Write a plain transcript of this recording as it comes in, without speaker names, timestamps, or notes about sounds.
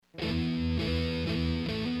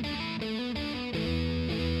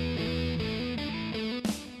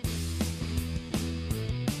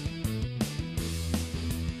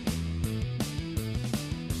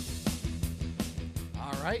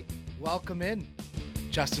Welcome in.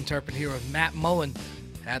 Justin Turpin here with Matt Mullen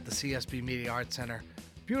at the CSB Media Arts Center.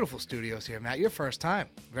 Beautiful studios here, Matt. Your first time.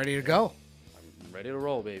 Ready to go? I'm ready to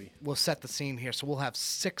roll, baby. We'll set the scene here. So we'll have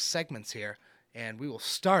 6 segments here, and we will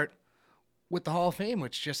start with the Hall of Fame,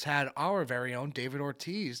 which just had our very own David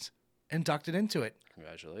Ortiz inducted into it.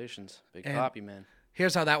 Congratulations. Big And copy, man.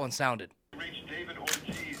 Here's how that one sounded. Reach David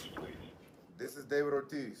Ortiz, please. This is David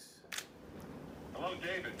Ortiz. Hello,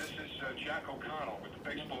 David. This is Jack O'Connell with the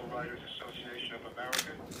Baseball Writers Association of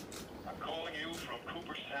America. I'm calling you from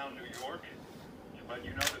Cooperstown, New York, to let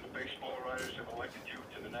you know that the baseball writers have elected you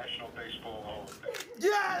to the National Baseball Hall of Fame.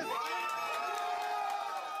 Yes!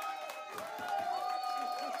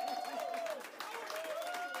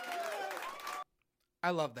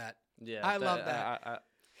 I love that. Yeah, I love that.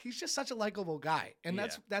 He's just such a likable guy, and Yeah.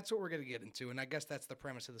 that's what we're going to get into, and I guess that's the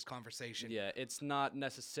premise of this conversation. Yeah, it's not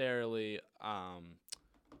necessarily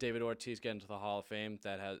David Ortiz getting to the Hall of Fame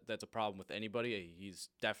that's a problem with anybody. He's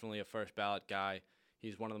definitely a first ballot guy.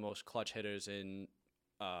 He's one of the most clutch hitters in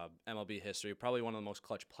MLB history, probably one of the most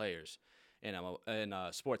clutch players in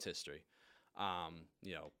sports history.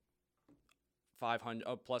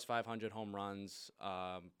 500 home runs.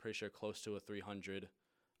 Pretty sure close to a 300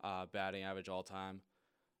 batting average all time.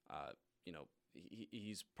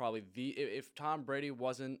 He's probably if Tom Brady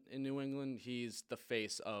wasn't in New England, he's the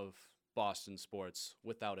face of Boston sports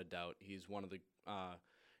without a doubt. He's one of the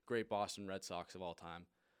great Boston Red Sox of all time.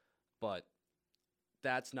 But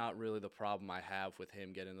that's not really the problem I have with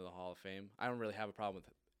him getting into the Hall of Fame. I don't really have a problem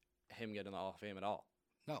with him getting in the Hall of Fame at all.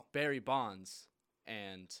 No. Barry Bonds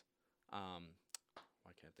and I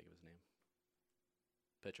can't think of his name.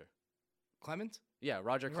 Pitcher. Clemens? Yeah,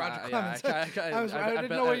 Rodger Clemens. Yeah, I didn't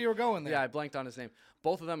know where you were going there. Yeah, I blanked on his name.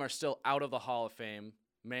 Both of them are still out of the Hall of Fame,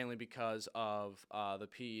 mainly because of the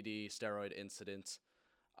PED steroid incident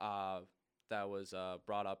that was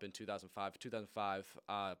brought up in 2005. 2005,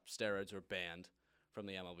 steroids were banned from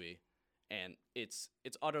the MLB, and it's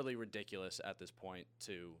utterly ridiculous at this point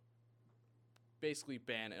to basically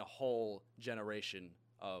ban a whole generation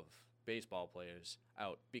of baseball players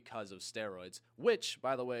out because of steroids, which,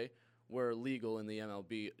 by the way, were legal in the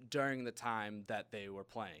MLB during the time that they were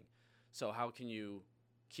playing. So how can you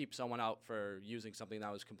keep someone out for using something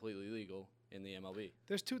that was completely legal in the MLB?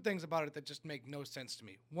 There's 2 things about it that just make no sense to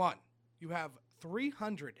me. One, you have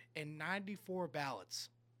 394 ballots,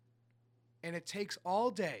 and it takes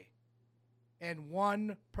all day, and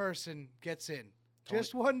one person gets in.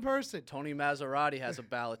 Just one person. Tony Maserati has a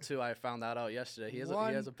ballot too. I found that out yesterday. He has a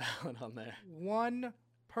ballot on there. One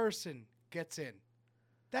person gets in.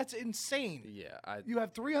 That's insane. Yeah, you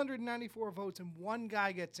have 394 votes and one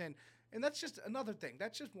guy gets in, and that's just another thing.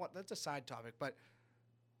 That's a side topic. But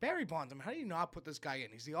Barry Bonds, I mean, how do you not put this guy in?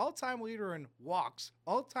 He's the all-time leader in walks,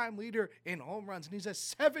 all-time leader in home runs, and he's a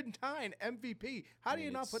 7-time MVP. How do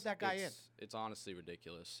you not put that guy in? It's honestly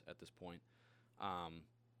ridiculous at this point.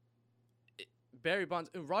 Barry Bonds,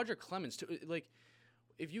 Rodger Clemens too. Like,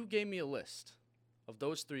 if you gave me a list of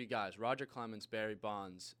those 3 guys, Rodger Clemens, Barry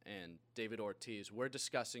Bonds, and David Ortiz, we're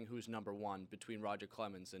discussing who's number 1 between Rodger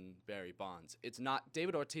Clemens and Barry Bonds. It's not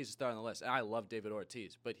David Ortiz is third on the list, and I love David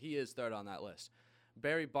Ortiz, but he is third on that list.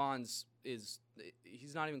 Barry Bonds he's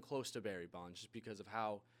not even close to Barry Bonds just because of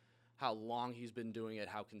how long he's been doing it,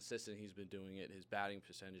 how consistent he's been doing it, his batting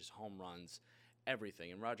percentage, home runs,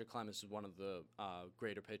 everything. And Rodger Clemens is one of the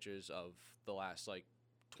greater pitchers of the last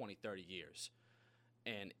 20, 30 years.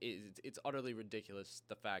 And it's utterly ridiculous,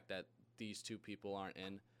 the fact that these 2 people aren't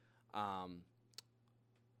in. I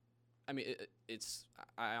mean,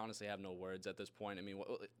 I honestly have no words at this point. I mean,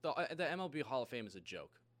 the MLB Hall of Fame is a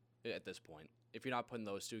joke at this point. If you're not putting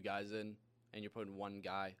those 2 guys in and you're putting one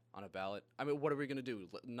guy on a ballot, I mean, what are we going to do?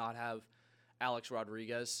 Not have Alex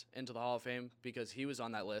Rodriguez into the Hall of Fame because he was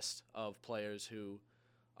on that list of players who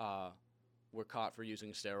were caught for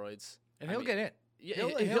using steroids. And he'll get in. Yeah,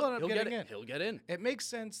 he'll end up getting in. He'll get in. It makes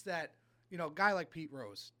sense that, a guy like Pete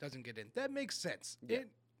Rose doesn't get in. That makes sense. Yeah.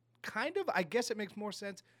 It kind of, I guess it makes more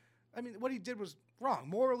sense. I mean, what he did was wrong,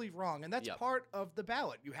 morally wrong, and that's part of the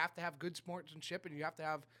ballot. You have to have good sportsmanship, and you have to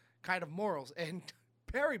have kind of morals. And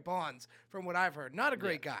Barry Bonds, from what I've heard, not a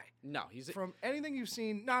great guy. No, from anything you've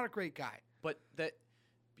seen, not a great guy. But that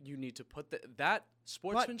you need to put that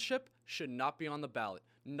sportsmanship should not be on the ballot.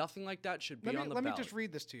 Nothing like that should be on the ballot. Let me just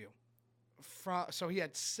read this to you. So he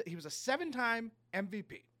was a 7-time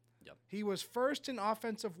MVP. Yep. He was first in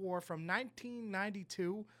offensive WAR from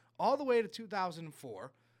 1992 all the way to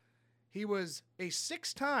 2004. He was a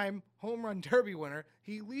 6-time home run derby winner.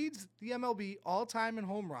 He leads the MLB all-time in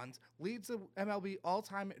home runs, leads the MLB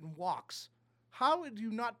all-time in walks. How would you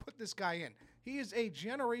not put this guy in? He is a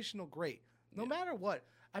generational great. No matter what.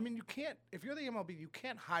 I mean, you can't. If you're the MLB, you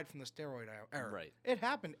can't hide from the steroid era. Right. It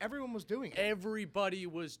happened. Everyone was doing it. Everybody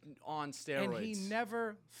was on steroids. And he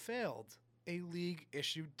never failed a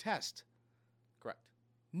league-issued test. Correct.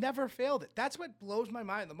 Never failed it. That's what blows my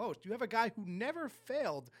mind the most. You have a guy who never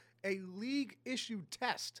failed a league-issued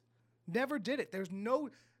test. Never did it. There's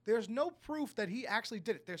no proof that he actually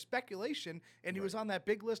did it. There's speculation, and he was on that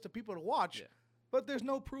big list of people to watch, but there's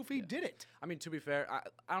no proof he did it. I mean, to be fair,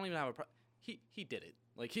 I don't even have a problem. He did it.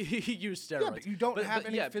 Like he used steroids. Yeah, but you don't have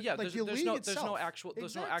any. There's no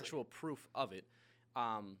actual proof of it.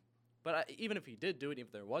 But even if he did do it, even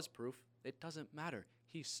if there was proof, it doesn't matter.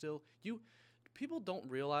 He's still People don't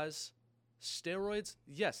realize steroids.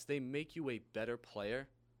 Yes, they make you a better player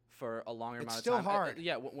for a longer amount of time. It's still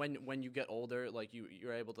hard. When you get older, like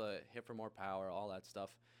you're able to hit for more power, all that stuff.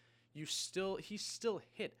 He still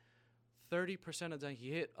hit 30% of the time.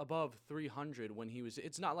 He hit above 300 when he was.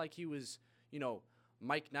 It's not like he was,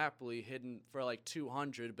 Mike Napoli hitting for like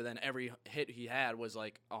 200, but then every hit he had was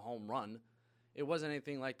like a home run. It wasn't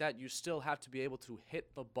anything like that. You still have to be able to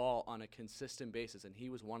hit the ball on a consistent basis, and he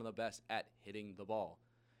was one of the best at hitting the ball.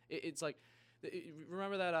 It's like,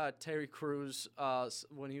 remember that Terry Crews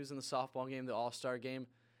when he was in the softball game, the All-Star game,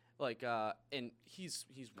 and he's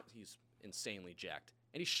insanely jacked,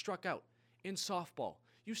 and he struck out in softball.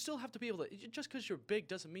 You still have to be able to. Just because you're big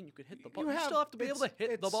doesn't mean you can hit the ball. You still have to be able to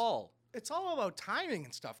hit the ball. It's all about timing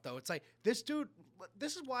and stuff, though. It's like this dude.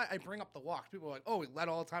 This is why I bring up the walks. People are like, "Oh, he led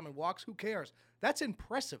all the time in walks. Who cares?" That's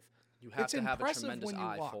impressive. You have to have a tremendous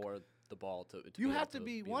eye for the ball to you be have able to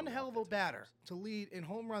be to one hell of a batter to lead in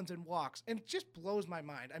home runs and walks, and it just blows my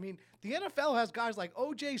mind. I mean, the NFL has guys like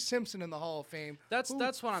O.J. Simpson in the Hall of Fame. That's what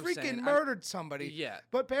I'm saying. Freaking murdered somebody. Yeah.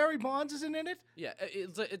 But Barry Bonds isn't in it. Yeah,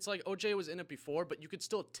 it's like O.J. was in it before, but you could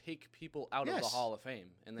still take people out of the Hall of Fame,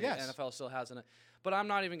 and the NFL still has it. But I'm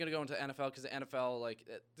not even going to go into NFL because the NFL,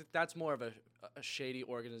 that's more of a shady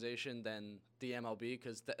organization than the MLB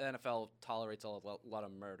because the NFL tolerates a lot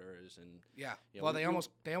of murders and Well, they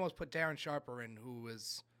almost put Darren Sharper in, who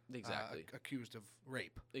was accused of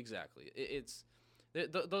rape. Exactly.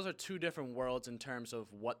 Those are two different worlds in terms of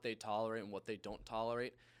what they tolerate and what they don't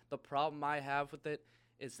tolerate. The problem I have with it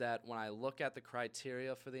is that when I look at the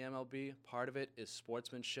criteria for the MLB, part of it is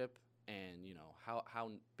sportsmanship and how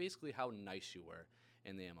nice you were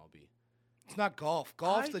in the MLB. It's not golf.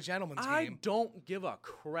 Golf's the gentleman's game. I don't give a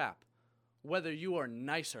crap whether you are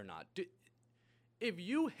nice or not. If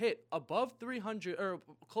you hit above 300 or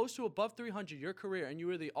close to above 300 your career and you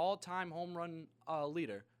were the all-time home run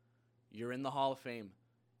leader, you're in the Hall of Fame.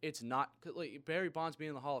 It's not Barry Bonds being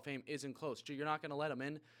in the Hall of Fame isn't close. You're not going to let him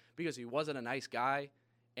in because he wasn't a nice guy.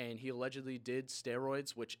 And he allegedly did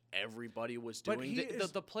steroids, which everybody was doing.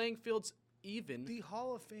 The playing field's even. The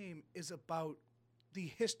Hall of Fame is about the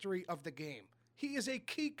history of the game. He is a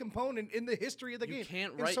key component in the history of the game.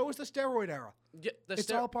 And so is the steroid era. Yeah, it's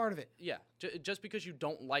all part of it. Yeah, just because you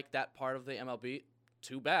don't like that part of the MLB,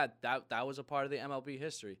 too bad. That was a part of the MLB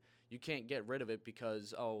history. You can't get rid of it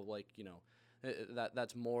because,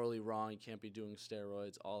 that's morally wrong. You can't be doing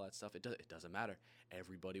steroids, all that stuff. It doesn't matter.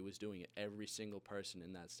 Everybody was doing it. Every single person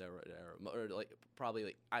in that steroid era, or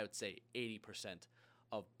probably I would say 80%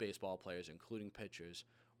 of baseball players, including pitchers,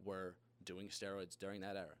 were doing steroids during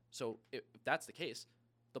that era. So if that's the case,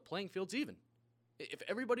 the playing field's even. If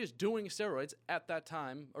everybody is doing steroids at that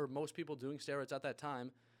time, or most people doing steroids at that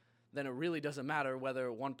time, then it really doesn't matter whether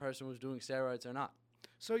one person was doing steroids or not.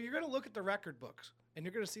 So you're going to look at the record books, and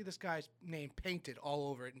you're going to see this guy's name painted all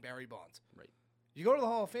over it in Barry Bonds. Right. You go to the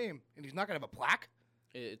Hall of Fame, and he's not going to have a plaque?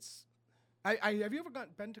 It's... have you ever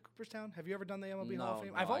been to Cooperstown? Have you ever done the MLB Hall of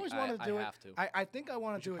Fame? I've always wanted to do it. I have to. I think I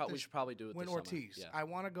want to do it. We should probably do it when this Ortiz. Summer. Yeah. I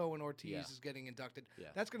want to go when Ortiz is getting inducted. Yeah.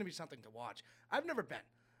 That's going to be something to watch. I've never been,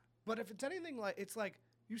 but if it's anything like, it's like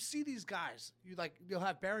you see these guys. You'll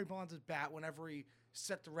have Barry Bonds' bat whenever he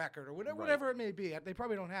set the record or whatever it may be. They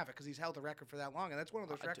probably don't have it because he's held the record for that long, and that's one of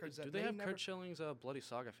those records do they have Kurt Schilling's Bloody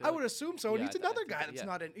Sock? I would assume so. And he's another guy that's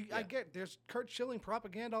not in. I get there's Kurt Schilling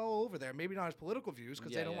propaganda all over there. Maybe not his political views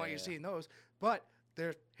because they don't want you seeing those, but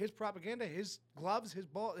there's his propaganda, his gloves, his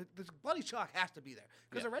ball. The Bloody Sock has to be there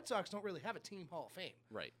because the Red Sox don't really have a team Hall of Fame.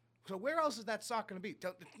 Right. So where else is that sock going to be?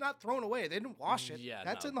 It's not thrown away. They didn't wash it. Yeah,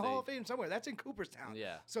 that's in the Hall of Fame somewhere. That's in Cooperstown.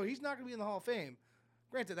 Yeah. So he's not going to be in the Hall of Fame.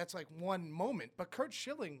 Granted, that's like one moment, but Kurt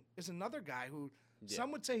Schilling is another guy who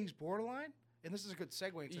some would say he's borderline, and this is a good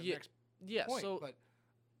segue into the next point. But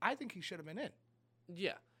I think he should have been in.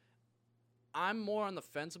 Yeah. I'm more on the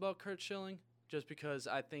fence about Kurt Schilling just because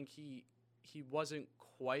I think he wasn't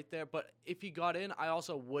quite there. But if he got in, I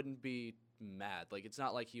also wouldn't be mad. Like, it's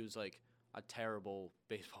not like he was like a terrible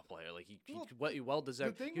baseball player. Like he Well, well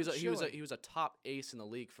deserved. the thing He was a top ace in the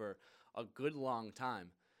league for a good long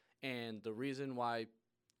time, and the reason why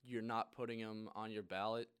you're not putting him on your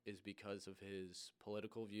ballot is because of his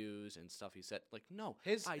political views and stuff he said. Like, no,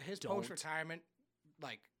 his don't. post-retirement,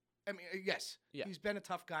 like, I mean, yes, Yeah. he's been a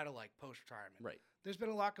tough guy to like post-retirement. Right. There's been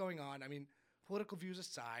a lot going on. I mean, political views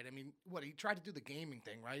aside, I mean, he tried to do the gaming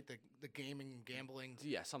thing, right? The gaming and gambling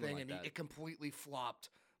Yeah, something thing, like and that. it completely flopped.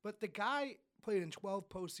 But the guy played in 12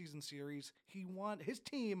 postseason series. His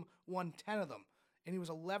team won 10 of them, and he was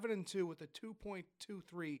 11-2 with a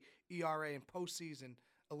 2.23 ERA in postseason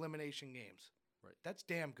elimination games. Right. That's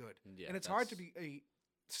damn good. Yeah, and it's hard to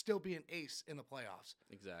still be an ace in the playoffs.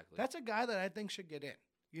 Exactly. That's a guy that I think should get in.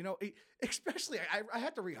 You know, especially I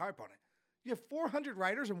have to re-harp on it. You have 400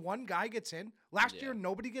 writers and one guy gets in. Last year,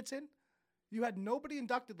 nobody gets in. You had nobody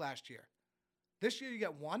inducted last year. This year, you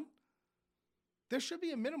get one. There should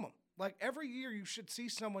be a minimum. Like every year, you should see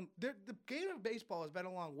someone. The game of baseball has been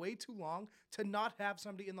along way too long to not have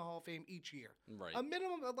somebody in the Hall of Fame each year. Right. A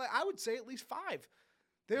minimum of, like, I would say at least 5.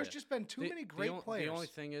 There's just been too many great players. The only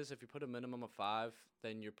thing is, if you put a minimum of 5,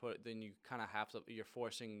 then you kind of have to. You're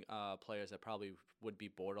forcing players that probably would be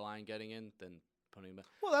borderline getting in, then putting them.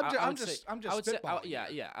 Well, I'm just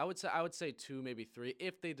spitballing. I would say 2, maybe 3,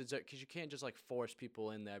 if they deserve, because you can't just like force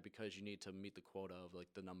people in there because you need to meet the quota of like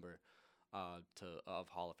the number of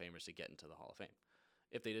Hall of Famers to get into the Hall of Fame.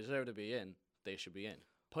 If they deserve to be in, they should be in.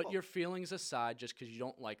 Put your feelings aside just because you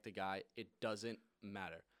don't like the guy. It doesn't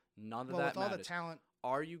matter. None of that with matters. all the talent.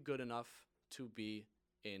 Are you good enough to be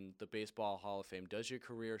in the Baseball Hall of Fame? Does your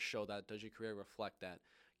career show that? Does your career reflect that?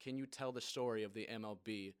 Can you tell the story of the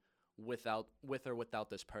MLB with or without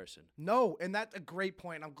this person? No, and that's a great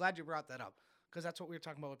point. I'm glad you brought that up because that's what we were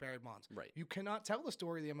talking about with Barry Bonds. Right. You cannot tell the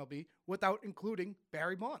story of the MLB without including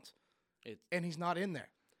Barry Bonds, and he's not in there.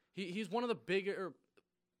 He's one of the bigger,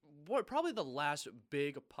 probably the last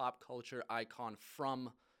big pop culture icon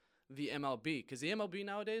from the MLB, because the MLB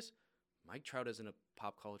nowadays, Mike Trout isn't a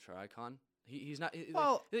pop culture icon. He's not.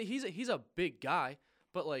 Well, like, he's a big guy,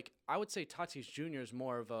 but like I would say Tatis Jr. is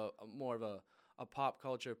more of a pop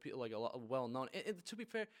culture, like a well known. And to be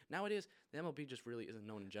fair, nowadays the MLB just really isn't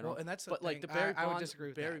known in general. Well, and that's the but thing. Like the Barry Bonds, I would disagree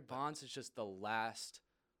with Barry that, Bonds is just the last.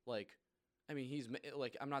 Like, I mean, he's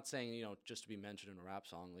like, I'm not saying just to be mentioned in a rap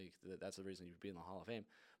song. Like that's the reason you'd be in the Hall of Fame.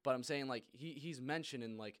 But I'm saying like he's mentioned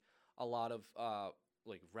in like a lot of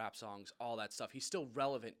like rap songs, all that stuff. He's still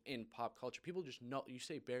relevant in pop culture. People just know. You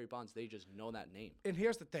say Barry Bonds, they just know that name. And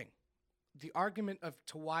here's the thing. The argument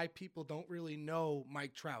to why people don't really know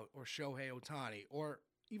Mike Trout or Shohei Ohtani or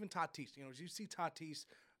even Tatis. You see Tatis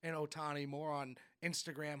and Ohtani more on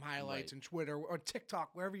Instagram highlights and Twitter or TikTok,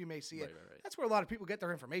 wherever you may see it. Right. That's where a lot of people get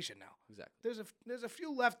their information now. Exactly. There's a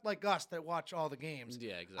few left like us that watch all the games.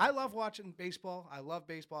 Yeah, exactly. I love watching baseball. I love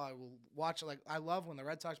baseball. I will watch I love when the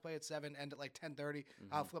Red Sox play at 7, end at like 10:30.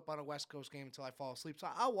 I'll flip on a West Coast game until I fall asleep. So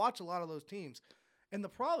I'll watch a lot of those teams. And the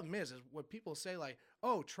problem is when people say like,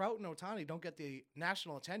 oh, Trout and Ohtani don't get the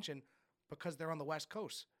national attention because they're on the West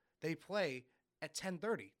Coast. They play at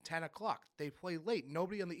 10:30, 10 o'clock. They play late.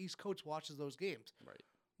 Nobody on the East Coast watches those games. Right.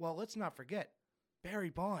 Well, let's not forget, Barry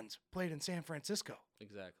Bonds played in San Francisco.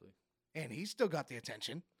 Exactly. And he still got the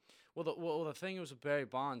attention. Well, the thing is with Barry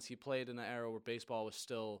Bonds, he played in an era where baseball was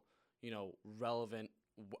still, relevant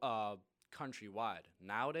countrywide.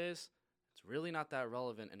 Nowadays, it's really not that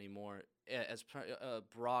relevant anymore as a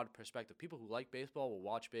broad perspective. People who like baseball will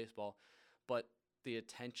watch baseball, but the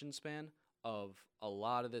attention span of a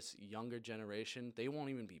lot of this younger generation, they won't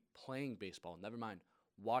even be playing baseball, never mind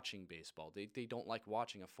watching baseball. They don't like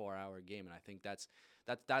watching a 4-hour game, and I think that's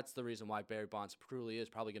the reason why Barry Bonds truly is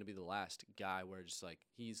probably going to be the last guy where just like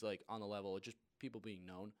he's like on the level of just people being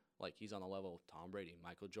known. Like he's on the level of Tom Brady,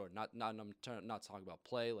 Michael Jordan. Not talking about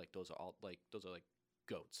play. Like those are like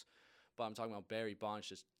goats. But I'm talking about Barry Bonds,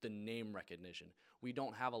 just the name recognition. We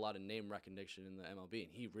don't have a lot of name recognition in the MLB,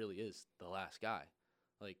 and he really is the last guy.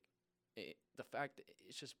 Like the fact,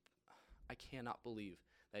 it's just I cannot believe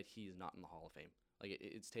that he's not in the Hall of Fame. Like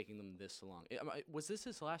it's taking them this long. Was this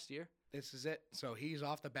his last year? This is it. So he's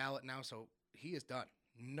off the ballot now. So he is done.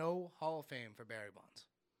 No Hall of Fame for Barry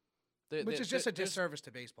Bonds, which is just a disservice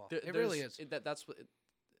to baseball. It really is. That's what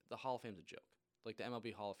the Hall of Fame's a joke. Like the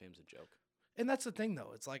MLB Hall of Fame's a joke. And that's the thing,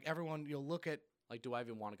 though. It's like everyone, you'll look at. Like, do I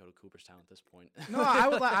even want to go to Cooperstown at this point? No,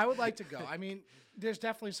 I would like to go. I mean, there's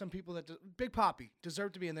definitely some people that Big Papi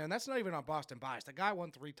deserve to be in there, and that's not even on Boston bias. The guy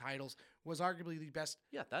won 3 titles, was arguably the best.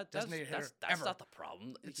 Yeah, that's ever. not the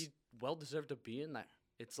problem. He well deserved to be in there.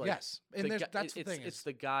 It's like yes, and that's the thing. It's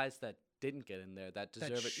the guys that didn't get in there that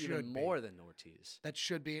deserve it even more than Ortiz. That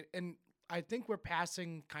should be, and I think we're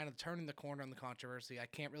passing, kind of turning the corner on the controversy. I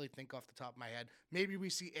can't really think off the top of my head. Maybe we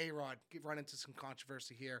see A-Rod run into some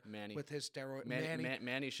controversy here with his steroid.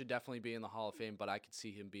 Manny should definitely be in the Hall of Fame, but I could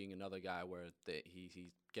see him being another guy where he's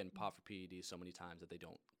getting popped for PEDs so many times that they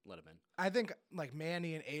don't let him in. I think like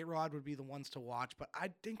Manny and A-Rod would be the ones to watch, but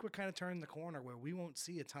I think we're kind of turning the corner where we won't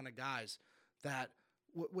see a ton of guys that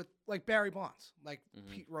with like Barry Bonds, like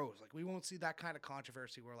Pete Rose. Like we won't see that kind of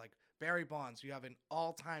controversy where like Barry Bonds, you have an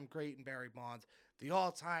all-time great in Barry Bonds, the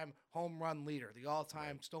all-time home run leader, the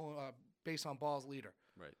all-time stolen base on balls leader.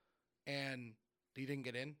 Right. And he didn't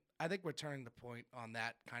get in. I think we're turning the point on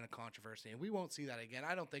that kind of controversy, and we won't see that again.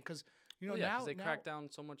 I don't think because now they crack down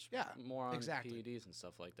so much more on PEDs and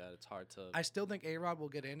stuff like that. It's hard to. I still think A-Rod will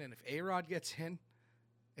get in, and if A-Rod gets in,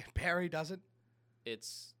 if Barry doesn't,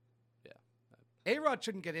 it's. A-Rod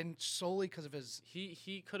shouldn't get in solely because of his.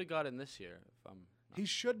 He could have got in this year. He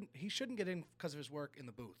shouldn't get in because of his work in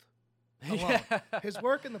the booth. His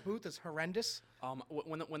work in the booth is horrendous.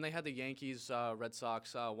 When they had the Yankees Red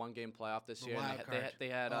Sox 1-game playoff this year, they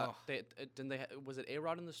had was it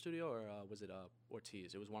A-Rod in the studio or was it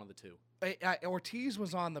Ortiz? It was one of the two. Ortiz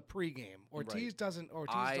was on the pregame. Ortiz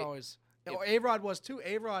always. A-Rod was too.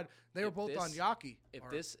 A-Rod, they were both on Yaki.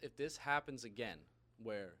 If this happens again,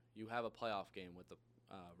 where you have a playoff game with the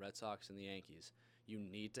Red Sox and the Yankees, you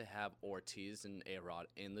need to have Ortiz and A-Rod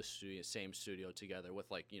in the same studio together with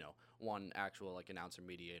one actual announcer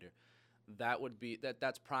mediator. That would be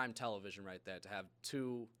that's prime television right there to have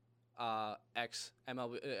two ex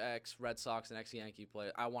Red Sox and ex Yankee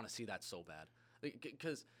players. I want to see that so bad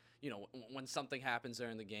because when something happens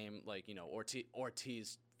during the game,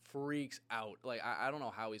 Ortiz freaks out. I don't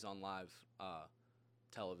know how he's on live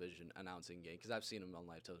television announcing games because I've seen him on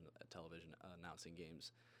live television announcing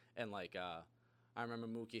games, and I remember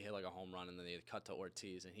Mookie hit a home run and then they cut to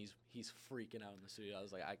Ortiz and he's freaking out in the studio. I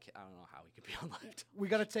was like, I don't know how he could be on live television. We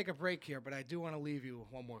got to take a break here, but I do want to leave you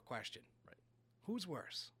with one more question. Right? Who's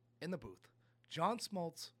worse in the booth, John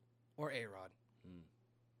Smoltz or A-Rod?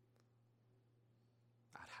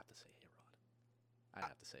 I'd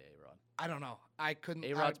have to say A-Rod. I don't know. I couldn't.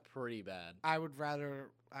 A-Rod's pretty bad. I would rather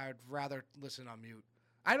listen on mute.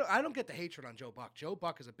 I don't get the hatred on Joe Buck. Joe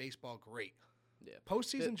Buck is a baseball great. Yeah.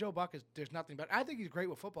 Postseason Joe Buck there's nothing better. I think he's great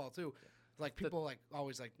with football too. Yeah. People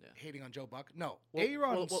always hating on Joe Buck. No,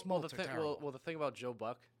 A-Rod and Smoltz are terrible. Well, the thing about Joe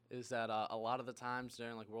Buck is that a lot of the times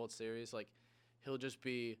during World Series, he'll just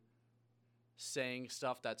be saying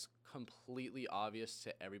stuff that's completely obvious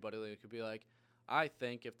to everybody. It could be I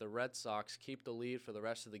think if the Red Sox keep the lead for the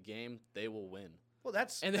rest of the game, they will win. Well,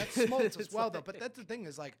 that's Smoltz as well, though. But that's the thing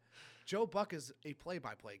is, Joe Buck is a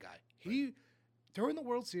play-by-play guy. He during the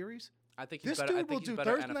World Series, I think he's this better. dude will do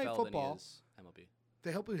Thursday Thursday night football. MLB.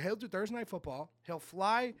 He'll do Thursday night football. He'll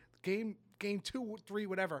fly game 2, 3,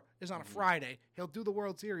 whatever is on a Friday. He'll do the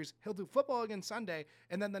World Series. He'll do football again Sunday,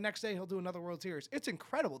 and then the next day he'll do another World Series. It's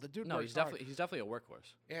incredible. The dude. No, works he's definitely a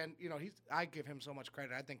workhorse. And I give him so much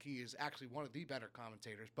credit. I think he is actually one of the better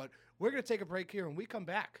commentators. But we're gonna take a break here, and we come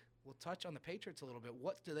back. We'll touch on the Patriots a little bit.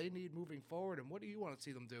 What do they need moving forward, and what do you want to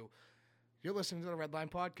see them do? You're listening to the Redline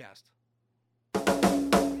Podcast.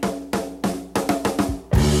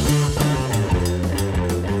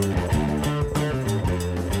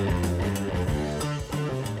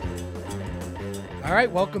 All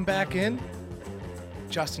right, welcome back in.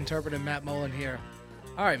 Justin Turpin and Matt Mullen here.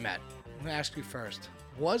 All right, Matt, I'm going to ask you first.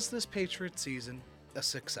 Was this Patriots season a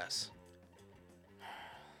success?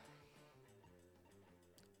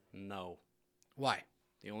 No. Why?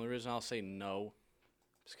 The only reason I'll say no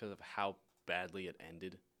is because of how badly it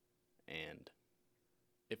ended. And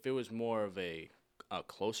if it was more of a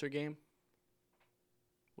closer game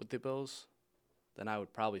with the Bills, then I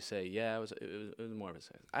would probably say, yeah, it was more of a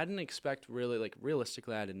success. I didn't expect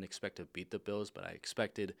realistically, I didn't expect to beat the Bills, but I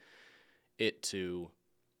expected it to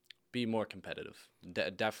be more competitive.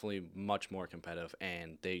 Definitely much more competitive,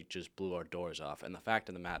 and they just blew our doors off. And the fact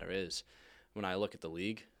of the matter is, when I look at the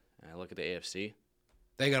league, and I look at the AFC,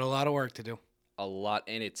 they got a lot of work to do. A lot,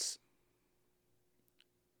 and it's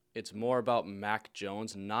more about Mac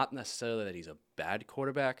Jones, not necessarily that he's a bad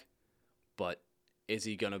quarterback, but is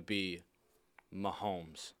he going to be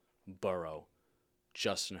Mahomes, Burrow,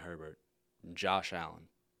 Justin Herbert, Josh Allen?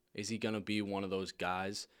 Is he going to be one of those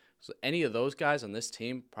guys? So any of those guys on this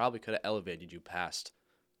team probably could have elevated you past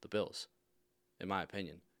the Bills, in my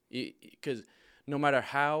opinion. Because no matter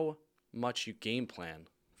how much you game plan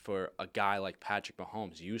for a guy like Patrick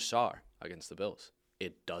Mahomes, you saw against the Bills,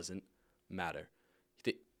 it doesn't matter.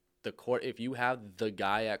 If you have the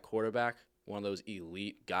guy at quarterback, one of those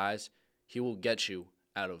elite guys, he will get you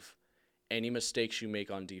out of any mistakes you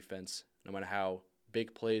make on defense, no matter how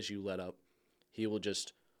big plays you let up, he will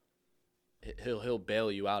just he'll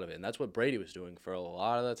bail you out of it. And that's what Brady was doing for a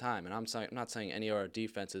lot of the time. And I'm not saying any of our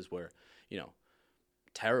defenses were,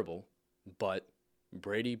 terrible, but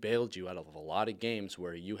Brady bailed you out of a lot of games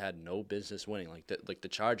where you had no business winning, like the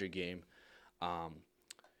Charger game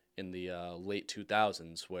in the late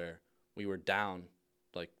 2000s where we were down,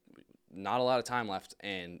 like not a lot of time left,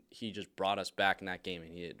 and he just brought us back in that game,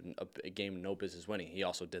 and he had a game no business winning. He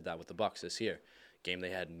also did that with the Bucs this year, game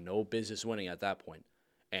they had no business winning at that point,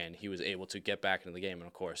 and he was able to get back into the game. And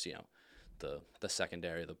of course, the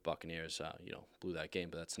secondary of the Buccaneers, blew that game,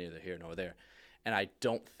 but that's neither here nor there. And I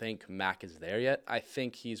don't think Mac is there yet. I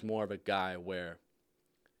think he's more of a guy where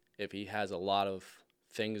if he has a lot of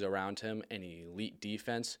things around him and an elite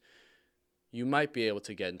defense, you might be able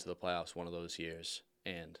to get into the playoffs one of those years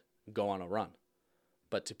and go on a run.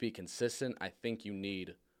 But to be consistent, I think you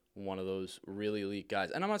need one of those really elite guys.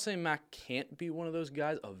 And I'm not saying Mac can't be one of those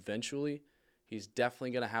guys eventually. He's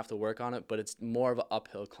definitely going to have to work on it, but it's more of an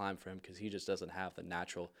uphill climb for him because he just doesn't have the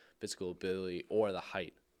natural physical ability or the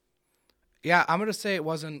height. Yeah, I'm going to say it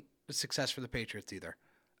wasn't a success for the Patriots either.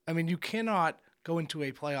 I mean, you cannot go into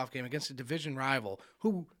a playoff game against a division rival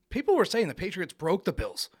who people were saying the Patriots broke the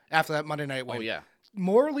Bills after that Monday night win. Oh, yeah.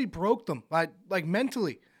 Morally broke them, like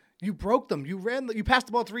mentally. You broke them. You passed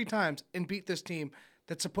the ball 3 times and beat this team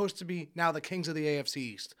that's supposed to be now the kings of the AFC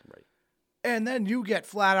East. Right. And then you get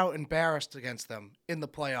flat out embarrassed against them in the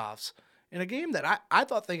playoffs in a game that I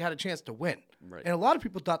thought they had a chance to win. Right. And a lot of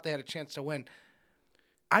people thought they had a chance to win.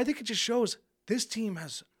 I think it just shows this team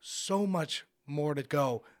has so much more to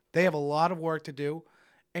go. They have a lot of work to do.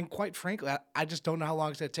 And quite frankly, I just don't know how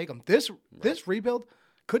long it's going to take them. This rebuild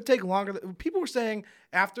could take longer. People were saying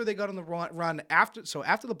after they got on the run, after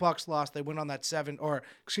the Bucs lost, they went on that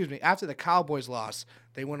after the Cowboys lost,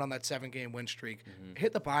 they went on that 7-game win streak,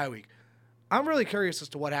 hit the bye week. I'm really curious as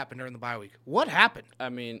to what happened during the bye week. What happened? I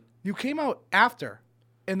mean, you came out after,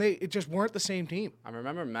 and it just weren't the same team. I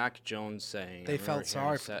remember Mac Jones saying they felt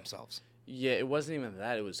sorry for themselves. Yeah, it wasn't even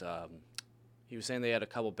that. It was he was saying they had a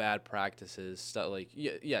couple bad practices, stuff like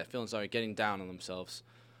feeling sorry, getting down on themselves.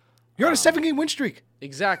 You're on a 7-game win streak.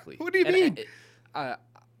 Exactly. What do you mean? I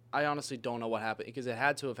honestly don't know what happened because it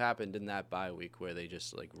had to have happened in that bye week where they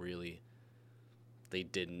just they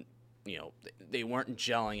didn't, they weren't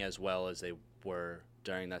gelling as well as they were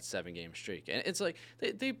during that 7-game streak. And it's like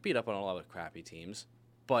they beat up on a lot of crappy teams,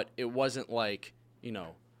 but it wasn't like,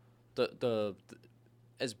 the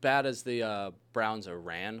as bad as the Browns are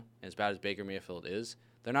ran, as bad as Baker Mayfield is,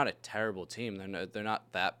 they're not a terrible team. They're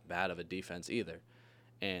not that bad of a defense either.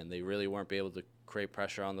 And they really weren't able to create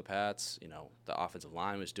pressure on the Pats. The offensive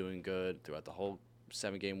line was doing good throughout the whole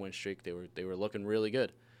 7-game win streak. They were looking really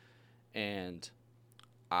good. And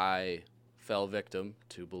I fell victim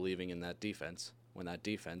to believing in that defense when that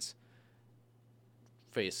defense,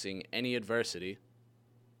 facing any adversity,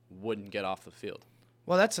 wouldn't get off the field.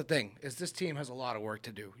 Well, that's the thing, is this team has a lot of work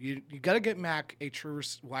to do. You got to get Mac a true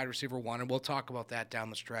wide receiver 1, and we'll talk about that down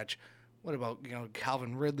the stretch. What about,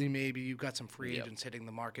 Calvin Ridley maybe? You've got some free agents hitting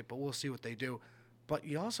the market, but we'll see what they do. But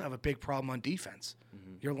you also have a big problem on defense.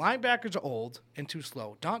 Your linebackers are old and too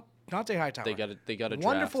slow. Dante Hightower. They got a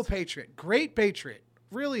wonderful draft. Patriot. Great Patriot.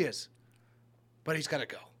 Really is. But he's got to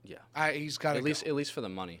go. Yeah. He's got to go. At least for the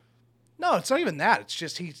money. No, it's not even that. It's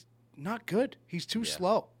just he's not good. He's too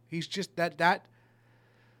slow. He's just that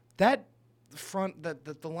front, the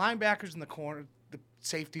linebackers in the corner, the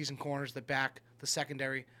safeties and corners that back the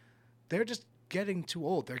secondary, they're just getting too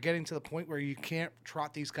old. They're getting to the point where you can't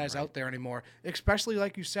trot these guys out there anymore. Especially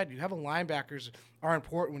like you said, you have linebackers are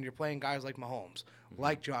important when you're playing guys like Mahomes,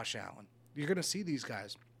 like Josh Allen. You're going to see these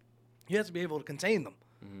guys. You have to be able to contain them.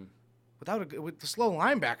 With the slow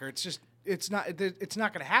linebacker, it's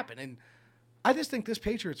not going to happen. And I just think this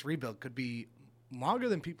Patriots rebuild could be longer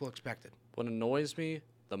than people expected. What annoys me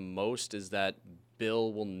the most is that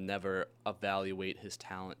Bill will never evaluate his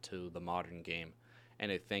talent to the modern game,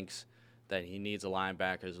 and it thinks that he needs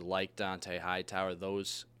linebackers like Dante Hightower,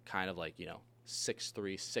 those kind of 6'3",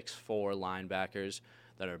 6'4" linebackers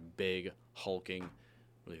that are big, hulking,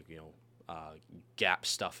 gap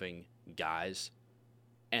stuffing guys.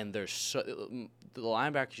 And the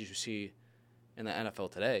linebackers you see in the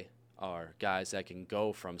NFL today are guys that can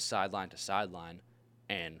go from sideline to sideline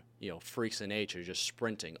and, freaks of nature just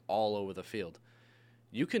sprinting all over the field.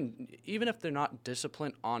 You can, even if they're not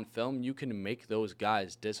disciplined on film, you can make those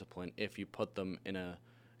guys disciplined if you put them in a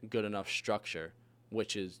good enough structure,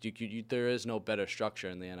 which is, there is no better structure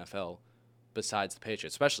in the NFL besides the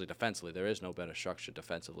Patriots, especially defensively. There is no better structure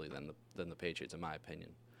defensively than the Patriots, in my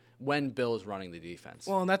opinion. when Bill is running the defense.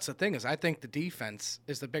 Well, and that's the thing is I think the defense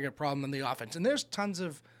is the bigger problem than the offense. And there's tons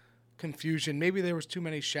of confusion. Maybe there was too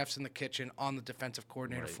many chefs in the kitchen on the defensive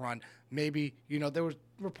coordinator front. Maybe, there was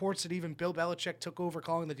reports that even Bill Belichick took over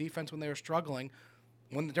calling the defense when they were struggling.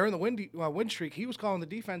 During the win streak, he was calling the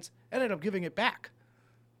defense, ended up giving it back.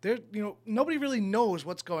 Nobody really knows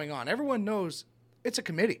what's going on. Everyone knows it's a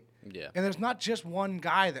committee. Yeah. And there's not just one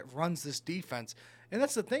guy that runs this defense. And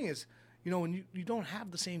that's the thing is, when you don't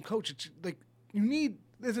have the same coach, it's like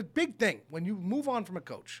there's a big thing when you move on from a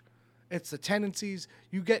coach. It's the tendencies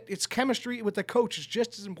it's chemistry with the coach is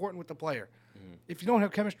just as important with the player. Mm-hmm. If you don't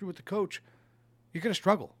have chemistry with the coach, you're going to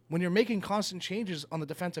struggle. When you're making constant changes on the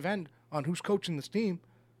defensive end on who's coaching this team,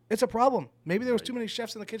 it's a problem. Maybe there was too many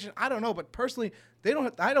chefs in the kitchen. I don't know, but personally,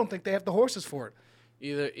 I don't think they have the horses for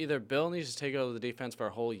it. Either Bill needs to take over the defense for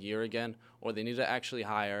a whole year again, or they need to actually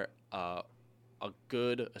hire a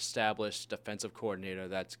good established defensive coordinator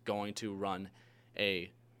that's going to run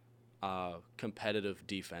a competitive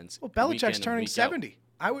defense. Well, Belichick's turning 70.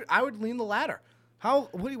 I would lean the latter. Why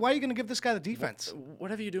are you going to give this guy the defense?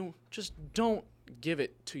 Whatever you do, just don't give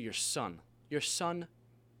it to your son. Your son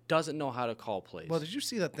doesn't know how to call plays. Well, did you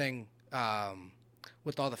see that thing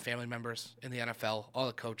with all the family members in the NFL, all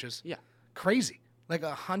the coaches? Yeah. Crazy. Like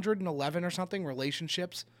 111 or something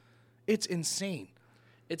relationships. It's insane.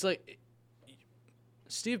 It's like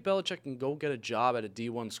Steve Belichick can go get a job at a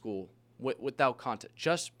D1 school without content,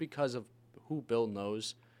 just because of who Bill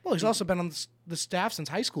knows. Well, he's also been on the staff since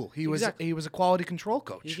high school. He was a quality control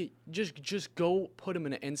coach. Just go put him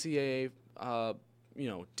in an NCAA,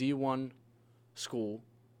 D1 school,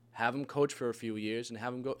 have him coach for a few years, and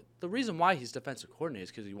have him go. The reason why he's defensive coordinator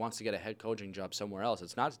is because he wants to get a head coaching job somewhere else.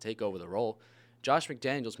 It's not to take over the role. Josh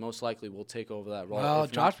McDaniels most likely will take over that role. Well,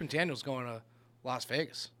 Josh McDaniels going to Las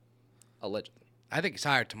Vegas. Allegedly. I think he's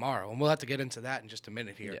hired tomorrow, and we'll have to get into that in just a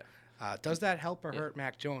minute here. Yeah. Does that help or hurt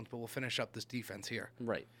Mac Jones? But we'll finish up this defense here.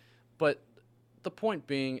 Right. But the point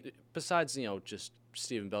being, besides, just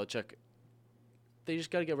Steven Belichick, they just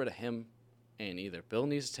got to get rid of him, and either Bill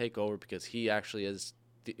needs to take over because he actually is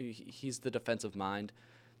he's the defensive mind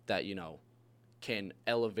that, can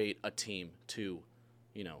elevate a team to,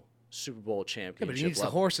 Super Bowl championship. Yeah, but he needs the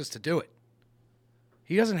horses to do it.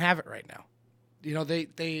 He doesn't have it right now.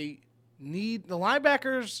 They need the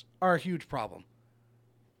linebackers are a huge problem.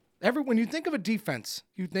 When you think of a defense,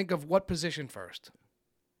 you think of what position first?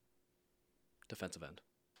 Defensive end,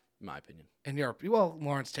 in my opinion. In Europe,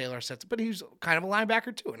 Lawrence Taylor says, but he's kind of a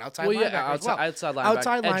linebacker too, an outside linebacker as well.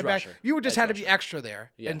 Outside linebacker, edge rusher. You would just had to be extra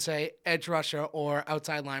there and say edge rusher or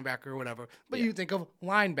outside linebacker or whatever. But you think of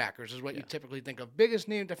linebackers is what you typically think of. Biggest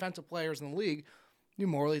name defensive players in the league, you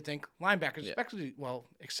morally think linebackers, especially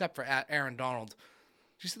except for Aaron Donald.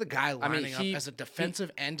 Did you see the guy lining up as a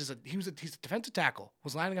defensive end? He's a defensive tackle.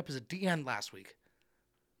 Was lining up as a D end last week.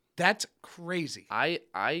 That's crazy.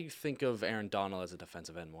 I think of Aaron Donald as a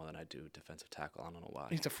defensive end more than I do defensive tackle. I don't know why.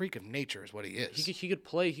 He's a freak of nature, is what he is. He could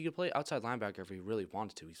play outside linebacker if he really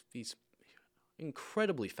wanted to. He's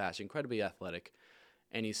incredibly fast, incredibly athletic,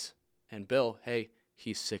 and Bill, hey,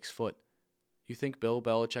 he's 6 foot. You think Bill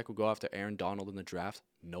Belichick would go after Aaron Donald in the draft?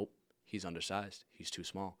 Nope. He's undersized. He's too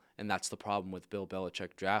small. And that's the problem with Bill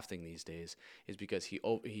Belichick drafting these days is because he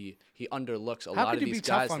underlooks a lot of these guys. How could you be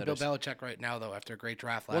tough on Bill Belichick right now, though, after a great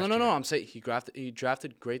draft last year? No. I'm saying he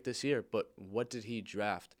drafted great this year, but what did he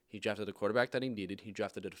draft? He drafted a quarterback that he needed. He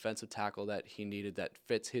drafted a defensive tackle that he needed that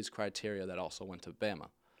fits his criteria that also went to Bama.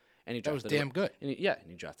 And he drafted that was damn good. And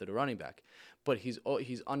he drafted a running back. But he's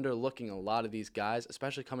underlooking a lot of these guys,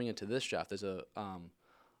 especially coming into this draft. There's a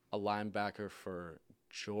linebacker for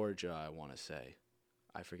Georgia, I want to say.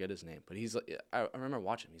 I forget his name, but I remember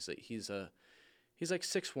watching him. He's like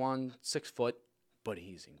 6'1", 6 foot, but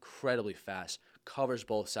he's incredibly fast. Covers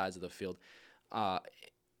both sides of the field.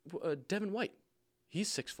 Devin White,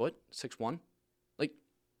 he's 6 foot, 6'1". Like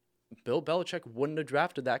Bill Belichick wouldn't have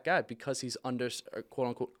drafted that guy because he's quote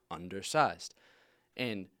unquote undersized,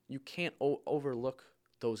 and you can't overlook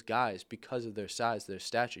those guys because of their size, their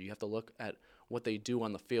stature. You have to look at what they do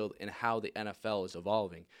on the field and how the NFL is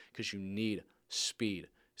evolving because you need speed.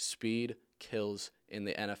 Speed kills in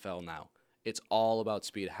the NFL now. It's all about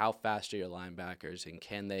speed. How fast are your linebackers, and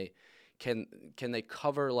can they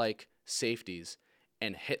cover like safeties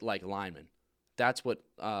and hit like linemen? That's what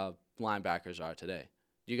linebackers are today.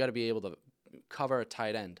 You got to be able to cover a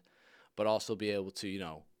tight end, but also be able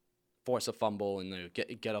to force a fumble and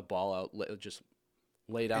get a ball out, just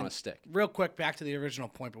lay down a stick. Real quick, back to the original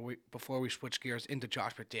point, but before we switch gears into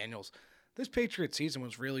Josh McDaniels, this Patriots season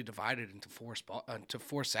was really divided into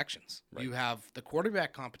four sections. Right. You have the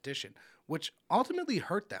quarterback competition, which ultimately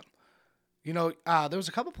hurt them. There was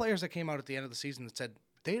a couple players that came out at the end of the season that said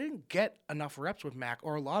they didn't get enough reps with Mac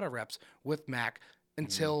or a lot of reps with Mac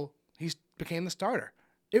until he became the starter.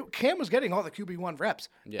 Cam was getting all the QB1 reps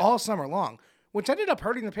all summer long, which ended up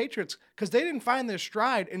hurting the Patriots because they didn't find their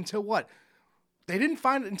stride until what? They didn't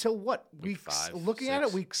find it until what? Week 5, looking 6. At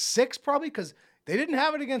it, week 6 probably, because they didn't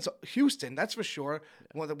have it against Houston, that's for sure.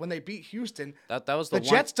 When they beat Houston, that was the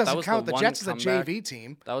Jets doesn't count. The Jets is a JV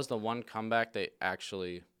team. That was the one comeback they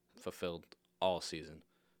actually fulfilled all season.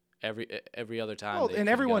 Every other time. Well, and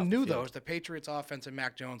everyone knew those. The Patriots' offense and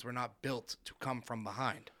Mac Jones were not built to come from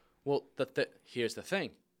behind. Well, here's the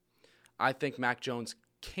thing. I think Mac Jones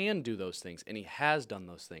can do those things, and he has done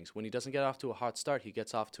those things. When he doesn't get off to a hot start, he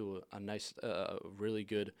gets off to a nice, really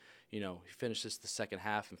good, he finishes the second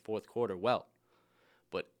half and fourth quarter well.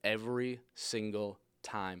 But every single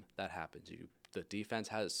time that happens, the defense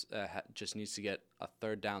just needs to get a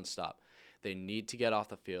third down stop. They need to get off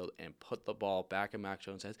the field and put the ball back in Mac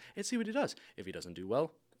Jones' hands and see what he does. If he doesn't do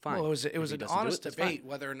well, fine. Well, it was an honest debate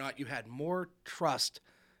whether or not you had more trust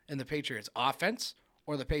in the Patriots' offense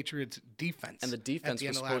or the Patriots' defense. And the defense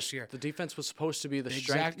was supposed to be the strength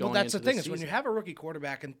going into the season. Well, that's the thing is when you have a rookie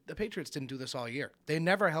quarterback, and the Patriots didn't do this all year. They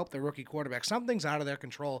never helped the rookie quarterback. Something's out of their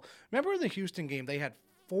control. Remember in the Houston game, they had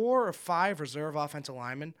 4 or 5 reserve offensive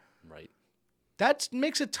linemen. Right. That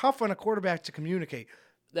makes it tough on a quarterback to communicate.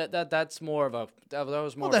 That's more of a that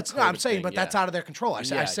was more. Well, that's no, I'm saying, but that's out of their control. I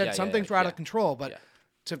said some things were out of control, but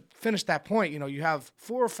to finish that point, you have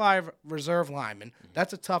 4 or 5 reserve linemen. Mm-hmm.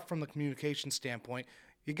 That's a tough from the communication standpoint.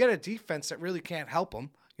 You get a defense that really can't help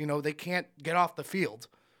them. They can't get off the field.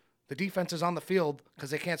 The defense is on the field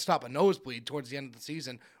because they can't stop a nosebleed towards the end of the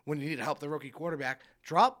season when you need to help the rookie quarterback.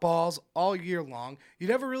 Drop balls all year long. You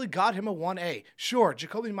never really got him a 1A. Sure,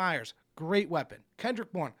 Jacoby Myers, great weapon.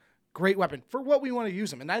 Kendrick Bourne, great weapon for what we want to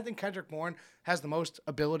use him. And I think Kendrick Bourne has the most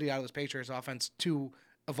ability out of this Patriots offense to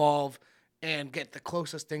evolve and get the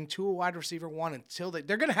closest thing to a wide receiver 1 until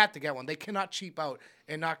they're going to have to get one. They cannot cheap out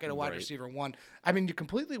and not get a wide receiver 1. I mean, you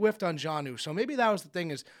completely whiffed on Jonnu. So maybe that was the thing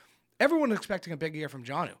is everyone was expecting a big year from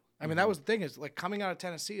Jonnu. I mean, that was the thing is like coming out of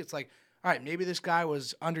Tennessee, it's like, all right, maybe this guy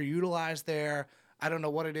was underutilized there. I don't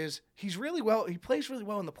know what it is. He plays really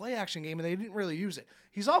well in the play action game, and they didn't really use it.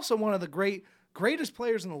 He's also one of the greatest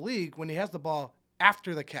players in the league when he has the ball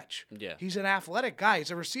after the catch. Yeah. He's an athletic guy.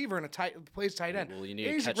 He's a receiver and plays tight end. Well,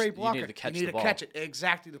 he's a great blocker. You need to catch the ball. Catch it.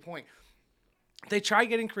 Exactly the point. They try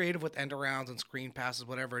getting creative with end arounds and screen passes,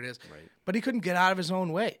 whatever it is, but he couldn't get out of his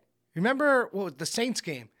own way. Remember the Saints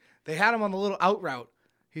game? They had him on the little out route.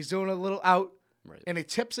 He's doing a little out, and he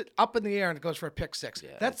tips it up in the air and it goes for a pick 6.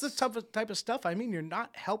 Yeah, that's the type of stuff. I mean, you're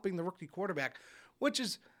not helping the rookie quarterback, which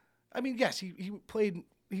is, I mean, yes, he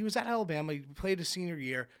was at Alabama. He played his senior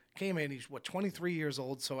year, came in. He's 23 years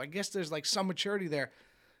old. So I guess there's like some maturity there.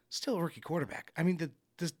 Still a rookie quarterback. I mean,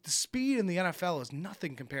 the speed in the NFL is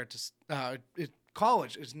nothing compared to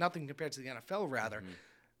college. Is nothing compared to the NFL. Rather,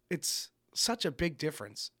 it's such a big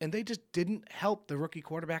difference, and they just didn't help the rookie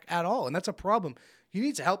quarterback at all, and that's a problem. You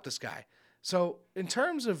need to help this guy. So in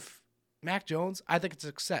terms of Mac Jones, I think it's a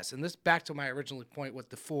success. And this back to my original point with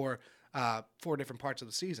the four different parts of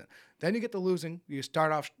the season. Then you get the losing. You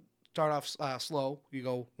start off slow. You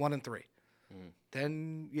go 1-3.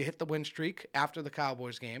 Then you hit the win streak after the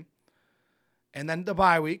Cowboys game, and then the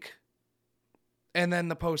bye week, and then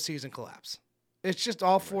the postseason collapse. It's just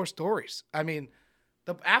all 4 stories. I mean,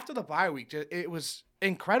 after the bye week, it was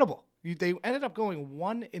incredible. They ended up going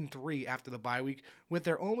 1-3 after the bye week with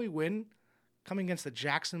their only win coming against the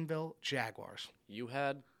Jacksonville Jaguars. You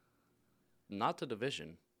had not the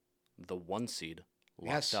division, the 1 seed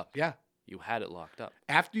locked up. Yeah. You had it locked up.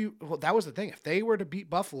 That was the thing. If they were to beat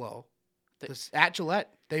Buffalo at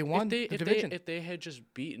Gillette, they won the division. If they had just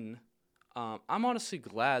beaten, I'm honestly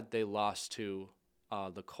glad they lost to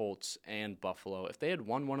the Colts and Buffalo. If they had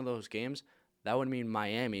won one of those games, that would mean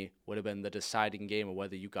Miami would have been the deciding game of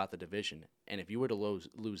whether you got the division. And if you were to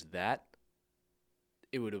lose that,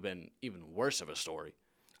 it would have been even worse of a story.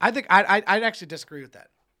 I think I'd actually disagree with that.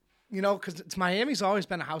 Because Miami's always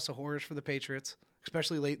been a house of horrors for the Patriots,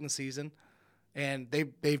 especially late in the season. And they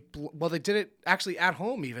did it actually at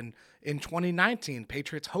home even in 2019.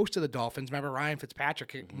 Patriots hosted the Dolphins. Remember Ryan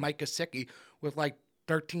Fitzpatrick, Mike Gesicki with like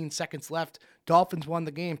 13 seconds left. Dolphins won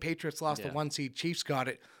the game. Patriots lost the 1 seed. Chiefs got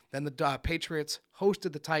it. Then the Patriots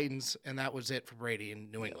hosted the Titans, and that was it for Brady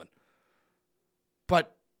in New England.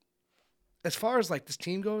 But as far as like this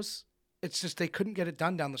team goes, it's just they couldn't get it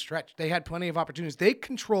done down the stretch. They had plenty of opportunities. They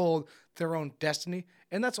controlled their own destiny,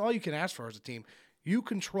 and that's all you can ask for as a team. You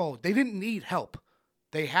control. They didn't need help.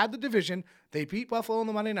 They had the division. They beat Buffalo on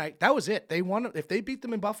the Monday night. That was it. They won. If they beat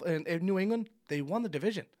them in New England, they won the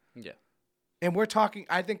division. Yeah. And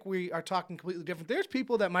I think we are talking completely different. There's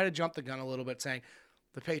people that might have jumped the gun a little bit saying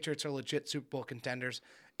the Patriots are legit Super Bowl contenders.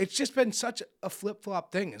 It's just been such a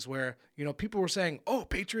flip-flop thing is where, people were saying, oh,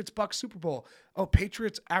 Patriots Bucks Super Bowl. Oh,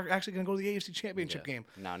 Patriots are actually going to go to the AFC Championship game.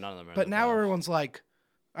 No, none of them are. But now everyone's like,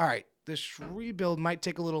 all right, this rebuild might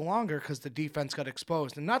take a little longer because the defense got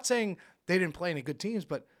exposed. And not saying they didn't play any good teams,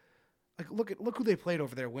 but look who they played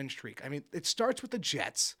over their win streak. I mean, it starts with the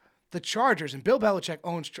Jets, the Chargers, and Bill Belichick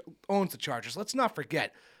owns the Chargers. Let's not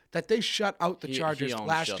forget that they shut out the Chargers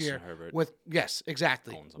last Justin year Herbert.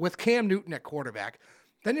 with Cam Newton at quarterback.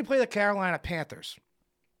 Then you play the Carolina Panthers.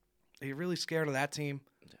 Are you really scared of that team?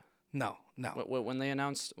 No. When they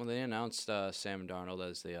announced Sam Darnold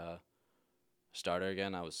as the starter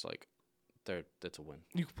again, I was like, that's a win.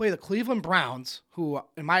 You play the Cleveland Browns, who,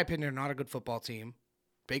 in my opinion, are not a good football team.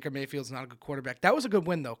 Baker Mayfield's not a good quarterback. That was a good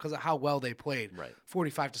win, though, because of how well they played. Right.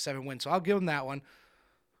 45-7 win. So I'll give them that one.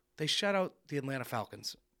 They shut out the Atlanta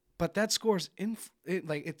Falcons. But that score's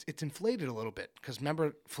it's inflated a little bit because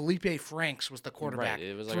remember Felipe Franks was the quarterback. Right.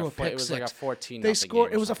 It was threw like a 14. They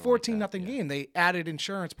scored. It was a 14-0 like game. They added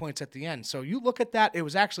insurance points at the end. So you look at that.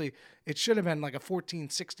 It should have been like a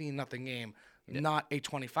 14-16 game, not a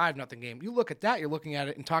 25-0 game. You look at that. You're looking at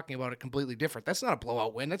it and talking about it completely different. That's not a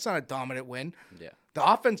blowout win. That's not a dominant win. Yeah. The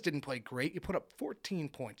offense didn't play great. You put up 14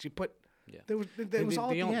 points. You put. Yeah. It was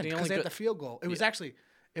all at the end because they had the field goal. It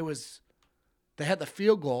was. They had the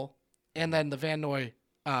field goal and then the Van Noy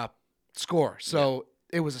score. So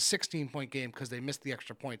it was a 16-point game because they missed the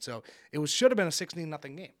extra point. So it should have been a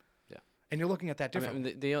 16-0 game. Yeah. And you're looking at that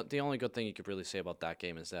differently. The only good thing you could really say about that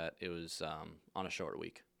game is that it was on a short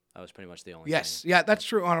week. That was pretty much the only thing. Yes. Yeah, that's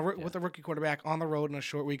true. With a rookie quarterback on the road in a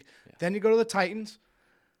short week. Yeah. Then you go to the Titans.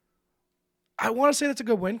 I want to say that's a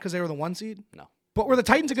good win because they were the 1 seed. No. But were the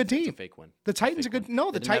Titans a good team? It's a fake win. The Titans win.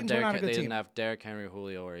 The Titans were not a good team. They didn't have Derrick Henry,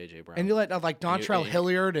 Julio, or A.J. Brown. And you let Dontrell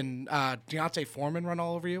Hilliard and Deontay Foreman run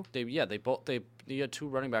all over you? They had 2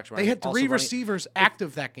 running backs. They had 3 receivers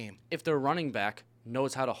active that game. If their running back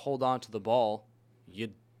knows how to hold on to the ball,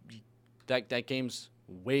 that game's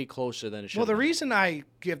way closer than it should. Well, the reason I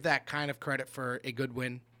give that kind of credit for a good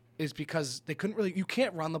win is because they couldn't really – you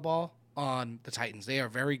can't run the ball on the Titans. They are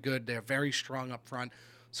very good. They're very strong up front.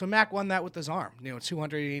 So Mac won that with his arm,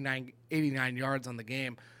 289 yards on the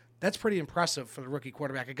game. That's pretty impressive for the rookie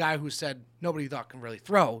quarterback, a guy who said nobody thought can really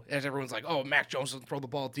throw, as everyone's like, oh, Mac Jones doesn't throw the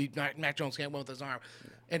ball deep. Mac Jones can't win with his arm.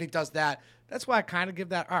 And he does that. That's why I kind of give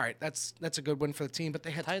that, all right, that's a good win for the team. But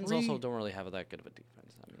they had Titans also don't really have that good of a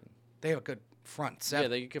defense. I mean, they have a good front seven. Yeah,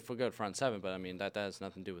 they could for good front seven, but I mean that has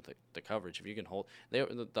nothing to do with the coverage. If you can hold, the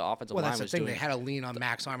offensive line was doing. Well, that's the thing. They had a lean on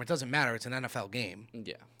Mac's arm. It doesn't matter. It's an NFL game.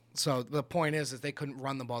 Yeah. So the point is they couldn't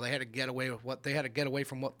run the ball. They had to get away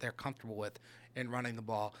from what they're comfortable with in running the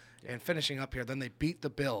ball. Yeah. And finishing up here, then they beat the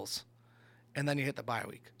Bills, and then you hit the bye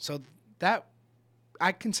week. So that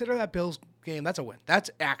I consider that Bills game, that's a win. That's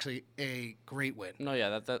actually a great win. No,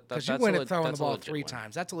 yeah, because you win at throwing the ball 3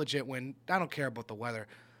 times. That's a legit win. I don't care about the weather,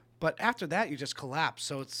 but after that you just collapse.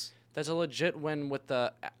 So that's a legit win with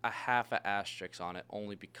a half a asterisk on it,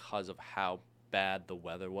 only because of how bad the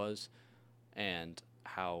weather was, and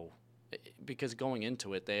because going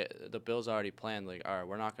into it, the Bills already planned all right,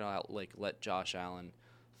 we're not gonna let Josh Allen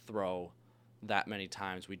throw that many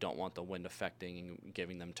times. We don't want the wind affecting and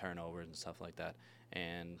giving them turnovers and stuff like that.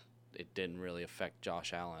 And it didn't really affect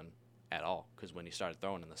Josh Allen at all because when he started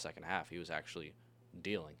throwing in the second half, he was actually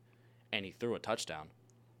dealing, and he threw a touchdown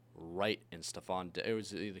right in Stephon. It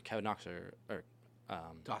was either Kevin Knox or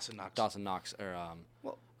Dawson Knox. Dawson Knox or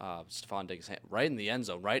Stephon Diggs' hand, right in the end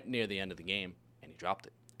zone, right near the end of the game, and he dropped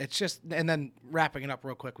it. It's just, and then wrapping it up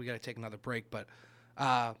real quick, we got to take another break, but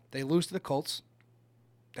they lose to the Colts.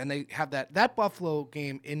 Then they have that Buffalo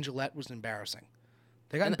game in Gillette was embarrassing.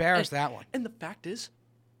 They got embarrassed that one. And the fact is,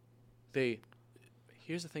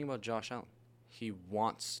 here's the thing about Josh Allen. He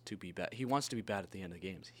wants to be bad. He wants to be bad at the end of the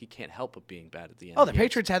games. He can't help but being bad at the end. Oh, the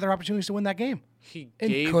Patriots had their opportunities to win that game. He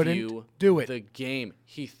couldn't do it. The game.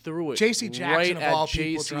 He threw it. J.C. Jackson right of all at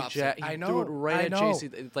people J.C. drops Jackson. I know. Threw it right at J.C.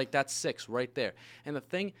 That's 6 right there. And the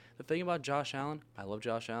thing about Josh Allen, I love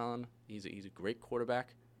Josh Allen. He's a great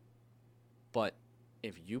quarterback. But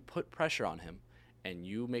if you put pressure on him and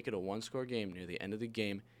you make it a 1-score game near the end of the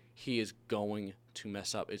game, he is going to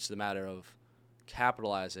mess up. It's the matter of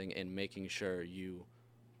capitalizing and making sure you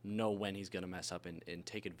know when he's going to mess up and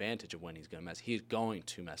take advantage of when he's going to mess. He's going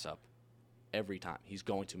to mess up every time. He's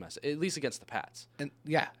going to mess up, at least against the Pats. And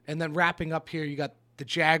then wrapping up here, you got the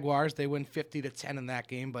Jaguars. They win 50-10 in that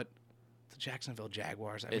game, but the Jacksonville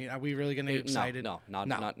Jaguars. I mean, are we really going to get excited? No, we're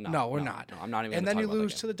not. No, I'm not even. And then you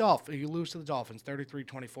lose to the Dolphins.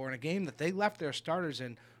 33-24 in a game that they left their starters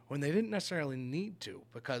in when they didn't necessarily need to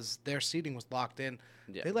because their seating was locked in.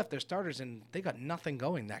 Yeah. They left their starters and they got nothing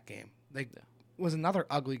going that game. It was another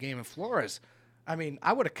ugly game. And Flores, I mean,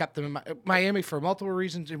 I would have kept them in Miami for multiple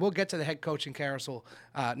reasons. And we'll get to the head coaching carousel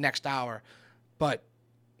next hour. But,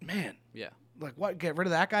 man. Yeah. Like, what? Get rid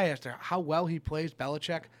of that guy after how well he plays,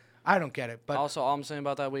 Belichick? I don't get it. But also, all I'm saying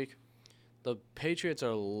about that week, the Patriots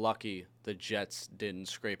are lucky the Jets didn't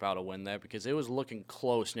scrape out a win there because it was looking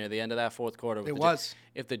close near the end of that fourth quarter. It was.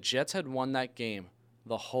 If the Jets had won that game,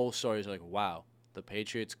 the whole story is like, wow, the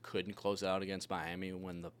Patriots couldn't close out against Miami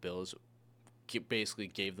when the Bills basically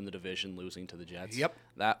gave them the division, losing to the Jets. Yep.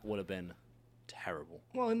 That would have been terrible.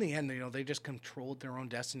 Well, in the end, they just controlled their own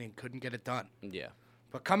destiny and couldn't get it done. Yeah.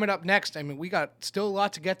 But coming up next, I mean, we got still a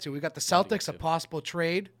lot to get to. We got the Celtics, a possible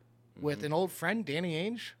trade with an old friend, Danny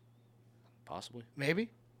Ainge. Possibly. Maybe.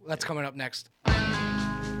 That's coming up next.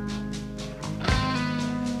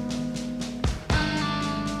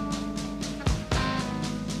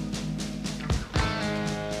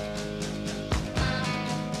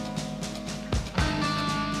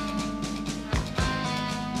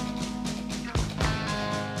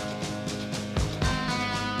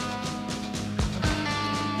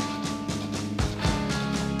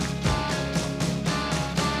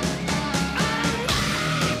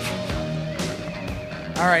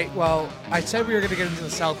 All right, well, I said we were going to get into the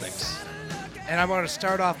Celtics. And I want to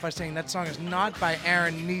start off by saying that song is not by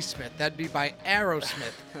Aaron Nesmith. That'd be by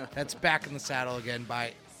Aerosmith. That's Back in the Saddle again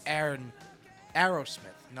by Aaron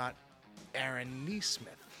Aerosmith, not Aaron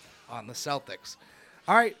Nesmith on the Celtics.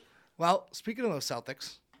 All right, well, speaking of those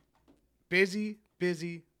Celtics, busy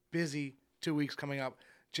 2 weeks coming up.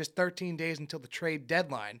 Just 13 days until the trade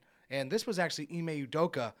deadline. And this was actually Ime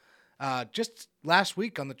Udoka just last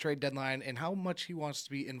week on the trade deadline and how much he wants to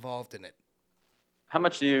be involved in it. How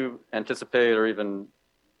much do you anticipate or even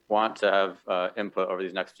want to have input over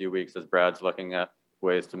these next few weeks as Brad's looking at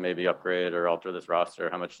ways to maybe upgrade or alter this roster?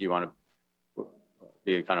 How much do you want to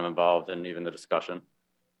be kind of involved in even the discussion?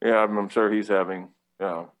 Yeah, I'm sure he's having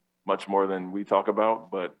much more than we talk about,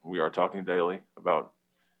 but we are talking daily about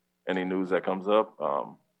any news that comes up.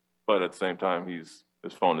 But at the same time, his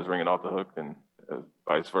phone is ringing off the hook and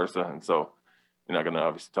vice versa. And so you're not going to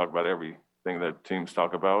obviously talk about everything that teams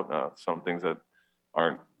talk about. Some things that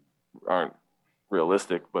aren't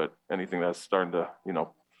realistic, but anything that's starting to,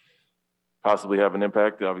 possibly have an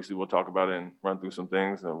impact, obviously we'll talk about it and run through some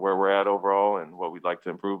things and where we're at overall and what we'd like to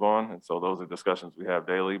improve on. And so those are discussions we have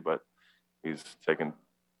daily, but he's taken,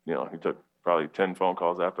 he took probably 10 phone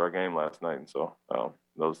calls after our game last night. And so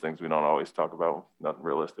those things we don't always talk about, nothing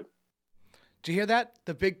realistic. Do you hear that?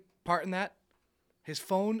 The big part in that? His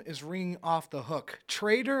phone is ringing off the hook.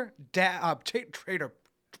 Trader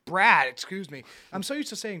Brad, excuse me. I'm so used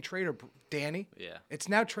to saying Trader Danny. Yeah. It's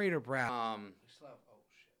now Trader Brad. A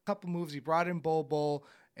couple moves. He brought in Bull,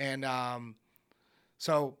 and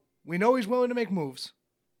so we know he's willing to make moves.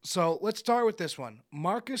 So let's start with this one.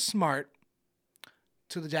 Marcus Smart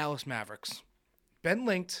to the Dallas Mavericks. Been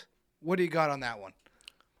linked. What do you got on that one?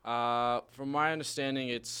 From my understanding,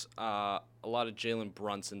 it's a lot of Jalen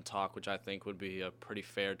Brunson talk, which I think would be a pretty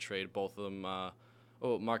fair trade. Both of them.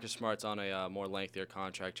 Marcus Smart's on a more lengthier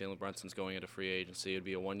contract. Jalen Brunson's going into free agency. It'd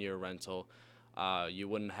be a 1-year rental. You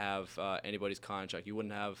wouldn't have anybody's contract. You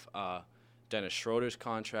wouldn't have Dennis Schröder's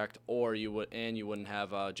contract, or you wouldn't have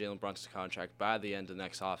Jalen Brunson's contract by the end of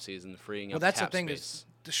next offseason, freeing up cap space. Well, that's the thing is,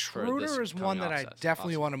 the Schröder is one that I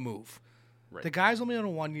definitely want to move. Right. The guy's only on a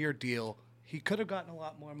 1-year deal. He could have gotten a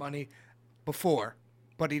lot more money before,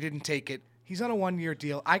 but he didn't take it. He's on a 1-year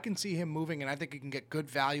deal. I can see him moving, and I think he can get good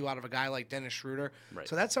value out of a guy like Dennis Schröder. Right.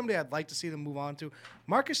 So that's somebody I'd like to see them move on to.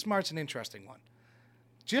 Marcus Smart's an interesting one.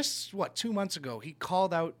 Just, 2 months ago, he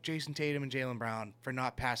called out Jayson Tatum and Jaylen Brown for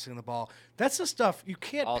not passing the ball. That's the stuff you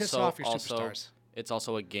can't piss off your superstars. It's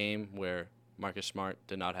also a game where Marcus Smart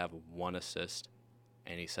did not have 1 assist,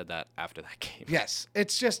 and he said that after that game. Yes.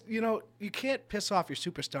 It's just, you can't piss off your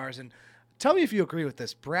superstars. And tell me if you agree with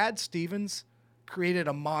this. Brad Stevens created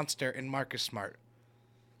a monster in Marcus Smart.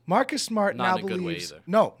 Marcus Smart not now in a believes. good way either.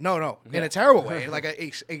 No. In a terrible way. Like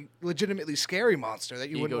a legitimately scary monster that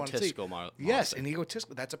you wouldn't want to see. Monster. Yes, an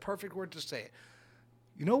egotistical. That's a perfect word to say it.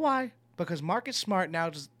 You know why? Because Marcus Smart now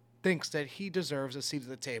just thinks that he deserves a seat at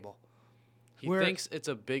the table. He thinks it's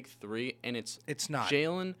a big three, and it's not.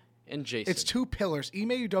 Jaylen and Jayson. It's 2 pillars.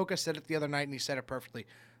 Ime Udoka said it the other night, and he said it perfectly.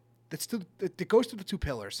 It goes to the 2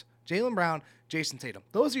 pillars. Jaylen Brown, Jayson Tatum.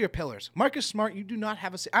 Those are your pillars. Marcus Smart, you do not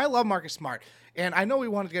have a... I love Marcus Smart. And I know we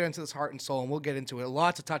wanted to get into this heart and soul, and we'll get into it. A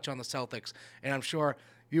lot to touch on the Celtics. And I'm sure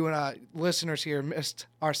you and listeners here missed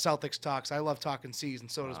our Celtics talks. I love talking C's, and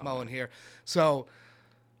so does Mullen here. So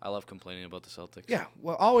I love complaining about the Celtics. Yeah,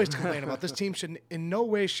 well, always complain about this team should in no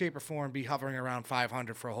way, shape, or form be hovering around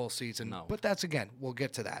 500 for a whole season. No. But that's, again, we'll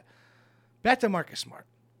get to that. Back to Marcus Smart.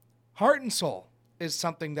 Heart and soul is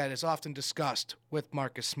something that is often discussed with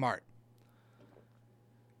Marcus Smart.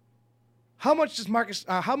 How much does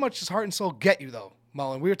heart and soul get you, though,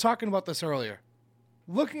 Mullen? We were talking about this earlier.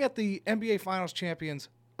 Looking at the NBA Finals champions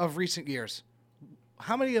of recent years,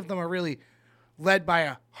 how many of them are really led by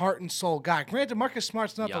a heart and soul guy? Granted, Marcus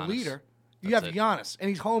Smart's not Giannis. the leader. You That's have it. Giannis, and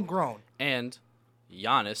he's homegrown. And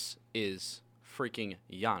Giannis is freaking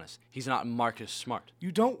Giannis. He's not Marcus Smart.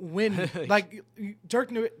 You don't win. Like, Dirk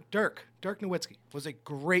Nowitzki was a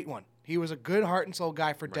great one. He was a good heart and soul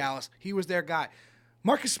guy for Dallas. He was their guy.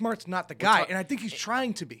 Marcus Smart's not the guy, and I think he's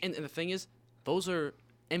trying to be. And the thing is, those are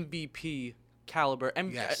MVP caliber.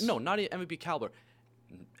 Yes. No, not even MVP caliber.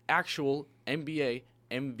 Actual NBA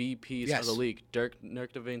MVPs of the league. Dirk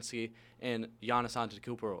Nowitzki and Giannis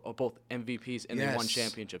Antetokounmpo are both MVPs, and they won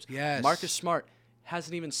championships. Yes. Marcus Smart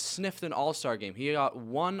hasn't even sniffed an All-Star game. He got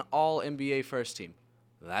one All-NBA first team.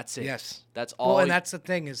 That's it. Yes. That's all. Well, and that's the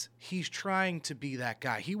thing is he's trying to be that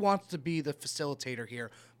guy. He wants to be the facilitator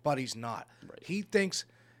here, but he's not. Right. He thinks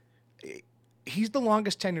he's the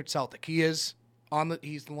longest tenured Celtic. He's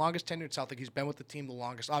the longest tenured Celtic. He's been with the team the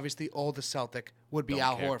longest. Obviously, oldest Celtic would be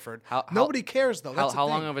Al Horford. Nobody cares though. That's how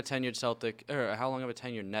the long thing. of a tenured Celtic, or how long of a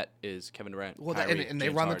tenured net is Kevin Durant? Well, Kyrie, and they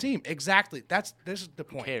James run Harden? the team exactly. This is the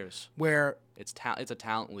point. Who cares? Where It's a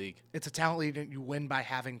talent league. it's a talent league, and you win by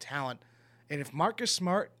having talent. And if Marcus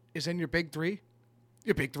Smart is in your big three,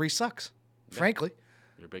 your big three sucks. Frankly,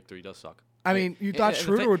 Your big three does suck. I mean, you thought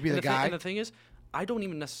Schröder would be the guy. And the thing is, I don't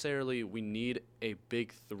even necessarily we need a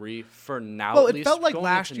big three for now. Well, at it least. felt like Going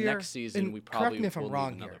last into year. next season, And we correct probably me if will I'm need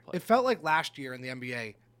wrong another here. player. It felt like last year in the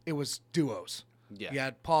NBA, it was duos. Yeah. You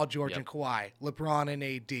had Paul George Yep. and Kawhi, LeBron and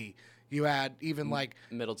AD. You had even like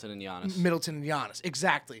Middleton and Giannis. Middleton and Giannis.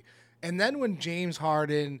 Exactly. And then when James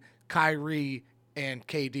Harden, Kyrie, and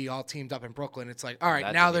KD all teamed up in Brooklyn, it's like, all right,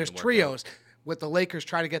 That now didn't there's even work trios. With the Lakers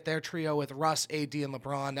trying to get their trio with Russ, AD, and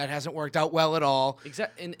LeBron, that hasn't worked out well at all.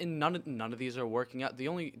 Exactly, and none of these are working out. The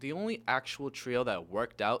only actual trio that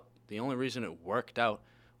worked out, the only reason it worked out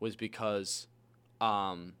was because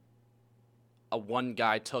a one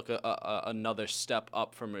guy took another step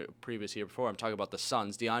up from a previous year before. I'm talking about the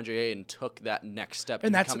Suns. DeAndre Ayton took that next step.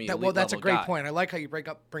 And to that's becoming that's a elite great level guy. point. I like how you bring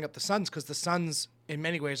up the Suns because the Suns in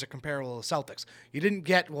many ways are comparable to the Celtics. You didn't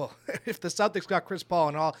get if the Celtics got Chris Paul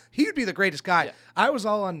and all, he'd be the greatest guy. Yeah. I was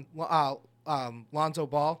all on Lonzo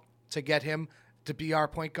Ball to get him to be our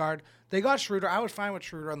point guard. They got Schröder. I was fine with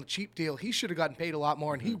Schröder on the cheap deal. He should have gotten paid a lot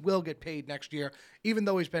more, and he will get paid next year. Even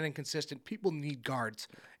though he's been inconsistent, people need guards,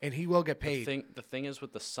 and he will get paid. The thing is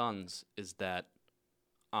with the Suns is that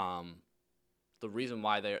the reason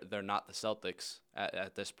why they're not the Celtics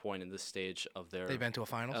at this point in this stage of their They've been to a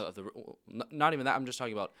finals. Not even that. I'm just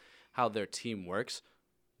talking about how their team works.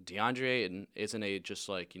 DeAndre Ayton isn't a just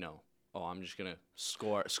like I'm just gonna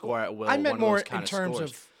score at will. I meant one more of those kind in terms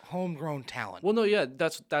scores. of homegrown talent. Well, no, yeah,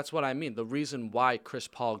 that's what I mean. The reason why Chris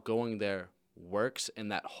Paul going there works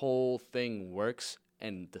and that whole thing works,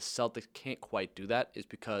 and the Celtics can't quite do that, is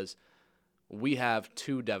because we have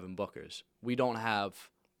two Devin Bookers. We don't have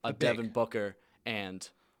a Devin Booker and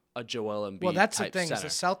a Joel Embiid. Well, that's type the thing center,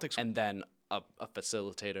 is the Celtics, and then a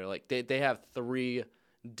facilitator. Like they have three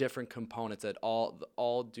different components that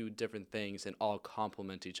all do different things and all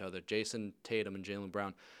complement each other. Jayson, Tatum, and Jaylen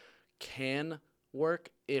Brown can work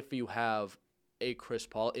if you have a Chris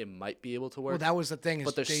Paul. It might be able to work. Well, that was the thing.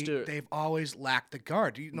 But They've always lacked the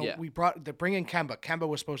guard. Yeah. They bring in Kemba. Kemba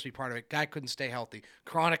was supposed to be part of it. Guy couldn't stay healthy.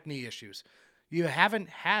 Chronic knee issues. You haven't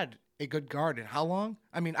had a good guard in how long?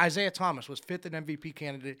 I mean, Isaiah Thomas was fifth in MVP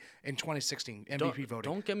candidate in 2016 MVP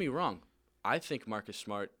voting. Don't get me wrong. I think Marcus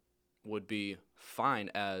Smart would be fine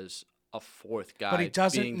as a fourth guy. But he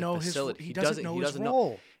doesn't being the know his facility. he doesn't know his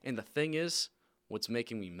role. And the thing is, what's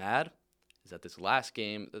making me mad is that this last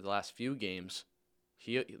game, the last few games,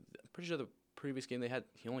 I'm pretty sure the previous game they had,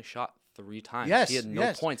 he only shot 3 times. Yes, he had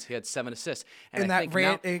no points. He had 7 assists. And I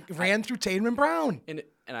that think ran through Tatum and Brown. And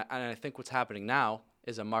I think what's happening now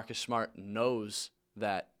is that Marcus Smart knows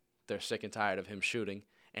that they're sick and tired of him shooting,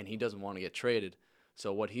 and he doesn't want to get traded.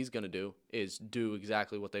 So what he's going to do is do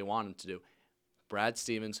exactly what they want him to do. Brad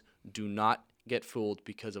Stevens, do not get fooled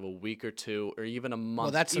because of a week or two or even a month.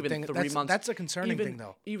 Well, that's even the thing. 3 months. That's a concerning thing,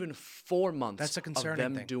 though. Even 4 months That's a concerning of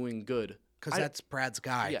them thing. doing good. Because that's Brad's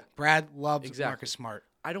guy. Yeah. Brad loves Exactly. Marcus Smart.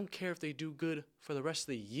 I don't care if they do good for the rest of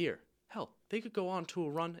the year. Hell, they could go on to a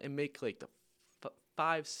run and make like the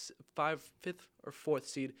fifth or fourth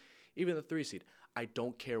seed, even the 3 seed. I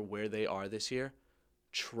don't care where they are this year.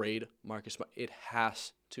 trade Marcus Smart. It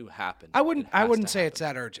has to happen. I wouldn't say happen. it's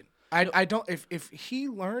that urgent. I don't. If he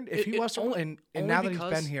learned, if he was and now that he's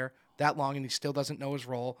been here that long and he still doesn't know his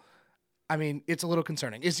role, I mean, it's a little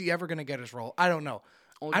concerning. Is he ever going to get his role? I don't know.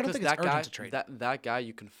 Only I don't think it's urgent guy, to trade. That guy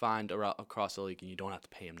you can find across the league, and you don't have to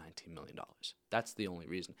pay him $19 million. That's the only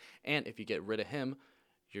reason. And if you get rid of him,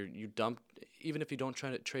 you dump. Even if you don't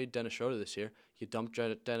try to trade Dennis Schröder this year, you dump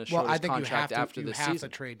Dennis Schröder's contract after the season. You have to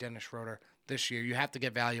trade Dennis Schröder this year. You have to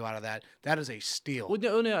get value out of that. That is a steal. Well,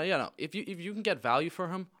 no. If you can get value for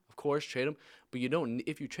him, of course, trade him. But you don't.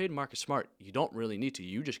 If you trade Marcus Smart, you don't really need to.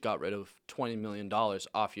 You just got rid of $20 million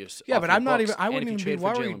off your. Yeah, off but your I'm not books. even. I wouldn't even be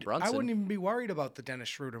worried. I wouldn't even be worried about the Dennis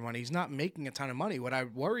Schröder money. He's not making a ton of money. What I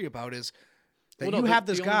worry about is that you have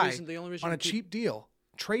this guy on a cheap deal.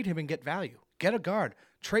 Trade him and get value. Get a guard.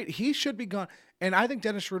 Trade. He should be gone. And I think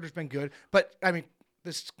Dennis Schroeder's been good. But I mean,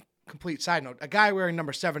 this complete side note: a guy wearing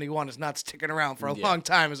number 71 is not sticking around for a long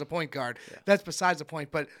time as a point guard. Yeah. That's besides the point.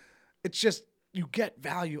 But it's just you get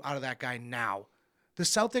value out of that guy now. The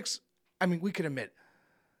Celtics, I mean, we can admit,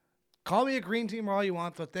 call me a green team or all you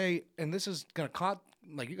want, but and this is going to,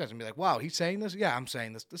 like, you guys are going to be like, wow, he's saying this? Yeah, I'm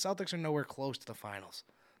saying this. The Celtics are nowhere close to the finals.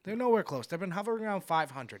 They're nowhere close. They've been hovering around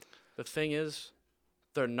 500. The thing is,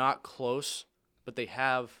 they're not close, but they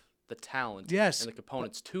have the talent and the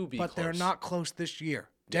components to be close. But they're not close this year.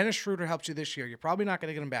 Dennis Schröder helps you this year. You're probably not going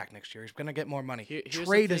to get him back next year. He's going to get more money.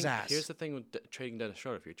 Trade his ass. Here's the thing with trading Dennis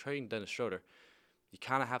Schröder. If you're trading Dennis Schröder, you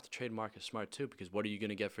kind of have to trade Marcus Smart too, because what are you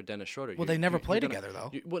going to get for Dennis Schröder? Well, they never play together though.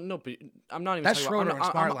 Well, no, but I'm not even. That talking Schröder and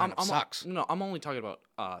Smart lineup sucks. No, I'm only talking about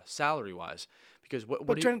salary wise, because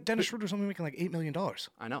Dennis Schröder's only making like $8 million.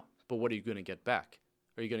 I know, but what are you going to get back?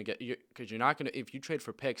 Are you going to get? Because you're not going to. If you trade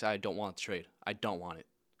for picks, I don't want the trade. I don't want it.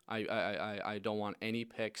 I don't want any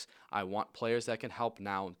picks. I want players that can help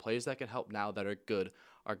now, and players that can help now that are good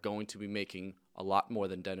are going to be making a lot more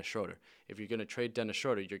than Dennis Schröder. If you're going to trade Dennis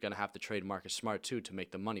Schröder, you're going to have to trade Marcus Smart too to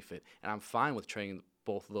make the money fit. And I'm fine with trading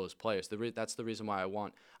both of those players. That's the reason why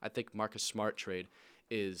I think Marcus Smart trade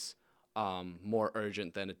is more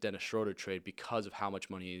urgent than a Dennis Schröder trade because of how much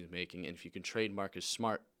money he's making. And if you can trade Marcus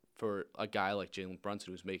Smart for a guy like Jalen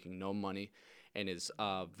Brunson who's making no money and his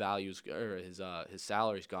values or his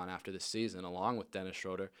salary's gone after this season, along with Dennis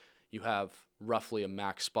Schröder, you have roughly a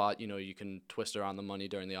max spot. You know, you can twist around the money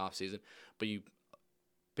during the offseason, but you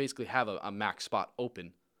basically have a max spot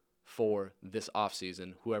open for this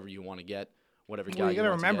offseason, whoever you want to get, whatever guy you got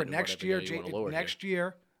to remember, next year, Jaylen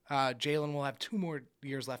will have 2 more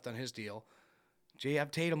years left on his deal. You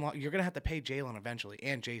have Tatum. You're going to have to pay Jaylen eventually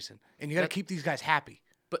and Jayson, and you got to keep these guys happy.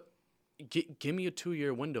 Give me a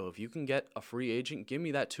 2-year window. If you can get a free agent, give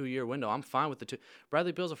me that 2-year window. I'm fine with the 2.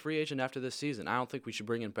 Bradley Beal's a free agent after this season. I don't think we should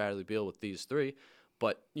bring in Bradley Beal with these 3,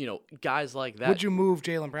 but, you know, guys like that. Would you move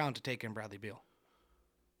Jaylen Brown to take in Bradley Beal?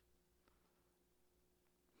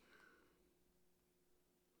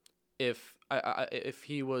 If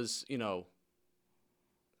he was, you know,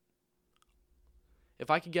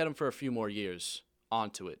 if I could get him for a few more years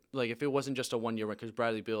onto it, like if it wasn't just a 1-year rental, because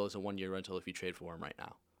Bradley Beal is a 1-year rental if you trade for him right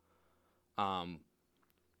now.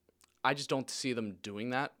 I just don't see them doing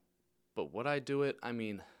that. But would I do it? I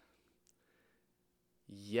mean,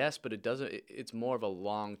 yes, but it doesn't. It's more of a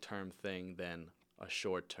long-term thing than a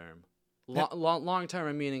short-term. Long-term,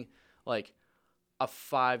 I'm meaning like a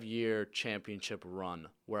 5-year championship run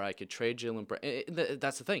where I could trade Jaylen Brown.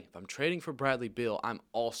 That's the thing. If I'm trading for Bradley Beal, I'm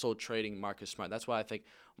also trading Marcus Smart. That's why I think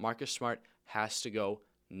Marcus Smart has to go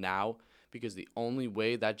now. Because the only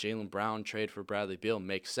way that Jaylen Brown trade for Bradley Beal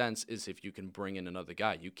makes sense is if you can bring in another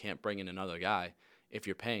guy. You can't bring in another guy if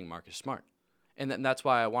you're paying Marcus Smart. And that's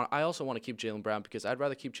why I also want to keep Jaylen Brown, because I'd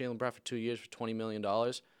rather keep Jaylen Brown for 2 years for $20 million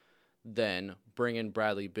than bring in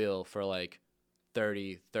Bradley Beal for like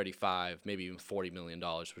 30, 35, maybe even $40 million,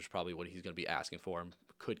 which is probably what he's going to be asking for and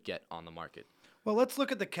could get on the market. Well, let's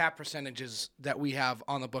look at the cap percentages that we have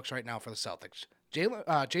on the books right now for the Celtics.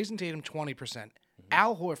 Jayson Tatum, 20%. Mm-hmm.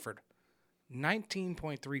 Al Horford,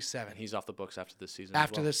 19.37. He's off the books after this season.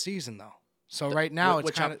 After this season, though. So right now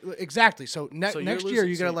it's kind of exactly. So next year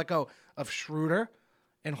you're gonna let go of Schröder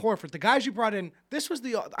and Horford, the guys you brought in. This was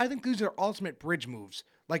I think these are ultimate bridge moves.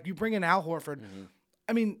 Like you bring in Al Horford. Mm-hmm.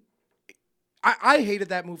 I mean, I hated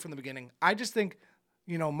that move from the beginning. I just think,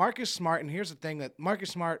 you know, Marcus Smart. And here's the thing: that Marcus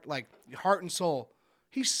Smart, like heart and soul,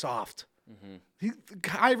 he's soft. Mm-hmm.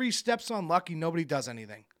 Kyrie steps on lucky. Nobody does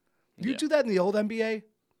anything. You do that in the old NBA.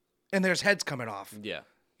 And there's heads coming off. Yeah,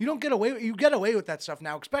 you don't get away. You get away with that stuff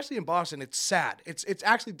now, especially in Boston. It's sad. It's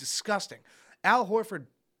actually disgusting. Al Horford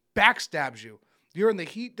backstabs you. You're in the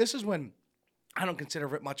heat. This is when I don't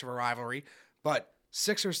consider it much of a rivalry, but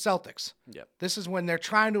Sixers Celtics. Yep. This is when they're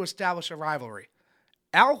trying to establish a rivalry.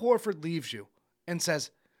 Al Horford leaves you and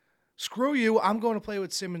says, screw you, I'm going to play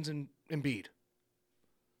with Simmons and Embiid.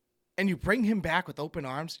 And you bring him back with open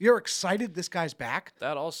arms. You're excited this guy's back.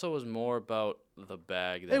 That also was more about the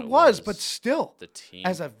bag than It was, but still. the team.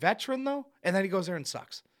 As a veteran, though, and then he goes there and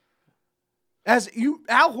sucks.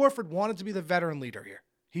 Al Horford wanted to be the veteran leader here.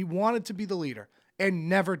 He wanted to be the leader and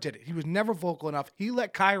never did it. He was never vocal enough. He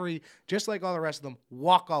let Kyrie, just like all the rest of them,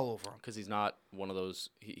 walk all over him. Because he's not one of those.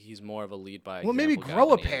 He's more of a lead by Well, example maybe guy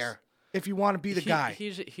grow a than he is. pair if you want to be the guy.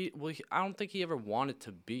 I don't think he ever wanted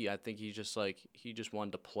to be. I think he just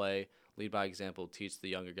wanted to play, lead by example, teach the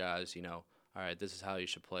younger guys, all right, this is how you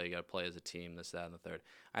should play. You got to play as a team, this, that, and the third.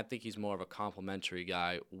 I think he's more of a complimentary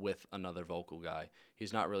guy with another vocal guy.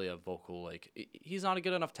 He's not really a vocal, he's not a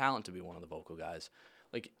good enough talent to be one of the vocal guys.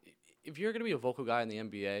 If you're going to be a vocal guy in the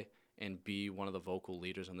NBA and be one of the vocal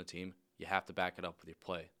leaders on the team, you have to back it up with your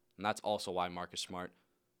play. And that's also why Marcus Smart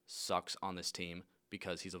sucks on this team,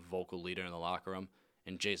 because he's a vocal leader in the locker room.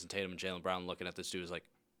 And Jayson Tatum and Jaylen Brown looking at this dude is like,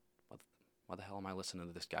 why the hell am I listening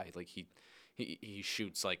to this guy? He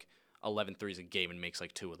shoots 11 threes a game and makes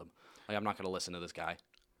 2 of them. I'm not going to listen to this guy.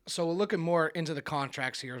 So we're looking more into the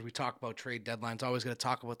contracts here as we talk about trade deadlines. Always going to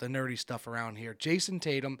talk about the nerdy stuff around here. Jayson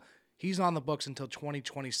Tatum, he's on the books until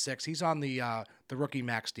 2026. He's on the rookie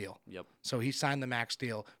max deal. Yep. So he signed the max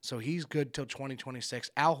deal. So he's good till 2026.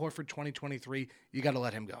 Al Horford, 2023, you got to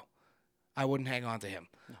let him go. I wouldn't hang on to him.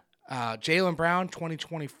 No. Jaylen Brown,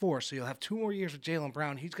 2024. So you'll have 2 more years with Jaylen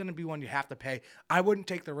Brown. He's going to be one you have to pay. I wouldn't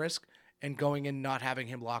take the risk and going in not having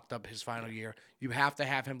him locked up his final year. You have to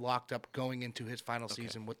have him locked up going into his final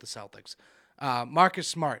season with the Celtics. Marcus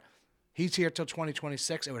Smart, he's here till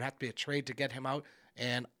 2026. It would have to be a trade to get him out.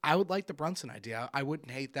 And I would like the Brunson idea. I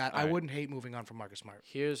wouldn't hate that. I wouldn't hate moving on from Marcus Smart.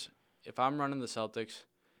 If I'm running the Celtics,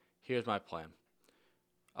 here's my plan.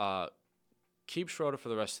 Keep Schröder for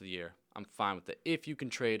the rest of the year. I'm fine with it. If you can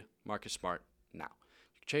trade Marcus Smart now.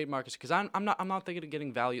 You can trade Marcus, because I'm not thinking of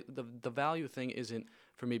getting value. The value thing isn't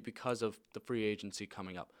for me because of the free agency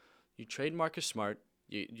coming up. You trade Marcus Smart,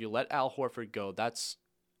 you let Al Horford go. That's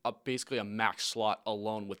basically a max slot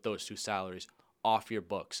alone with those 2 salaries off your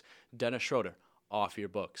books. Dennis Schröder off your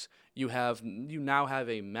books. You now have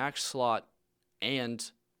a max slot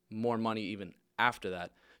and more money even after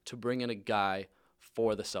that to bring in a guy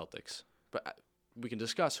for the Celtics. But we can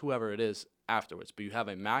discuss whoever it is afterwards. But you have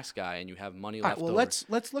a max guy and you have money left over.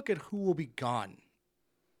 Let's look at who will be gone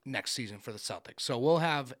next season for the Celtics. So we'll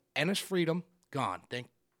have Enes Freedom gone. Thank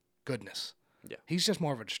goodness. Yeah. He's just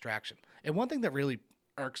more of a distraction. And one thing that really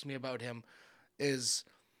irks me about him is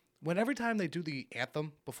when every time they do the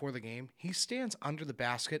anthem before the game, he stands under the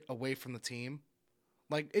basket away from the team.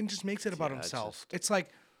 It just makes it about himself. It's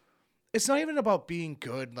not even about being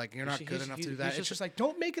good. You're not good enough to do that. It's just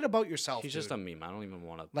don't make it about yourself. He's just a meme. I don't even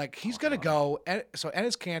want to. He's going to go. So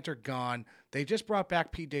Enes Kanter gone. They just brought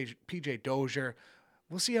back PJ Dozier.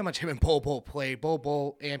 We'll see how much him and Bol play.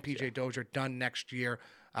 Bol and PJ Dozier done next year.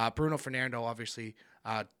 Bruno Fernando, obviously,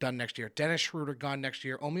 done next year. Dennis Schröder gone next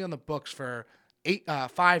year. Only on the books for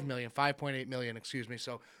 $5.8 million, excuse me.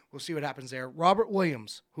 So we'll see what happens there. Robert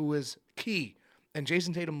Williams, who is key. And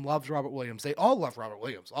Jayson Tatum loves Robert Williams. They all love Robert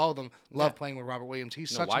Williams. All of them love playing with Robert Williams.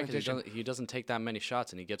 He's such an addition. He doesn't take that many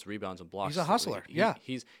shots, and he gets rebounds and blocks. He's a hustler.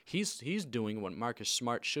 He's doing what Marcus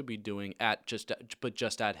Smart should be doing just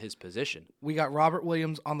at his position. We got Robert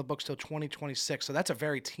Williams on the books till 2026, so that's a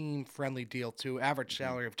very team-friendly deal too. Average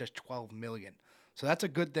salary of just $12 million. So that's a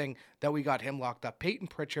good thing that we got him locked up. Peyton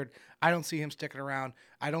Pritchard, I don't see him sticking around.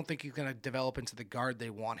 I don't think he's going to develop into the guard they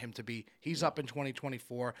want him to be. He's up in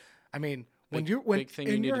 2024. I mean, big thing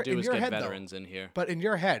you need to do is get veterans in here. But in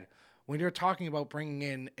your head, when you're talking about bringing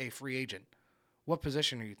in a free agent, what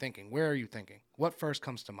position are you thinking? Where are you thinking? What first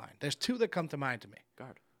comes to mind? There's 2 that come to mind to me.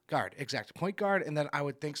 Guard, exactly. Point guard, and then I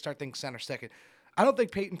would start thinking center second. I don't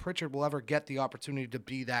think Peyton Pritchard will ever get the opportunity to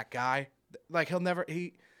be that guy.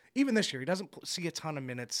 Even this year, he doesn't see a ton of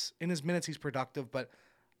minutes. In his minutes, he's productive, but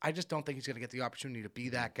I just don't think he's going to get the opportunity to be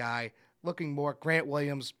that guy. Looking more, Grant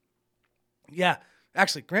Williams. Yeah,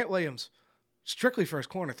 actually, Grant Williams, strictly for his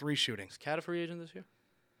corner 3 shooting. Is Cat a free agent this year?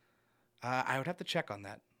 I would have to check on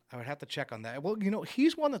that. Well,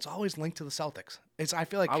 he's one that's always linked to the Celtics. I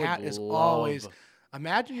feel like Cat is always.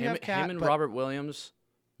 Imagine you have Cat. Him and Robert Williams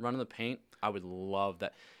running the paint. I would love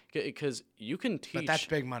that. Because you can teach. But that's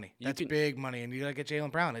big money. That's big money, and you gotta get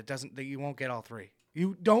Jaylen Brown. You won't get all 3.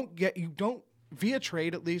 You don't via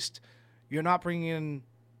trade at least. You're not bringing in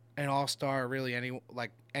an all-star, really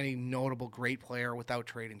any notable great player without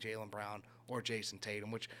trading Jaylen Brown or Jayson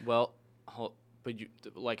Tatum. But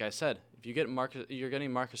like I said, if you get you're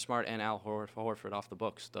getting Marcus Smart and Al Horford off the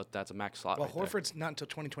books. That's a max slot. Well, right Horford's not until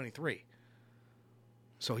 2023.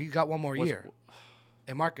 So he got one more year.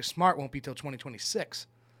 And Marcus Smart won't be till 2026.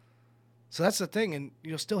 So that's the thing, and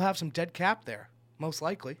you'll still have some dead cap there, most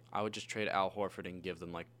likely. I would just trade Al Horford and give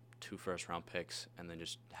them like 2 first-round picks, and then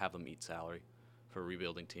just have them eat salary for a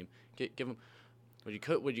rebuilding team. Give them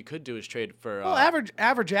what you could do is trade for. Well, average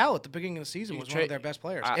Al at the beginning of the season was one of their best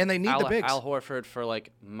players, and they need the bigs. Al Horford for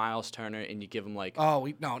like Miles Turner, and you give him like. No.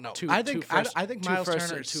 I think Miles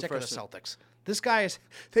Turner is sick of the Celtics. This guy is.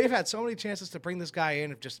 They've had so many chances to bring this guy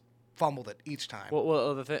in, and just fumbled it each time.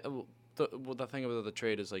 Well, the thing about the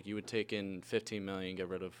trade is like you would take in $15 million, get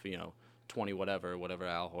rid of 20 whatever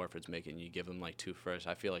Al Horford's making. You give them like 2 firsts.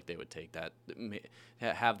 I feel like they would take that.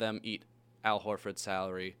 Have them eat Al Horford's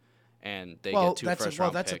salary. And they get 2 first-round picks.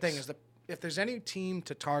 Well, that's the thing is if there's any team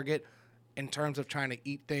to target in terms of trying to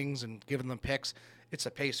eat things and giving them picks, it's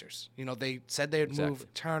the Pacers. They said they would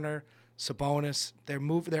move Turner, Sabonis.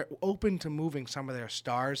 They're open to moving some of their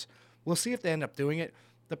stars. We'll see if they end up doing it.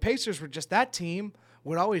 The Pacers were just that team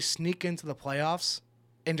would always sneak into the playoffs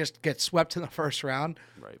and just get swept in the first round.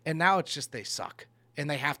 Right. And now it's just they suck and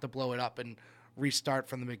they have to blow it up and restart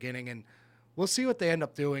from the beginning. And we'll see what they end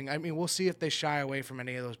up doing. I mean, we'll see if they shy away from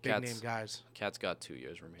any of those big-name guys. Cat's got 2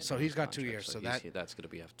 years remaining. So he's got 2 years. So that's going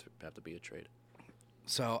to have to be a trade.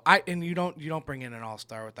 So you don't bring in an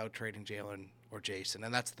all-star without trading Jaylen or Jayson,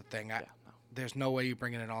 and that's the thing. There's no way you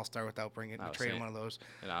bring in an all-star without trading one of those.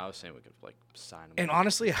 And I was saying we could sign him. And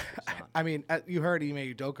honestly, I mean, you heard Ime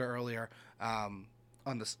Udoka earlier on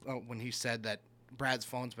this when he said that Brad's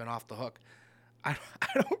phone's been off the hook. I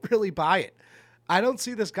don't really buy it. I don't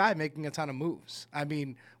see this guy making a ton of moves. I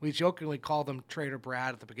mean, we jokingly called him Trader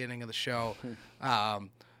Brad at the beginning of the show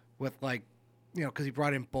with because he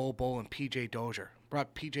brought in Bol and P.J. Dozier.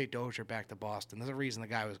 Brought P.J. Dozier back to Boston. There's a reason the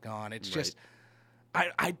guy was gone. It's just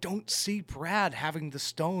I don't see Brad having the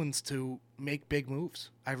stones to make big moves.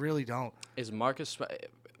 I really don't. Is Marcus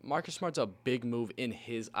Smart's a big move in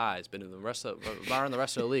his eyes, but in the rest of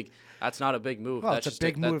the league, that's not a big move. Well, that's it's a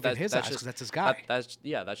big move in his eyes because that's his guy. That's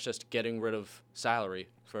just getting rid of salary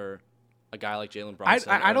for a guy like Jalen Brunson.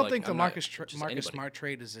 I don't think the Marcus Smart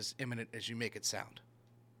trade is as imminent as you make it sound.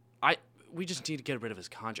 We just need to get rid of his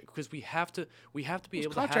contract because we have to be able to have.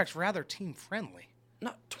 His contract's rather team friendly.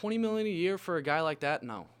 Not $20 million a year for a guy like that.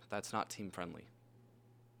 No, that's not team friendly.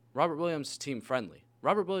 Robert Williams is team friendly.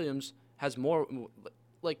 Robert Williams has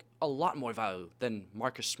a lot more value than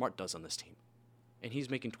Marcus Smart does on this team, and he's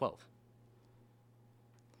making 12.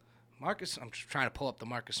 I'm just trying to pull up the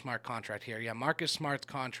Marcus Smart contract here. Yeah, Marcus Smart's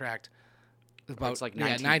contract is about it's like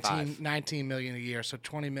 19 million a year, so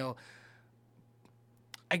 20 mil.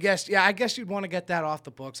 I guess you'd want to get that off the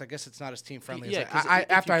books. I guess it's not as team friendly. Yeah,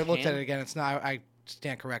 after I looked at it again, it's not. I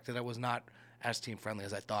stand corrected. It was not as team friendly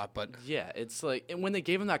as I thought. But yeah, it's like, and when they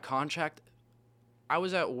gave him that contract, I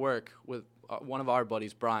was at work with one of our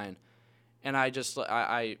buddies, Brian, and I just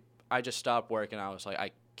stopped work and I was like,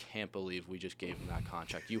 I can't believe we just gave him that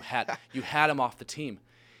contract. You had him off the team.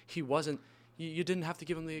 He wasn't. You didn't have to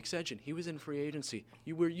give him the extension. He was in free agency.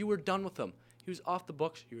 You were done with him. He was off the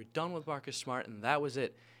books. You were done with Marcus Smart, and that was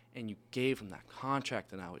it. And you gave him that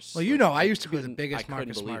contract, and I was. Well, I used to be the biggest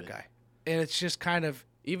Marcus Smart guy, and it's just kind of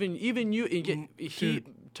even you.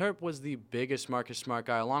 Turp was the biggest Marcus Smart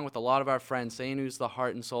guy, along with a lot of our friends, saying he was the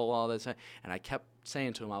heart and soul, all this. And I kept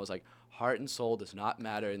saying to him, I was like, heart and soul does not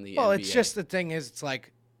matter in the NBA. Well, it's just the thing is, it's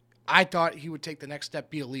like I thought he would take the next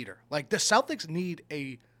step, be a leader. Like the Celtics need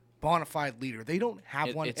a bona fide leader. They don't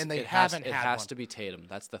have one, and they haven't had one. It has to be Tatum.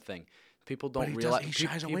 That's the thing. People don't realize he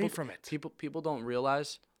shies away from it. People don't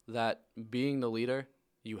realize that being the leader,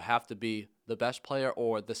 you have to be the best player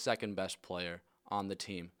or the second best player on the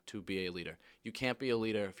team to be a leader. You can't be a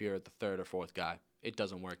leader if you're the third or fourth guy. It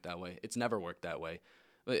doesn't work that way. It's never worked that way.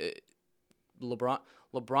 LeBron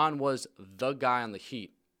was the guy on the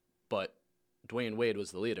Heat, but Dwayne Wade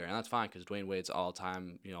was the leader, and that's fine because Dwayne Wade's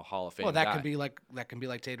all-time, Hall of Fame. Well, that guy. can be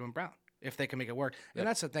like Tatum and Brown if they can make it work. And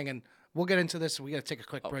that's the thing. And we'll get into this. We got to take a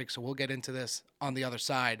quick break, so we'll get into this on the other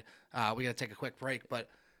side. We got to take a quick break, but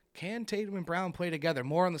can Tatum and Brown play together?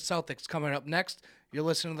 More on the Celtics coming up next. You're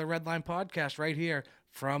listening to the Redline podcast right here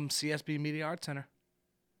from CSB Media Arts Center.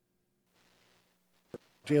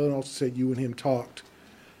 Jaylen also said you and him talked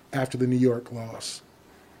after the New York loss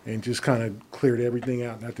and just kind of cleared everything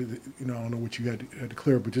out. Not that, I don't know what you had to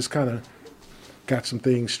clear, but just kind of got some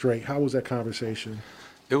things straight. How was that conversation?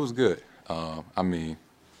 It was good.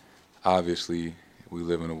 Obviously, we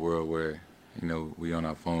live in a world where, we on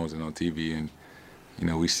our phones and on TV and,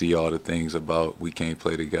 we see all the things about we can't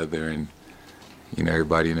play together and,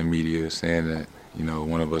 everybody in the media is saying that,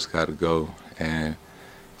 one of us got to go. And,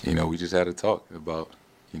 we just had a talk about,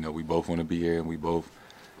 we both want to be here and we both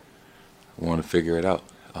want to figure it out.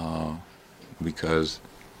 because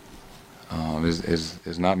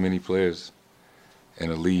there's not many players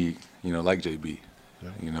in a league, like JB.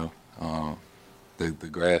 Yeah. The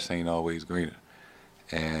grass ain't always greener,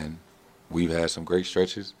 and we've had some great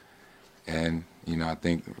stretches, and I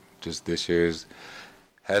think just this year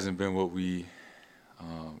hasn't been what we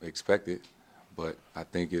expected, but I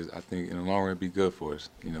think in the long run it'd be good for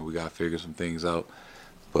us. We gotta figure some things out,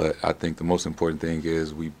 but I think the most important thing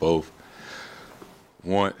is we both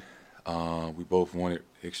want it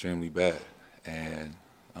extremely bad, and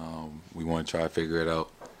we want to try to figure it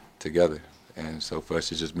out together. And so for us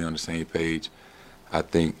to just be on the same page, I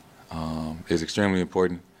think is extremely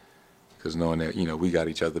important, because knowing that we got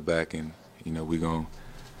each other back, and we're gonna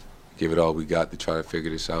give it all we got to try to figure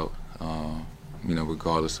this out,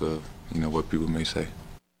 regardless of what people may say.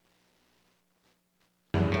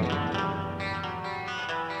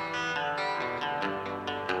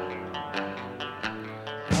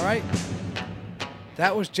 All right,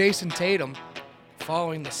 that was Jayson Tatum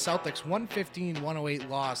following the Celtics' 115-108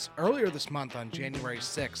 loss earlier this month on January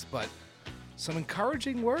 6th, but some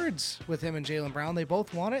encouraging words with him and Jaylen Brown. They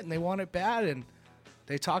both want it, and they want it bad, and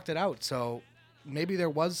they talked it out. So maybe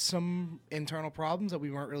there was some internal problems that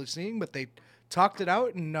we weren't really seeing, but they talked it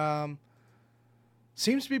out, and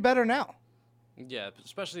seems to be better now. Yeah,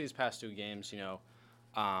 especially these past two games,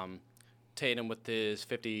 Tatum with his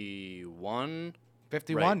 51,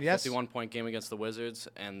 right? Yes. 51-point game against the Wizards,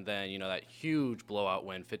 and then, that huge blowout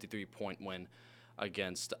win, 53-point win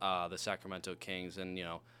against the Sacramento Kings. And,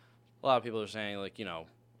 a lot of people are saying,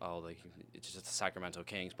 it's just the Sacramento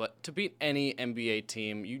Kings. But to beat any NBA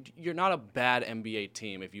team, you're not a bad NBA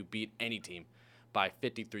team if you beat any team by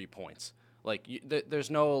 53 points. There's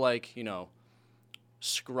no,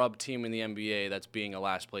 scrub team in the NBA that's being a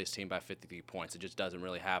last-place team by 53 points. It just doesn't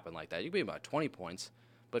really happen like that. You can beat about 20 points,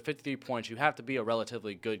 but 53 points, you have to be a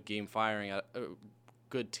relatively good team firing at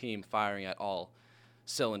all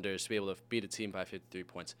cylinders to be able to beat a team by 53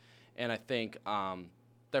 points. And I think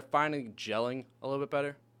they're finally gelling a little bit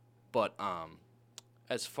better. But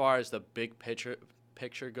as far as the big picture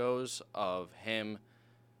goes of him,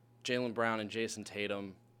 Jaylen Brown, and Jayson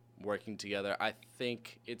Tatum working together, I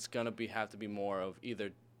think it's going to have to be more of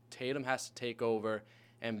either Tatum has to take over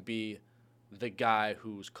and be the guy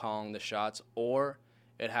who's calling the shots, or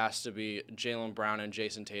it has to be Jaylen Brown and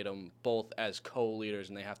Jayson Tatum both as co-leaders,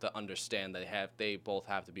 and they have to understand that they both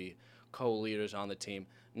have to be co-leaders on the team,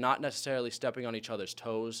 not necessarily stepping on each other's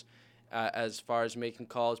toes as far as making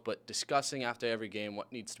calls, but discussing after every game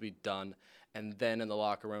what needs to be done, and then in the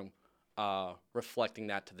locker room reflecting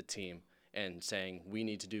that to the team and saying we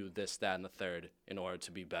need to do this, that, and the third in order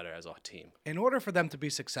to be better as a team. In order for them to be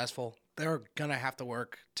successful, they're going to have to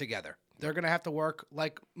work together. They're going to have to work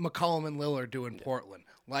like McCollum and Lillard do in Portland,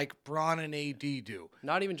 like Bron and AD do.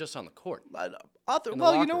 Not even just on the court. Well,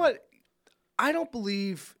 you know what? I don't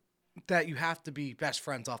believe that you have to be best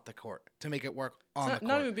friends off the court to make it work on the court.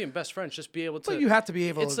 Not even being best friends, just be able to. But you have to be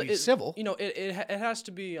able to be civil. It has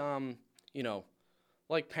to be,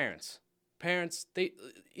 like parents. Parents, they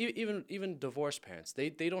even divorced parents, they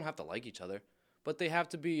don't have to like each other, but they have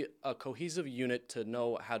to be a cohesive unit to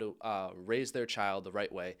know how to raise their child the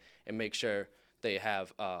right way and make sure they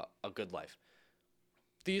have a good life.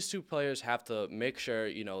 These two players have to make sure,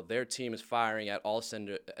 their team is firing at all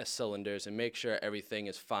cylinders and make sure everything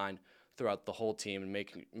is fine throughout the whole team, and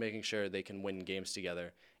making sure they can win games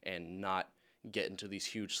together and not get into these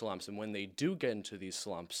huge slumps. And when they do get into these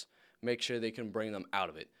slumps, make sure they can bring them out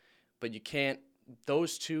of it. But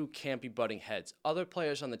those two can't be butting heads. Other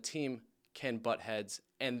players on the team can butt heads,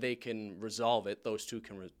 and they can resolve it. Those two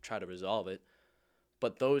can try to resolve it.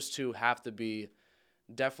 But those two have to be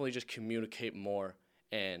definitely just communicate more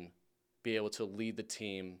and be able to lead the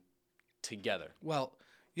team together. Well,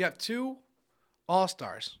 you have two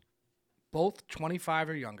all-stars, both 25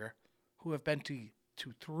 or younger, who have been to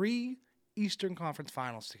 3 Eastern Conference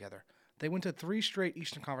Finals together. They went to 3 straight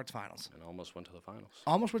Eastern Conference Finals. And almost went to the finals.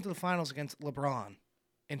 Almost went to the finals against LeBron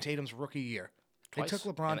in Tatum's rookie year. Twice. They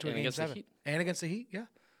took LeBron to a Game 7. And against the Heat, yeah.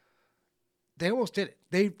 They almost did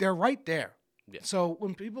it. They're right there. Yeah. So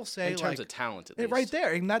when people say, in terms of talent, at least. Right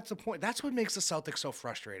there, and that's the point. That's what makes the Celtics so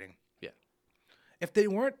frustrating. Yeah. If they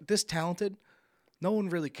weren't this talented, no one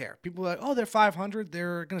really cared. People are like, oh, they're 500.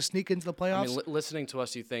 They're going to sneak into the playoffs. I mean, listening to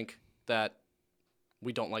us, you think that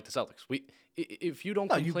we don't like the Celtics. If you don't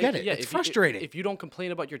complain, you get it. Yeah, it's frustrating. If you don't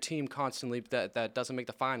complain about your team constantly that doesn't make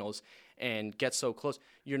the finals and gets so close,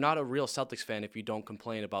 you're not a real Celtics fan if you don't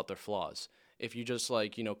complain about their flaws. If you just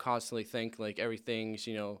constantly think everything's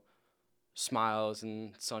smiles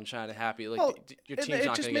and sunshine and happy, your team's not going to get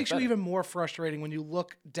better. It just makes you even more frustrating when you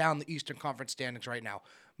look down the Eastern Conference standings right now.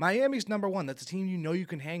 Miami's number one. That's a team you know you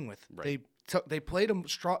can hang with. Right. They played them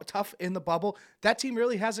tough in the bubble. That team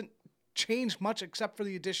really hasn't changed much except for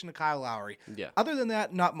the addition of Kyle Lowry. Yeah. Other than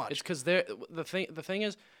that, not much. It's because the thing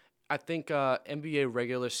is, I think NBA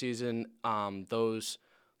regular season, those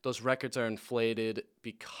records are inflated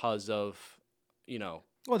because of, Well,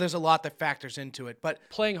 there's a lot that factors into it, but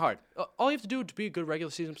playing hard. All you have to do to be a good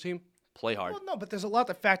regular season team, play hard. well, no, but there's a lot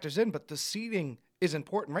that factors in. But the seeding is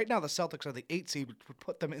important. Right now, the Celtics are the 8th seed, which would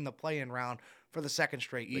put them in the play-in round for the second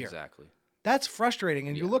straight year. Exactly. That's frustrating.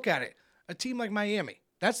 And you look at it, a team like Miami,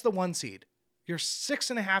 that's the 1 seed. You're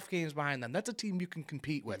 6.5 games behind them. That's a team you can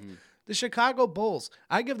compete with. Mm-hmm. The Chicago Bulls,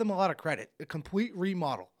 I give them a lot of credit. A complete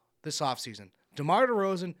remodel this offseason. DeMar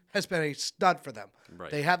DeRozan has been a stud for them. Right.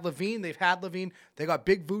 They had Levine. They've had Levine. They got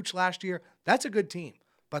Big Vooch last year. That's a good team.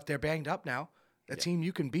 But they're banged up now. A team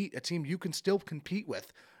you can beat. A team you can still compete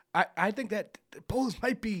with. I think that the Bulls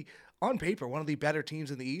might be, on paper, one of the better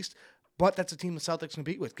teams in the East. But that's a team the Celtics can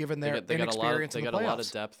beat with, given their inexperience in the playoffs. They got a lot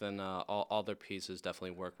of depth, and all their pieces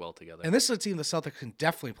definitely work well together. And this is a team the Celtics can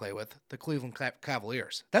definitely play with, the Cleveland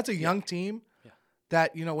Cavaliers. That's a young team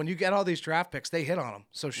that, when you get all these draft picks, they hit on them.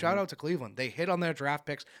 So shout out to Cleveland. They hit on their draft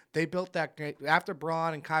picks. They built that after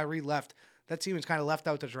Braun and Kyrie left. That team is kind of left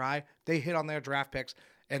out to dry. They hit on their draft picks,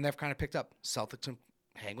 and they've kind of picked up. Celtics and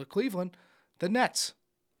hang with Cleveland. The Nets,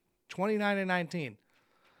 29-19.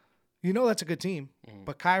 That's a good team,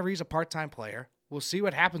 but Kyrie's a part-time player. We'll see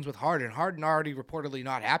what happens with Harden. Harden already reportedly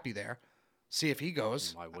not happy there. See if he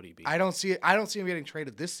goes. Why would he be? I don't see him getting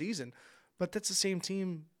traded this season, but that's the same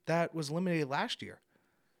team that was eliminated last year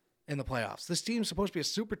in the playoffs. This team's supposed to be a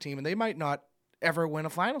super team, and they might not ever win a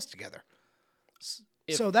finals together.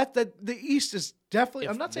 So the East is definitely.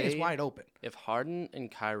 I'm not saying it's wide open. If Harden and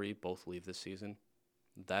Kyrie both leave this season,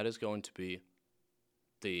 that is going to be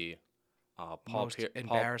the Paul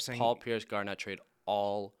Pierce Garnett trade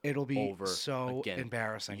It'll be over so again.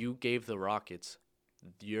 Embarrassing. You gave the Rockets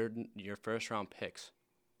your first round picks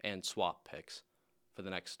and swap picks for the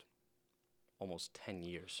next almost 10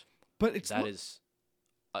 years. But it's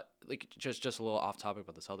just a little off topic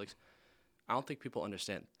about the Celtics. I don't think people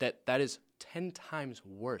understand that is 10 times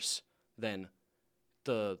worse than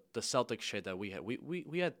the Celtics trade that we had.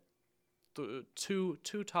 We had two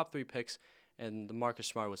top 3 picks, and the Marcus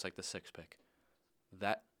Smart was like the 6th pick.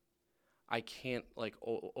 That I can't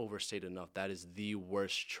overstate enough. That is the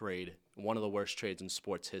worst trade, one of the worst trades in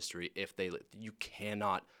sports history. You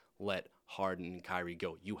cannot let Harden and Kyrie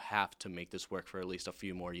go. You have to make this work for at least a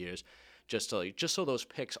few more years, just so those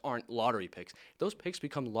picks aren't lottery picks. If those picks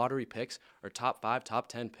become lottery picks or top 5, top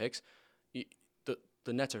 10 picks,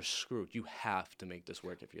 the Nets are screwed. You have to make this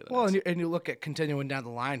work if you're the Nets. And you look at continuing down the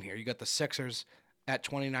line here. You got the Sixers at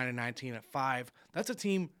 29-19 at 5. That's a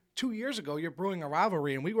team 2 years ago you're brewing a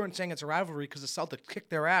rivalry, and we weren't saying it's a rivalry because the Celtics kick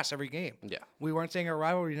their ass every game. Yeah. We weren't saying a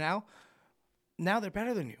rivalry now. Now they're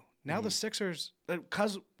better than you. Now the Sixers,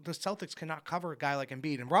 because the Celtics cannot cover a guy like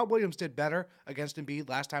Embiid, and Rob Williams did better against Embiid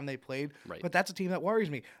last time they played, but that's a team that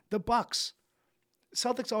worries me. The Bucks.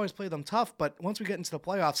 Celtics always play them tough, but once we get into the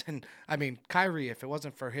playoffs, and I mean, Kyrie, if it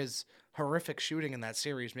wasn't for his horrific shooting in that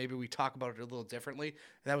series, maybe we talk about it a little differently.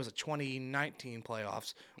 That was a 2019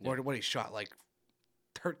 playoffs, or what he shot, like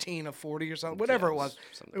 13 of 40 or something, whatever it was.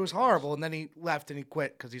 It was horrible, and then he left and he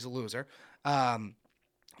quit because he's a loser. The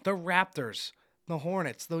Raptors, the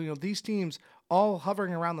Hornets, these teams all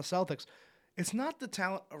hovering around the Celtics. It's not the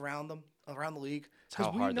talent around them, around the league,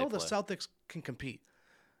 because we know the Celtics can compete.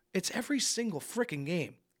 It's every single freaking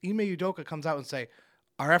game. Ime Udoka comes out and say,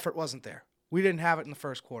 our effort wasn't there. We didn't have it in the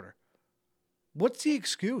first quarter. What's the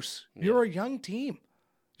excuse? Yeah. You're a young team.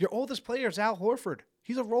 Your oldest player is Al Horford.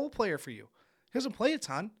 He's a role player for you. He doesn't play a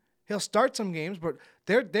ton. He'll start some games, but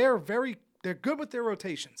they're good with their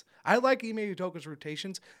rotations. I like Ime Udoka's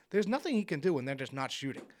rotations. There's nothing he can do when they're just not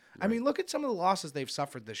shooting. Right. I mean, look at some of the losses they've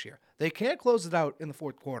suffered this year. They can't close it out in the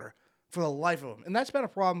fourth quarter for the life of them, and that's been a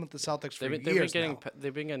problem with the Celtics for years now.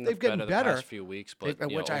 They've been getting better the past few weeks, but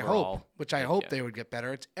which I hope they would get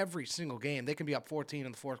better. It's every single game. They can be up 14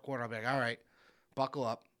 in the fourth quarter. I'll be like, all right, buckle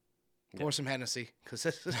up, pour some Hennessy, because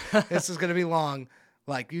this is going to be long.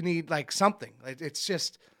 Like, you need something. It's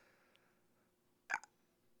just,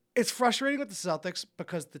 it's frustrating with the Celtics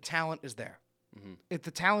because the talent is there. Mm-hmm. If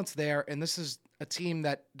the talent's there, and this is a team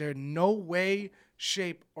that there no way,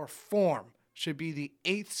 shape, or form should be the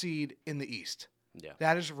 8th seed in the East. Yeah.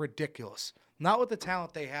 That is ridiculous. Not with the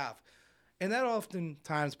talent they have. And that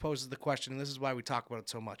oftentimes poses the question, and this is why we talk about it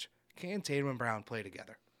so much. Can Tatum and Brown play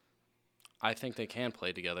together? I think they can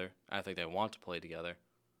play together. I think they want to play together.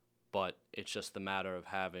 But it's just the matter of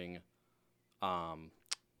having a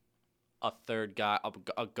third guy,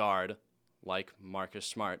 a guard, like Marcus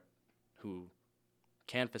Smart, who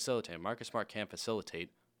can facilitate. Marcus Smart can facilitate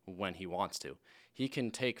when he wants to. He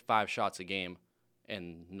can take 5 shots a game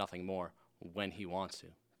and nothing more when he wants to,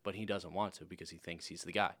 but he doesn't want to because he thinks he's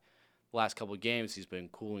the guy. The last couple of games, he's been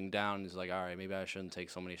cooling down. He's like, all right, maybe I shouldn't take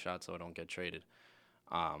so many shots so I don't get traded.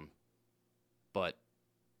 But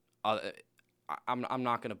I'm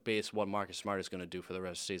not going to base what Marcus Smart is going to do for the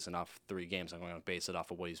rest of the season off 3 games. I'm going to base it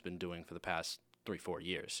off of what he's been doing for the past 3-4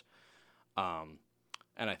 years. And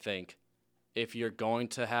I think if you're going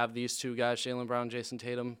to have these 2 guys, Jaylen Brown and Jayson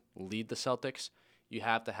Tatum, lead the Celtics, you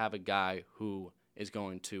have to have a guy who is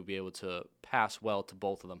going to be able to pass well to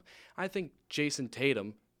both of them. I think Jayson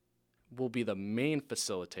Tatum will be the main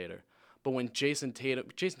facilitator. But when Jayson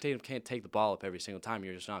Tatum can't take the ball up every single time,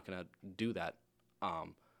 you're just not going to do that.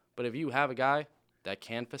 But if you have a guy that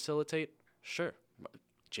can facilitate, sure.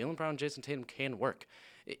 Jaylen Brown and Jayson Tatum can work.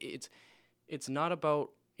 It's not about,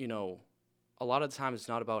 a lot of the time it's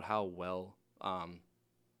not about how well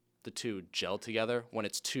the 2 gel together. When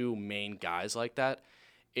it's 2 main guys like that,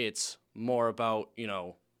 it's more about,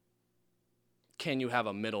 can you have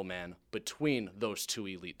a middleman between those 2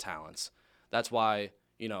 elite talents? That's why,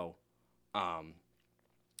 DeAndre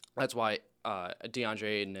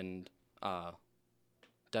Ayton and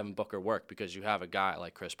Devin Booker work, because you have a guy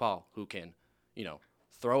like Chris Paul who can,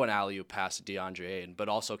 throw an alley-oop pass to DeAndre Ayton, but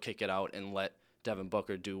also kick it out and let Devin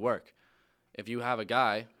Booker do work. If you have a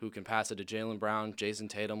guy who can pass it to Jaylen Brown, Jayson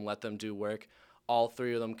Tatum, let them do work, all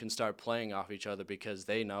 3 of them can start playing off each other because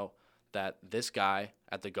they know that this guy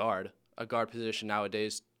at the guard, a guard position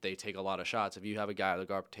nowadays, they take a lot of shots. If you have a guy at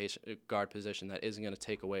the guard position that isn't going to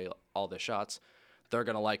take away all the shots, they're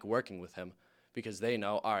going to like working with him because they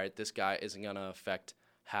know, all right, this guy isn't going to affect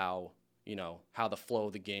how the flow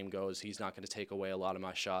of the game goes. He's not going to take away a lot of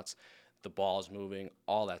my shots. The ball's moving,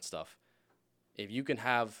 all that stuff. If you can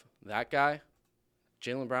have that guy,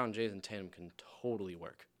 Jaylen Brown and Jayson Tatum can totally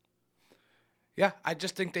work. Yeah, I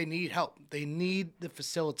just think they need help. They need the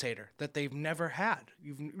facilitator that they've never had.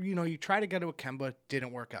 You try to get to a Kemba,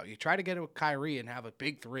 didn't work out. You try to get to a Kyrie and have a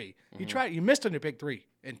big 3. You missed on a big 3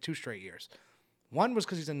 in 2 straight years. One was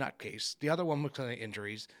because he's a nutcase. The other one was because of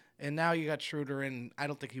injuries. And now you got Schröder, and I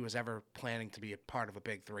don't think he was ever planning to be a part of a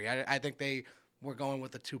big 3. I think they were going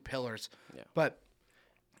with the 2 pillars. Yeah. But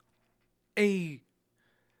a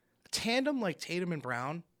tandem like Tatum and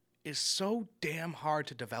Brown is so damn hard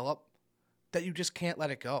to develop that you just can't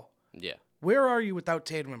let it go. Yeah. Where are you without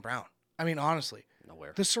Tatum and Brown? I mean, honestly.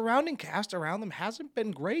 Nowhere. The surrounding cast around them hasn't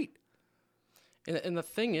been great. And the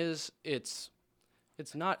thing is, it's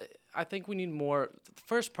not – I think we need more – the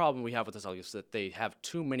first problem we have with the Celtics is that they have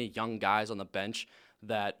too many young guys on the bench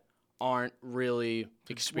that aren't really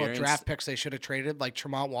experienced. Well, draft picks they should have traded, like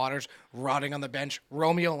Tremont Waters rotting on the bench,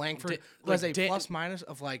 Romeo Langford, who has a plus-minus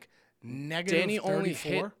of like negative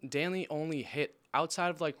 34. Danny only hit outside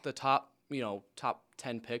of like the top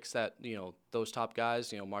 10 picks that, those top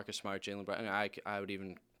guys, Marcus Smart, Jaylen Brown. I would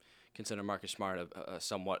even consider Marcus Smart a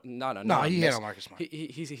somewhat not a no. He hit on Marcus Smart.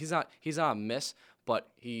 He's not a miss, but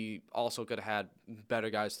he also could have had better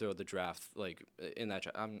guys through the draft, like in that.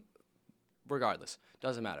 Regardless,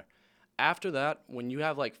 doesn't matter. After that, when you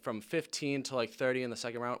have like from 15 to like 30 in the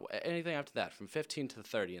second round, anything after that, from 15 to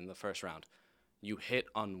 30 in the first round, you hit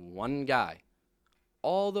on one guy.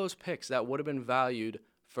 All those picks that would have been valued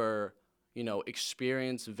for,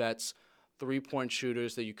 experienced vets, 3-point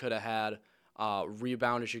shooters that you could have had,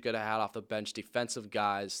 rebounders you could have had off the bench, defensive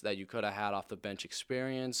guys that you could have had off the bench,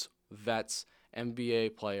 experience, vets,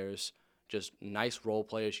 NBA players, just nice role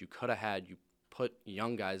players you could have had. You put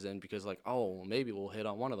young guys in because maybe we'll hit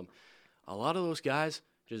on one of them. A lot of those guys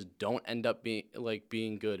just don't end up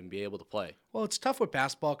being good and be able to play. Well, it's tough with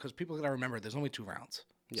basketball because people got to remember there's only 2 rounds.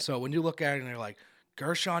 Yeah. So when you look at it and you're like,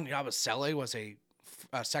 Gershon Yabusele was a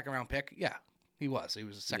second-round pick. Yeah, he was. He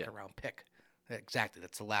was a second-round pick. Exactly.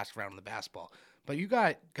 That's the last round of the basketball. But you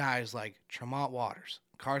got guys like Tremont Waters,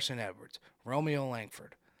 Carson Edwards, Romeo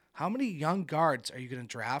Langford. How many young guards are you going to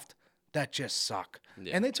draft that just suck?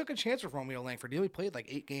 Yeah. And they took a chance with Romeo Langford. He only played like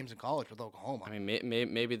 8 games in college with Oklahoma. I mean,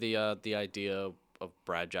 maybe the idea of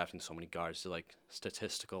Brad drafting so many guards is like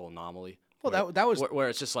statistical anomaly. Well, that was where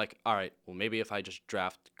it's just like, all right, well, maybe if I just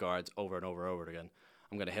draft guards over and over and over again,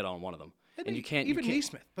 I'm going to hit on one of them. And you can't even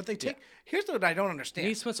Neesmith. But they take. Yeah. Here's what I don't understand.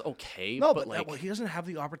 Neesmith's okay. No, but he doesn't have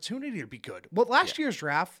the opportunity to be good. Well, last year's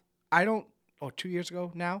draft, 2 years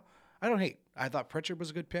ago now, I don't hate. I thought Pritchard was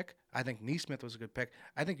a good pick. I think Neesmith was a good pick.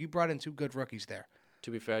 I think you brought in 2 good rookies there.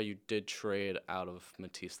 To be fair, you did trade out of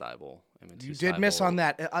Matisse Thybulle. You did miss on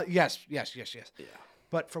that. Yes. Yeah. Yeah.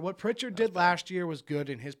 But for what Pritchard did last year was good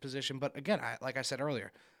in his position. But again, like I said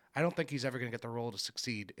earlier, I don't think he's ever going to get the role to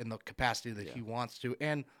succeed in the capacity that he wants to,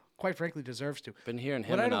 and quite frankly deserves to. Been hearing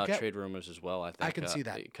him in trade rumors as well. I think I can see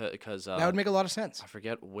that because that would make a lot of sense. I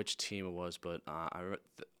forget which team it was, but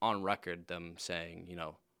on record them saying,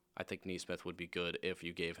 I think Neesmith would be good if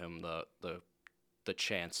you gave him the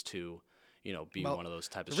chance to, be one of those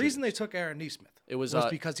types of shooters. The reason they took Aaron Neesmith was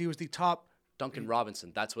because he was the top. Duncan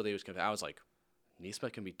Robinson. That's what they was confused. I was like,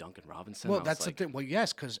 Neesmith can be Duncan Robinson? Well, that's the thing. Well,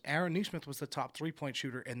 yes, because Aaron Neesmith was the top 3-point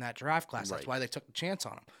shooter in that draft class. That's why they took the chance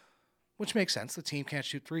on him, which makes sense. The team can't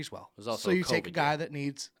shoot threes well. So you take a guy that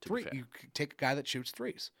needs three. You take a guy that shoots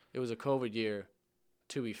threes. It was a COVID year,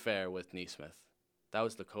 to be fair, with Neesmith. That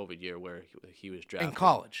was the COVID year where he was drafted. In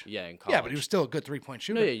college. Yeah, in college. Yeah, but he was still a good 3-point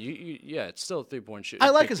shooter. No, yeah, it's still a 3-point shooter.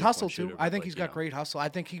 I like his hustle, too. I think he's got great hustle. I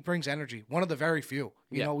think he brings energy. One of the very few.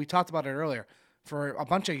 You know, we talked about it earlier. For a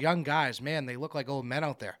bunch of young guys, man, they look like old men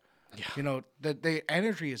out there. Yeah. The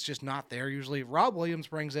energy is just not there usually. Rob Williams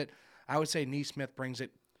brings it. I would say Neesmith brings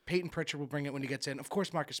it. Peyton Pritchard will bring it when he gets in. Of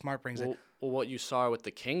course, Marcus Smart brings it. Well, what you saw with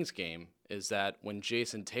the Kings game is that when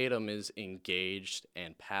Jayson Tatum is engaged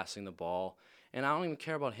and passing the ball, and I don't even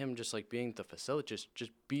care about him just like being the facility,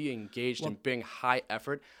 just be engaged and being high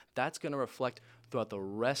effort, that's going to reflect throughout the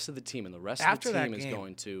rest of the team, and the rest of the team is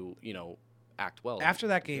going to, act well. After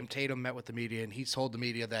that game, Tatum met with the media, and he told the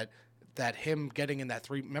media that him getting in that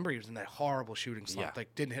three. Remember, he was in that horrible shooting slump.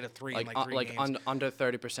 Like didn't hit a three in like 3 games. Under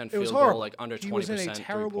 30% It was field horrible. goal, like under 20%. He was in a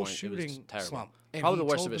terrible three-point. shooting slump. And Probably he the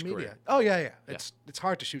worst told of his the media, career. Oh yeah. It's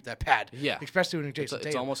hard to shoot that bad. Yeah, especially when Jayson Tatum.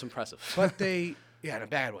 It's almost impressive. But in a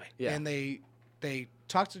bad way. Yeah. And they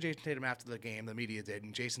talked to Jayson Tatum after the game. The media did,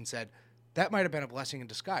 and Jayson said that might have been a blessing in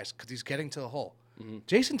disguise because he's getting to the hole. Mm-hmm.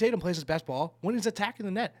 Jayson Tatum plays his best ball when he's attacking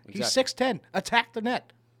the net. Exactly. He's 6'10". Attack the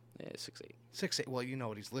net. Yeah, 6'8". 6'8". Well, you know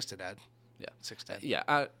what he's listed at. Yeah, 6'10".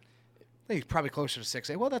 Yeah, he's probably closer to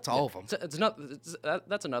 6'8". Well, that's all of them.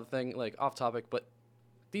 That's another thing, like off topic, but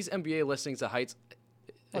these NBA listings of heights.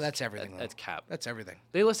 Well, that's everything. That's cap. That's everything.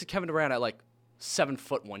 They listed Kevin Durant at like 7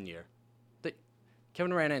 foot 1 year.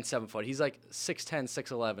 Kevin Durant ain't 7 foot. He's like 6'10",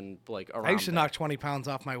 6'11", like around. I used to knock 20 pounds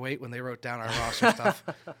off my weight when they wrote down our roster stuff.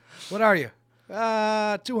 What are you?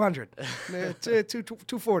 200,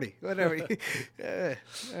 240, whatever.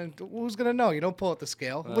 And who's gonna know? You don't pull out the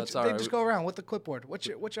scale. They just go around with the clipboard. What's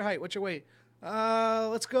your height? What's your weight?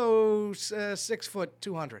 Let's go 6 foot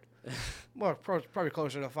 200. Well, probably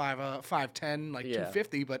closer to 5'10", like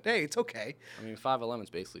 250. But hey, it's okay. I mean, 5'11" is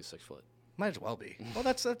basically 6 foot. Might as well be. Well,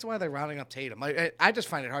 that's why they're rounding up Tatum. I just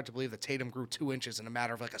find it hard to believe that Tatum grew 2 inches in a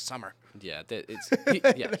matter of like a summer. Yeah, that's a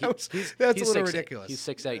little ridiculous. He's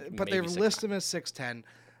 6'8", but they list him as 6'10".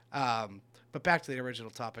 But back to the original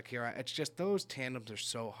topic here. It's just those tandems are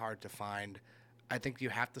so hard to find. I think you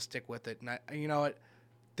have to stick with it. And you know what?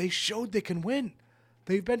 They showed they can win.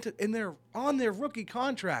 They've been on their rookie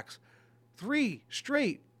contracts 3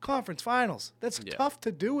 straight conference finals. That's tough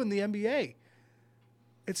to do in the NBA.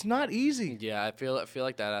 It's not easy. Yeah, I feel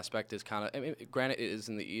like that aspect is kind of. I mean, granted, it is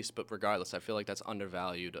in the East, but regardless, I feel like that's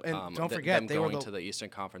undervalued. And don't forget, them going to the Eastern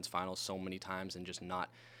Conference Finals so many times and just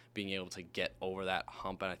not being able to get over that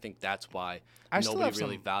hump. And I think that's why nobody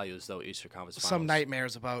really values those Eastern Conference Finals. Some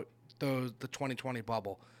nightmares about the 2020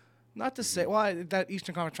 bubble. Not to say, that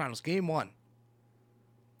Eastern Conference Finals game 1,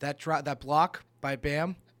 that block by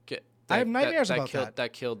Bam. I have nightmares about that.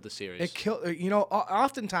 That killed the series. It killed.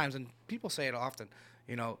 Oftentimes, and people say it often.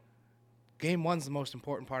 Game 1's the most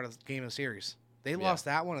important part of the game of the series. They lost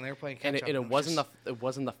that one, and they were playing catch up. And it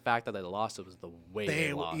wasn't the fact that they lost; it was the way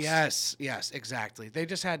they lost. Yes, exactly. They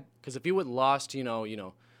just had because if you would lost,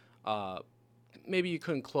 maybe you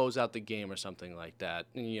couldn't close out the game or something like that,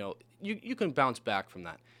 and you can bounce back from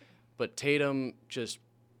that. But Tatum just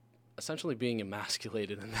essentially being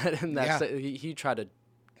emasculated in that he tried to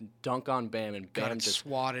dunk on Bam, and Bam just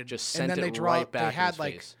swatted, just sent it right back in his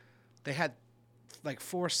face. They had like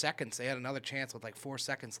 4 seconds. They had another chance with like 4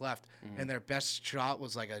 seconds left, and their best shot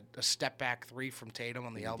was like a step back 3 from Tatum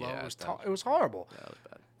on the elbow. Yeah, it was horrible. Yeah, that was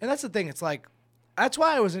bad. And that's the thing. It's like that's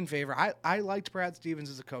why I was in favor. I liked Brad Stevens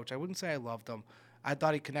as a coach. I wouldn't say I loved him. I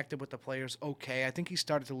thought he connected with the players okay. I think he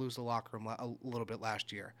started to lose the locker room a little bit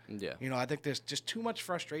last year. Yeah. I think there's just too much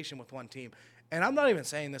frustration with one team. And I'm not even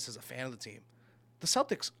saying this as a fan of the team. The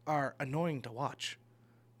Celtics are annoying to watch.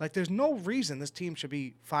 Like, there's no reason this team should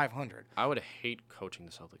be 500. I would hate coaching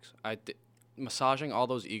the Celtics. Massaging all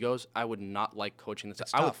those egos, I would not like coaching the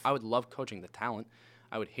Celtics. I would love coaching the talent.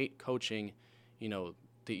 I would hate coaching,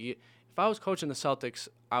 if I was coaching the Celtics,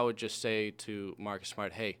 I would just say to Marcus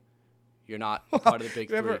Smart, hey, you're not part of the big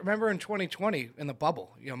three. Remember in 2020 in the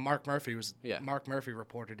bubble, Mark Murphy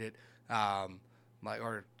reported it,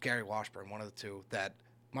 or Gary Washburn, one of the two, that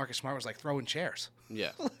Marcus Smart was like throwing chairs.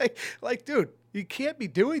 Yeah. like, dude, you can't be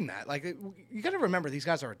doing that. Like, you got to remember these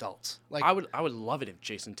guys are adults. Like, I would love it if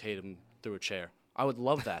Jayson Tatum threw a chair. I would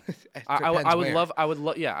love that. I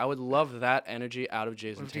would love that energy out of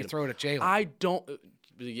Jayson if you Tatum. throw it at Jaylen? I don't.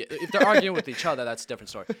 If they're arguing with each other, that's a different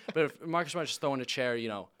story. But if Marcus Smart just throwing a chair,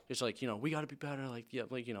 just like, we got to be better. Like, yeah,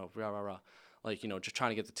 like, rah, rah, rah. Like, just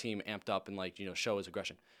trying to get the team amped up and, like, show his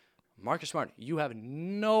aggression. Marcus Smart, you have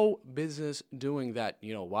no business doing that.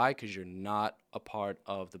 You know why? Because you're not a part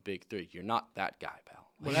of the big three. You're not that guy, pal.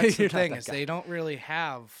 Well, that's the thing is they don't really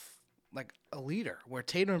have, like, a leader where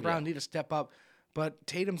Tatum and Brown need to step up. But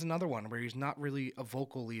Tatum's another one where he's not really a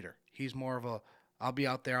vocal leader. He's more of a, I'll be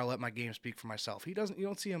out there, I'll let my game speak for myself. You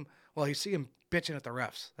don't see him, you see him bitching at the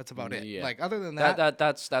refs. That's about it. Yeah. Like, other than that.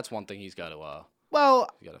 That's one thing he's got to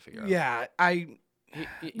figure out. Yeah,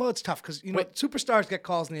 well, it's tough because, superstars get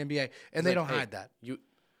calls in the NBA, and they don't hide that.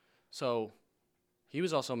 So he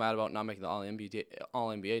was also mad about not making the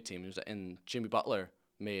All-NBA team, and Jimmy Butler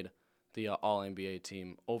made the All-NBA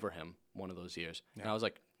team over him one of those years. Yeah. And I was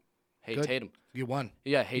like, hey, good. Tatum. You won.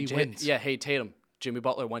 Yeah, hey, Tatum. Jimmy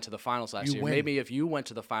Butler went to the finals last year. Win. Maybe if you went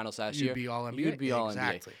to the finals last year, you'd be All-NBA. You'd be All-NBA.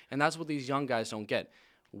 Exactly. And that's what these young guys don't get.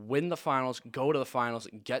 Win the finals, go to the finals,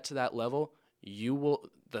 get to that level, you will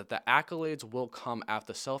 – the accolades will come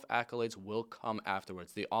after. Self-accolades will come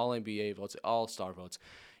afterwards. The All-NBA votes, the All-Star votes,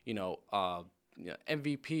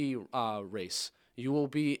 MVP race. You will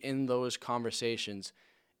be in those conversations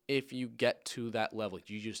if you get to that level.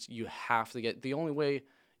 You have to get – the only way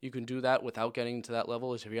you can do that without getting to that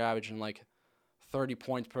level is if you're averaging, like, 30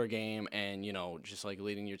 points per game and, just, like,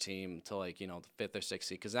 leading your team to, like, the 5th or 6th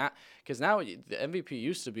seed. Because now the MVP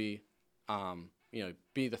used to be,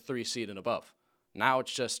 be the 3 seed and above. Now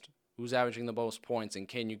it's just who's averaging the most points and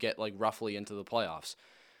can you get, like, roughly into the playoffs.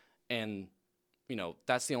 And,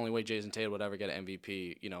 that's the only way Jayson Tatum would ever get an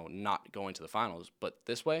MVP, not going to the finals. But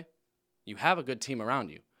this way, you have a good team around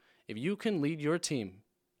you. If you can lead your team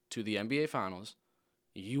to the NBA finals,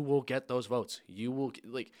 you will get those votes. You will,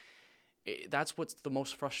 like, that's what's the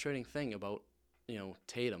most frustrating thing about,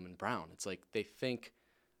 Tatum and Brown. It's like they think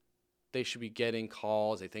they should be getting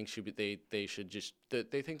calls. They think they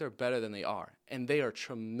think they're better than they are. And they are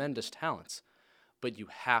tremendous talents. But you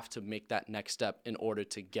have to make that next step in order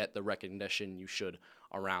to get the recognition you should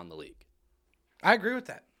around the league. I agree with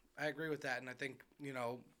that. And I think,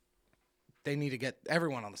 they need to get –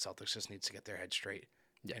 everyone on the Celtics just needs to get their head straight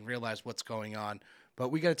and realize what's going on. But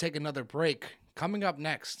we got to take another break. Coming up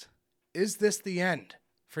next, is this the end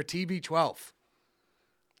for TB12?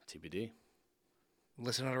 TBD.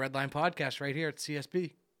 Listen to the Redline podcast right here at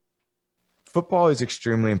CSB. Football is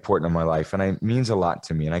extremely important in my life, and it means a lot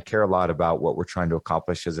to me. And I care a lot about what we're trying to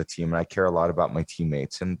accomplish as a team, and I care a lot about my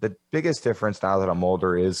teammates. And the biggest difference now that I'm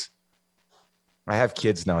older is I have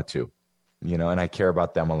kids now too, and I care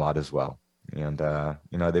about them a lot as well. And,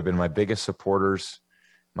 they've been my biggest supporters.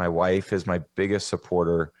 My wife is my biggest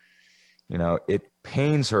supporter. It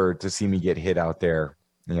pains her to see me get hit out there.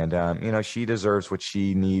 And, she deserves what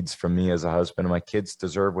she needs from me as a husband. And my kids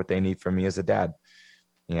deserve what they need from me as a dad.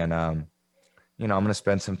 And, I'm going to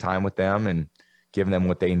spend some time with them and give them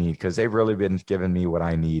what they need because they've really been giving me what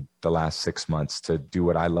I need the last 6 months to do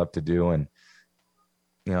what I love to do. And,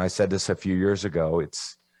 I said this a few years ago.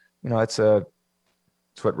 It's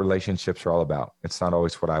what relationships are all about. It's not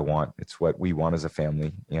always what I want. It's what we want as a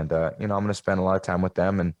family. And, I'm going to spend a lot of time with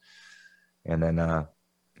them and then,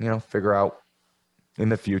 figure out in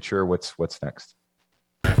the future what's next.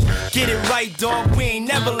 Get it right, dog. We ain't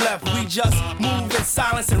never left. We just move in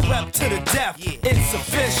silence and rep to the death. It's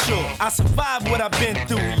official. I survived what I've been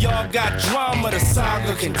through. Y'all got drama. The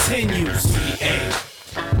saga continues. We ain't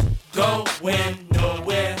going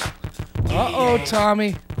nowhere.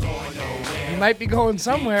 Tommy. You might be going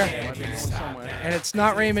somewhere. And it's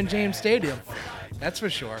not Raymond James Stadium. That's for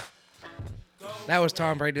sure. That was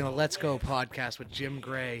Tom Brady on the Let's Go podcast with Jim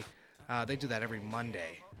Gray. They do that every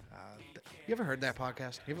Monday. You ever heard that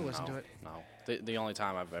podcast? You ever listened to it? No. The only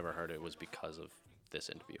time I've ever heard it was because of this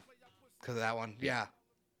interview. Because of that one? Yeah.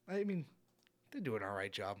 I mean, they do an all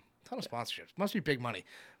right job. A ton of sponsorships. Must be big money.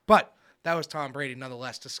 But that was Tom Brady,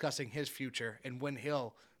 nonetheless, discussing his future and when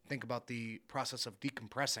he'll think about the process of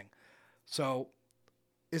decompressing. So,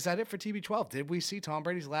 is that it for TB12? Did we see Tom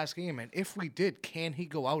Brady's last game? And if we did, can he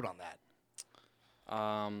go out on that?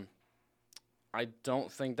 I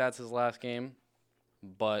don't think that's his last game,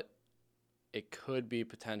 but it could be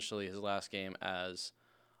potentially his last game as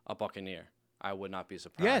a Buccaneer. I would not be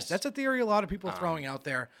surprised. Yes, that's a theory a lot of people are throwing out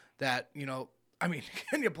there that,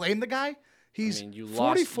 can you blame the guy? He's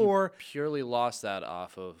 44. You purely lost that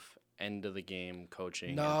off of end of the game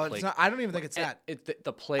coaching. No, it's not. I don't even think it's that.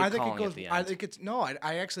 The play I think calling it goes. at the end. I think it's no.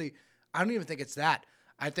 I actually. I don't even think it's that.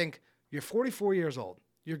 I think you're 44 years old.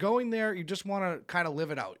 You're going there. You just want to kind of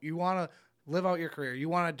live it out. You want to live out your career. You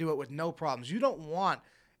want to do it with no problems. You don't want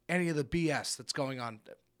any of the BS that's going on.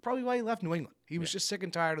 Probably why he left New England. He was just sick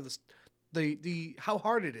and tired of this. The how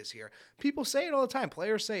hard it is here. People say it all the time.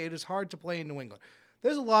 Players say it is hard to play in New England.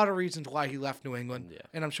 There's a lot of reasons why he left New England,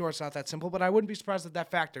 and I'm sure it's not that simple, but I wouldn't be surprised if that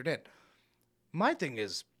factored in. My thing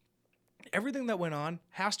is, everything that went on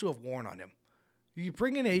has to have worn on him. You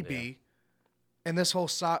bring in AB, and this whole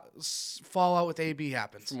fallout with AB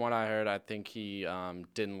happens. From what I heard, I think he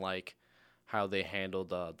didn't like how they handled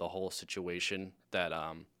the whole situation that,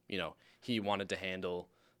 he wanted to handle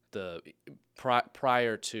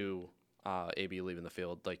prior to AB leaving the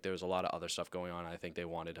field. Like, there was a lot of other stuff going on. I think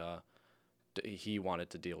he wanted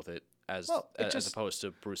to deal with it as opposed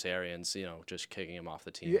to Bruce Arians, just kicking him off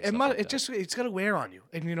the team. It's gonna wear on you.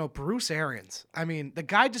 And Bruce Arians. I mean, the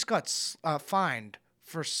guy just got fined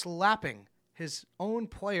for slapping his own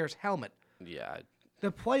player's helmet. Yeah.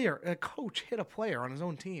 A coach hit a player on his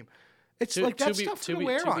own team. It's that stuff's gonna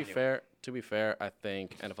wear on you. To be fair, I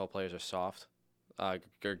think NFL players are soft.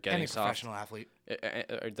 They're getting Any soft. professional athlete.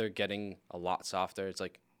 They're getting a lot softer. It's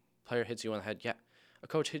like, player hits you on the head. Yeah. A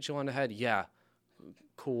coach hits you on the head. Yeah.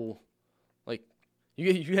 Cool. Like, you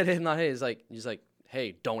get hit in the head. He's like,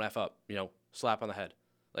 hey, don't F up. Slap on the head.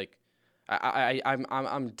 Like,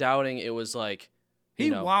 I'm doubting it was like.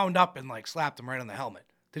 He wound up and slapped him right on the helmet.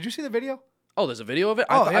 Did you see the video? Oh, there's a video of it.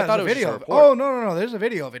 I thought it was video just a of it. report. Oh no, there's a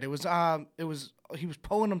video of it. It was he was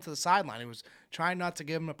pulling him to the sideline. He was trying not to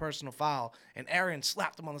give him a personal foul, and Arians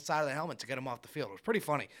slapped him on the side of the helmet to get him off the field. It was pretty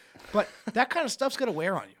funny, but that kind of stuff's gonna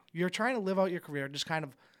wear on you. You're trying to live out your career, just kind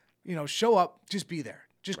of, show up, just be there,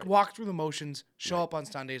 just walk through the motions, show up on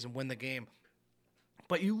Sundays and win the game.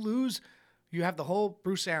 But you lose. You have the whole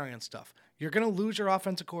Bruce Arians stuff. You're going to lose your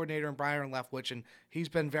offensive coordinator in Byron Leftwich, and he's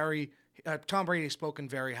been Tom Brady has spoken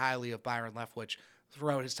very highly of Byron Leftwich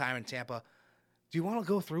throughout his time in Tampa. Do you want to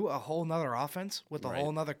go through a whole nother offense with a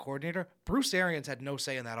whole nother coordinator? Bruce Arians had no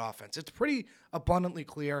say in that offense. It's pretty abundantly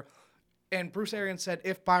clear. And Bruce Arians said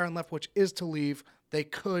if Byron Leftwich is to leave, they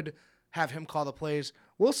could have him call the plays.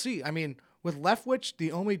 We'll see. I mean, with Leftwich,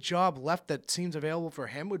 the only job left that seems available for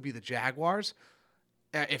him would be the Jaguars.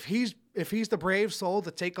 If he's the brave soul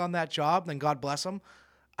to take on that job, then God bless him.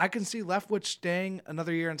 I can see Leftwich staying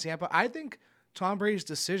another year in Tampa. I think Tom Brady's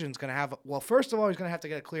decision is going to have. Well, first of all, he's going to have to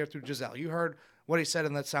get it clear through Giselle. You heard what he said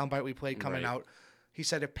in that soundbite we played coming out. He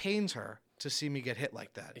said it pains her to see me get hit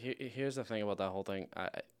like that. Here's the thing about that whole thing.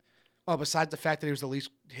 Besides the fact that he was the least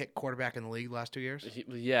hit quarterback in the league last 2 years.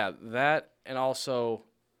 That, and also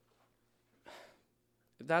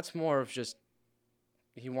that's more of just.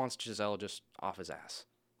 He wants Giselle just off his ass.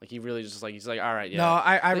 Like, he really just he's like, all right, yeah. No,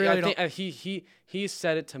 I really don't. He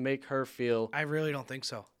said it to make her feel. I really don't think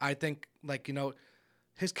so. I think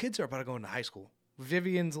his kids are about to go into high school.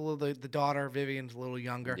 Vivian's the daughter. Vivian's a little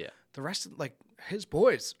younger. Yeah. The rest of his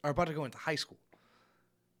boys are about to go into high school.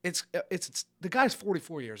 It's the guy's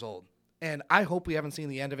 44 years old, and I hope we haven't seen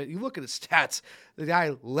the end of it. You look at his stats. The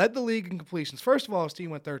guy led the league in completions. First of all, his team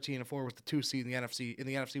went 13-4 with the 2 seed in the NFC. In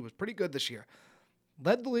the NFC was pretty good this year.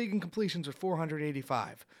 Led the league in completions with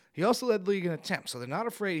 485. He also led the league in attempts, so they're not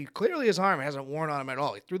afraid. Clearly, his arm hasn't worn on him at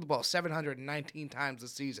all. He threw the ball 719 times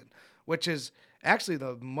this season, which is actually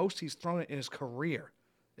the most he's thrown it in his career.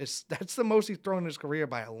 That's the most he's thrown in his career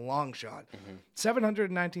by a long shot.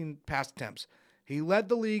 719 pass attempts. He led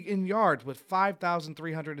the league in yards with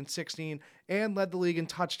 5,316 and led the league in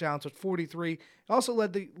touchdowns with 43. He also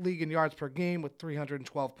led the league in yards per game with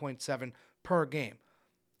 312.7 per game.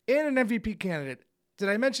 And an MVP candidate. Did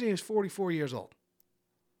I mention he was 44 years old?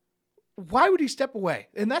 Why would he step away?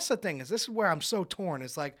 And that's the thing, this is where I'm so torn.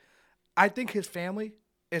 It's I think his family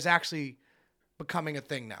is actually becoming a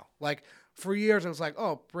thing now. For years, it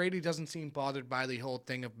was Brady doesn't seem bothered by the whole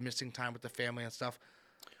thing of missing time with the family and stuff.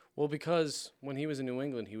 Well, because when he was in New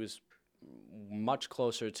England, he was much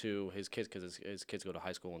closer to his kids because his kids go to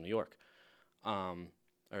high school in New York.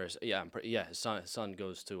 His son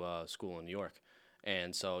goes to school in New York.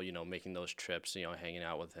 And so, making those trips, hanging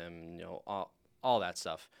out with him, all that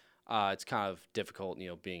stuff. It's kind of difficult,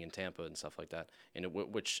 being in Tampa and stuff like that. And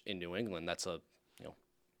which in New England, that's a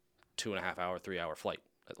 2.5 hour, 3 hour flight.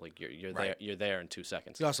 You're there in 2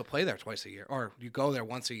 seconds. You also play there twice a year, or you go there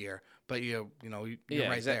once a year, but you're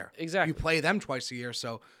right there. Exactly. You play them twice a year,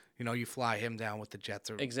 so you fly him down with the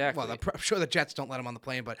Jets. Exactly. Well, I'm sure the Jets don't let him on the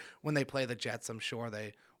plane, but when they play the Jets, I'm sure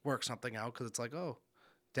they work something out because it's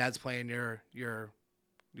Dad's playing your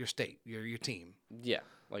state, your team. Yeah.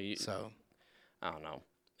 So I don't know.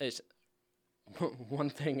 It's one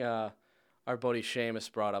thing our buddy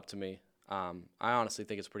Seamus brought up to me. I honestly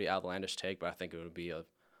think it's a pretty outlandish take, but I think it would be an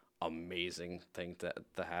amazing thing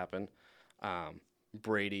to happen.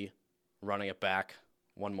 Brady running it back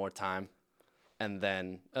one more time, and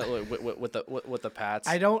then with the Pats.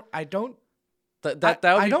 I don't That would be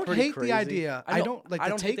I don't pretty hate crazy. the idea. I don't like. I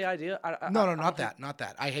don't hate take, the idea. No, not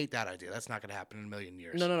that. I hate that idea. That's not going to happen in a million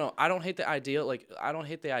years. No. I don't hate the idea. Like, I don't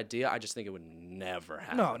hate the idea. I just think it would never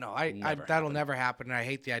happen. No. That'll never happen. And I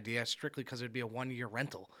hate the idea strictly because it'd be a 1-year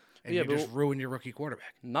rental, and you just ruin your rookie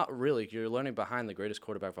quarterback. Not really. You're learning behind the greatest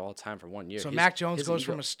quarterback of all time for 1 year. So Mac Jones goes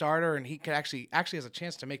from a starter, and he could actually has a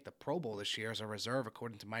chance to make the Pro Bowl this year as a reserve,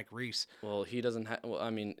 according to Mike Reese. Well, he doesn't have. Well, I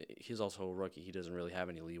mean, he's also a rookie. He doesn't really have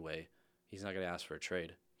any leeway. He's not going to ask for a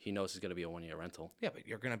trade. He knows he's going to be a 1-year rental. Yeah, but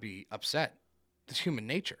you're going to be upset. It's human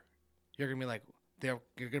nature. You're going to be like, you're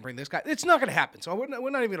going to bring this guy. It's not going to happen. So we're not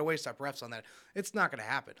even going to waste our breaths on that. It's not going to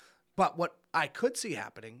happen. But what I could see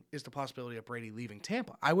happening is the possibility of Brady leaving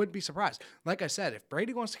Tampa. I wouldn't be surprised. Like I said, if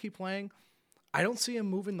Brady wants to keep playing, I don't see him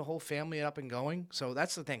moving the whole family up and going. So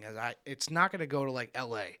that's the thing. It's not going to go to like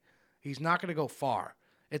L.A. He's not going to go far.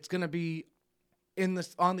 It's going to be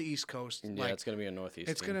on the East Coast. Yeah, it's going to be a Northeast.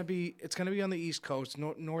 It's going to be on the East Coast,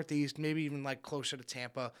 Northeast, maybe even like closer to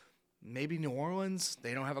Tampa, maybe New Orleans.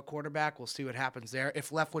 They don't have a quarterback. We'll see what happens there.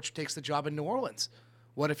 If Leftwich takes the job in New Orleans,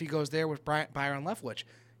 what if he goes there with Byron Leftwich?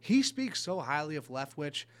 He speaks so highly of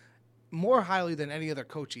Leftwich, more highly than any other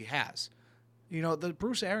coach he has. You know, the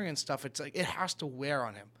Bruce Arians stuff, it's like it has to wear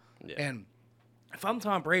on him. Yeah. And if I'm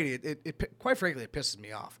Tom Brady, it quite frankly, it pisses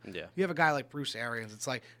me off. Yeah. You have a guy like Bruce Arians, it's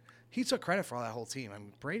like, he took credit for all that whole team. I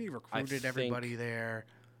mean, Brady recruited everybody there.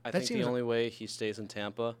 I think the only way he stays in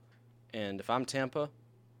Tampa, and if I'm Tampa,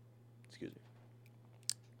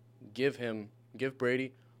 give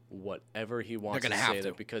Brady whatever he wants to say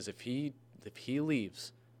there, because if he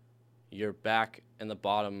leaves, you're back in the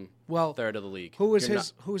bottom third of the league. Who is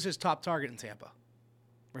his top target in Tampa,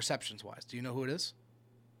 receptions wise? Do you know who it is?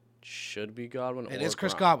 Should be Godwin. It is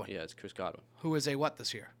Chris Godwin. Yeah, it's Chris Godwin. Who is a what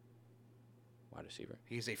this year? Wide receiver.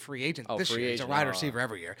 He's a free agent this year. He's a wide receiver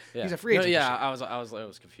every year. Yeah. He's a free agent. Yeah, this year. I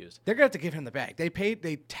was confused. They're gonna have to give him the bag.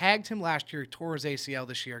 They tagged him last year. He tore his ACL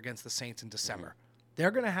this year against the Saints in December. Mm-hmm.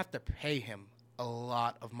 They're gonna have to pay him a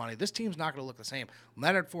lot of money. This team's not gonna look the same.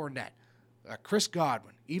 Leonard Fournette, Chris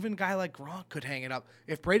Godwin, even a guy like Gronk could hang it up.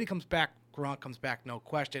 If Brady comes back, Gronk comes back, no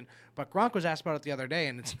question. But Gronk was asked about it the other day,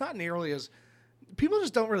 and it's not nearly as people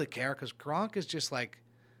just don't really care because Gronk is just like.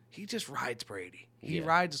 He just rides Brady. He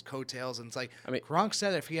rides his coattails, and it's like Gronk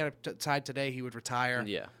said if he had to decide today, he would retire.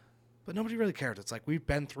 Yeah. But nobody really cares. It's like we've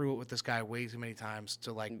been through it with this guy way too many times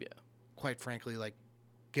to quite frankly,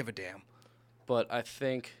 give a damn. But I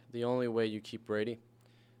think the only way you keep Brady,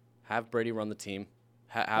 have Brady run the team.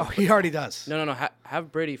 He already does. No.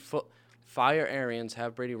 Have Brady fire Arians,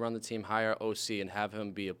 have Brady run the team, hire OC, and have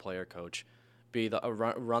him be a player coach. Be the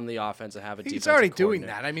run the offense and have a defensive He's already doing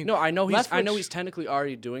coordinator. that. I mean, no, I know he's technically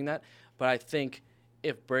already doing that, but I think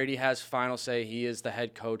if Brady has final say, he is the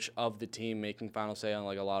head coach of the team, making final say on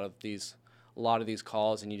a lot of these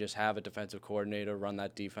calls, and you just have a defensive coordinator run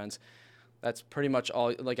that defense. That's pretty much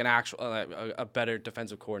all. Like an actual a better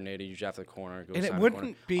defensive coordinator, you draft the corner, go and sign it wouldn't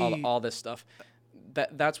corner, be all this stuff.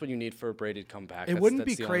 That's what you need for Brady to come back. It wouldn't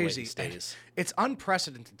be the only way crazy. he stays. It's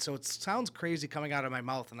unprecedented, so it sounds crazy coming out of my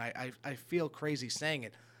mouth, and I feel crazy saying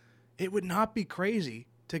it. It would not be crazy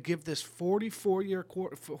to give this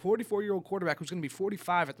 44-year-old quarterback who's going to be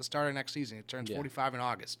 45 at the start of next season. He turns 45 in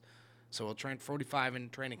August, so he'll turn 45 in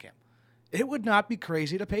training camp. It would not be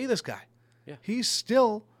crazy to pay this guy. Yeah. He's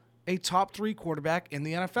still a top 3 quarterback in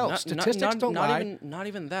the NFL. Statistics don't lie. Not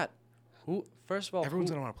even that. First of all, everyone's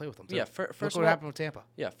going to want to play with him, too. Yeah, first Look what happened with Tampa.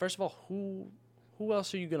 Yeah, first of all, who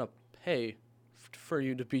else are you going to pay for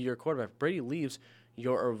you to be your quarterback? Brady leaves,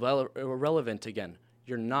 you're irrelevant again.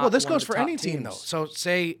 You're not. Well, this one goes of the for top any team, teams. though. So,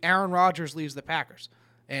 say Aaron Rodgers leaves the Packers.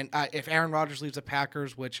 And if Aaron Rodgers leaves the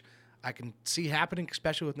Packers, which I can see happening,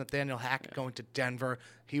 especially with Nathaniel Hackett going to Denver.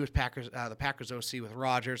 He was the Packers OC with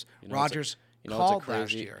Rodgers. Rodgers called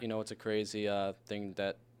last year. You know, it's a crazy thing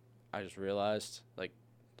that I just realized.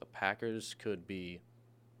 The Packers could be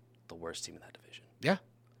the worst team in that division. Yeah,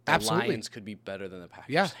 the absolutely. Lions could be better than the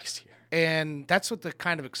Packers next year. And that's what the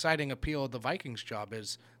kind of exciting appeal of the Vikings job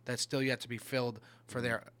is that's still yet to be filled for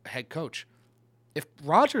their head coach. If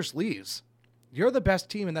Rodgers leaves, you're the best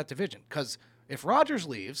team in that division. Because if Rodgers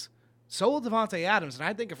leaves, so will Devontae Adams. And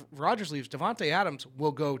I think if Rodgers leaves, Devontae Adams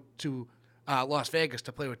will go to Las Vegas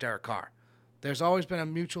to play with Derek Carr. There's always been a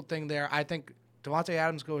mutual thing there. I think Devontae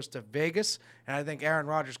Adams goes to Vegas, and I think Aaron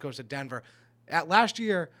Rodgers goes to Denver. Last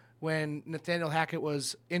year, when Nathaniel Hackett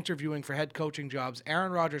was interviewing for head coaching jobs,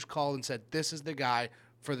 Aaron Rodgers called and said, this is the guy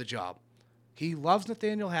for the job. He loves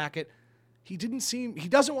Nathaniel Hackett. He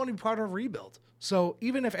doesn't want to be part of a rebuild. So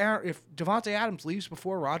even if Davante Adams leaves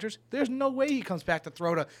before Rodgers, there's no way he comes back to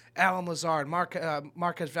throw to Alan Lazard,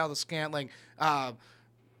 Marquez Valdes-Scantling,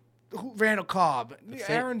 Randall Cobb.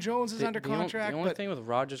 Aaron Jones is under contract. The only thing with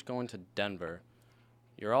Rodgers going to Denver,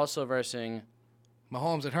 you're also versing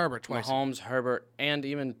Mahomes and Herbert twice. Mahomes, Herbert, and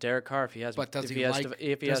even Derek Carr if he has. But does he like that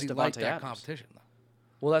Adams. competition though?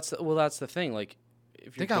 Well, that's the thing. Like,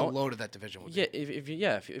 if think how loaded that division would be.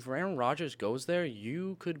 Yeah, if Aaron Rodgers goes there,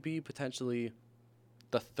 you could be potentially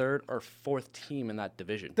the third or fourth team in that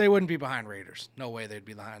division. They wouldn't be behind Raiders. No way they'd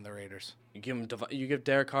be behind the Raiders. You give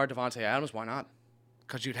Derek Carr, Davante Adams. Why not?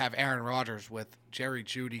 Because you'd have Aaron Rodgers with Jerry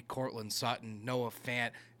Jeudy, Cortland Sutton, Noah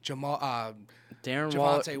Fant,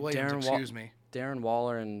 Javonte Williams. Darren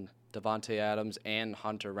Waller and Davante Adams and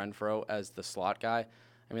Hunter Renfrow as the slot guy.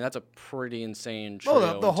 I mean, that's a pretty insane trio.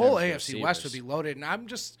 Well, the whole AFC West would be loaded, and I'm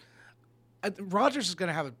just Rodgers is going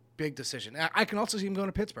to have a big decision. I can also see him going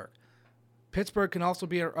to Pittsburgh. Pittsburgh can also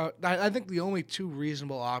be I think the only two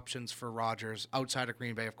reasonable options for Rodgers outside of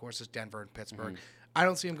Green Bay, of course, is Denver and Pittsburgh. I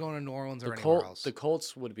don't see him going to New Orleans or anywhere else. The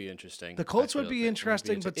Colts would be interesting. The Colts would be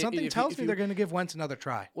interesting, but something tells me they're going to give Wentz another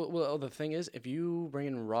try. Well, the thing is, if you bring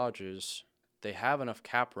in Rodgers, they have enough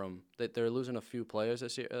cap room that they're losing a few players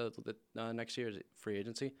this year. Next year's free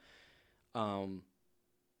agency.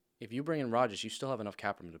 If you bring in Rodgers, you still have enough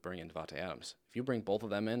cap room to bring in Davante Adams. If you bring both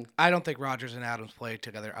of them in, I don't think Rodgers and Adams play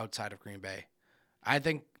together outside of Green Bay. I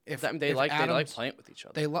think if they like playing with each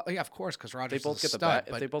other. Yeah, of course, because Rodgers they both is get a the bag.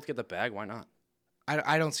 stud, If they both get the bag, why not?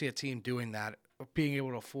 I don't see a team doing that, being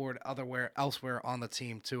able to afford elsewhere on the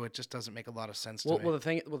team too. It just doesn't make a lot of sense to me. Well,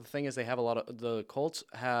 the thing is, they have a lot of the Colts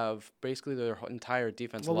have basically their entire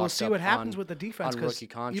defense. Well, we'll see what happens with the defense because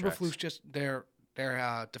Eberflus just their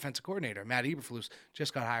defensive coordinator, Matt Eberflus,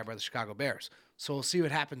 just got hired by the Chicago Bears. So we'll see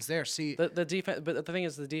what happens there. See the defense, but the thing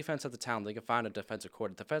is, the defense at the town they can find a defensive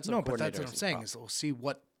coordinator. But that's what I'm saying is we'll see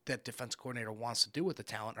what that defense coordinator wants to do with the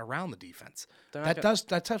talent around the defense. That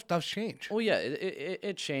does change. Oh yeah,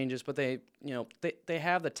 it changes, but they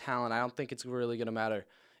have the talent. I don't think it's really going to matter.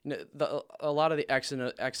 A lot of the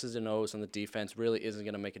X's and O's on the defense really isn't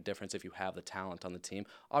going to make a difference if you have the talent on the team.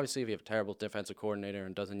 Obviously, if you have a terrible defensive coordinator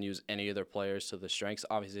and doesn't use any of their players to the strengths,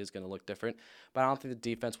 obviously it's going to look different. But I don't think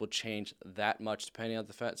the defense will change that much depending on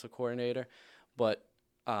the defensive coordinator. But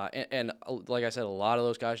and like I said, a lot of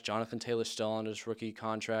those guys, Jonathan Taylor's still on his rookie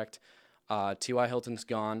contract. T.Y. Hilton's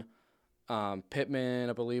gone. Pittman,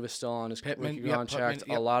 I believe, is still on his rookie contract.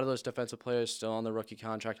 A lot of those defensive players still on the rookie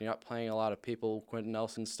contract. You're not playing a lot of people. Quentin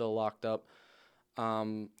Nelson's still locked up.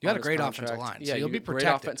 You got a great offensive line, so you'll be protected.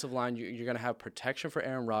 Great offensive line. You're going to have protection for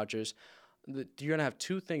Aaron Rodgers. You're going to have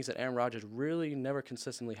two things that Aaron Rodgers really never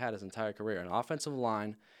consistently had his entire career: an offensive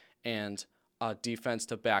line and a defense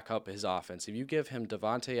to back up his offense. If you give him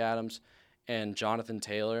Davante Adams and Jonathan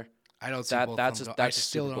Taylor, I don't see both of them. I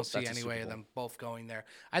still don't see any way of them both going there.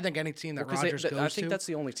 I think any team that Rodgers goes to. I think that's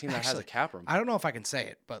the only team that has a cap room. I don't know if I can say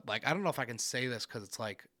it, but I don't know if I can say this because it's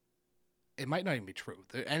it might not even be true.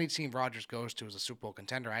 Any team Rodgers goes to is a Super Bowl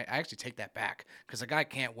contender. I actually take that back because the guy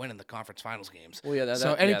can't win in the conference finals games. Well, yeah,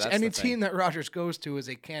 so any team that Rodgers goes to is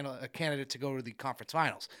a candidate to go to the conference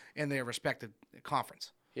finals in their respective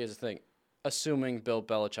conference. Here's the thing. Assuming Bill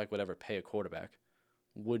Belichick would ever pay a quarterback,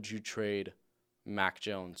 would you trade Mac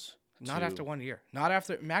Jones? Not after 1 year. Not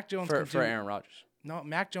after Mac Jones for Aaron Rodgers. No,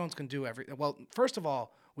 Mac Jones can do everything. Well, first of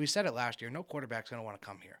all, we said it last year. No quarterback's going to want to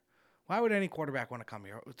come here. Why would any quarterback want to come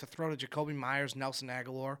here? To throw to Jacoby Myers, Nelson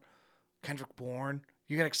Aguilar, Kendrick Bourne.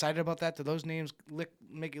 You get excited about that? Do those names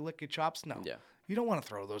make you lick your chops? No. Yeah. You don't want to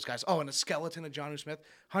throw those guys. Oh, and a skeleton of Jonnu Smith.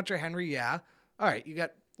 Hunter Henry, yeah. All right, you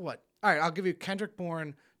got what? All right, I'll give you Kendrick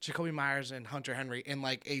Bourne, Jacoby Myers, and Hunter Henry in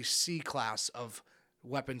a C class of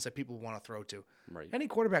weapons that people want to throw to. Right. Any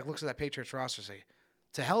quarterback looks at that Patriots roster and say,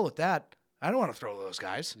 to hell with that. I don't want to throw those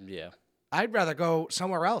guys. Yeah. I'd rather go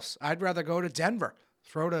somewhere else. I'd rather go to Denver,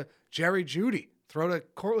 throw to Jerry Jeudy, throw to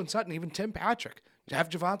Cortland Sutton, even Tim Patrick, to have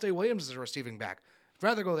Javonte Williams as a receiving back. I'd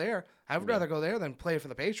rather go there. I would rather go there than play for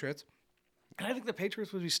the Patriots. And I think the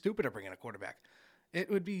Patriots would be stupid to bring in a quarterback. It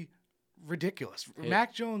would be ridiculous. Yeah.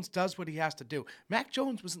 Mac Jones does what he has to do. Mac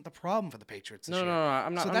Jones wasn't the problem for the Patriots this year. No.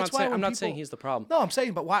 I'm not saying he's the problem. No, I'm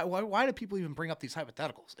saying, but why do people even bring up these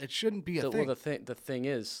hypotheticals? It shouldn't be a thing. Well, the thing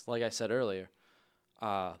is, like I said earlier,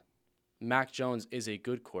 Mac Jones is a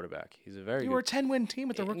good quarterback. He's a very. You were a 10-win team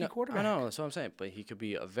with the rookie quarterback. I know, that's what I'm saying. But he could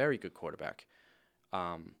be a very good quarterback.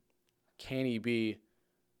 Can he be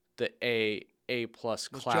the A+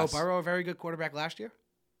 class? Was Joe Burrow a very good quarterback last year?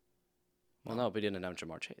 Well, no, but he didn't have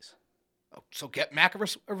Jamar Chase. Oh, so get Mac a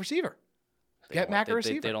receiver. Get Mac a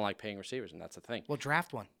receiver. They don't like paying receivers, and that's the thing. Well,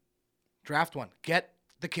 draft one. Draft one. Get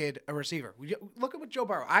the kid a receiver. Look at what Joe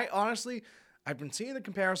Burrow. I've been seeing the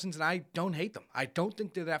comparisons, and I don't hate them. I don't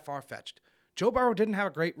think they're that far-fetched. Joe Burrow didn't have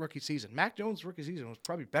a great rookie season. Mac Jones' rookie season was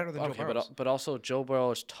probably better than Joe Burrow's. But also Joe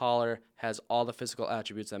Burrow is taller, has all the physical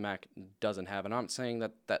attributes that Mac doesn't have, and I'm not saying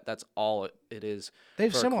that's all it is. They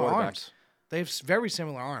have similar arms. They have very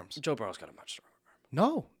similar arms. Joe Burrow's got a much stronger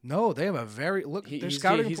arm. No, they have a very he's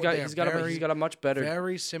got a much better,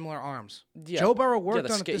 very similar arms. Yeah, Joe Burrow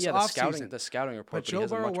worked on it this offseason. The scouting report, but Joe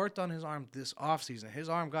Burrow worked on his arm this offseason. His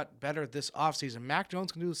arm got better this offseason. Mac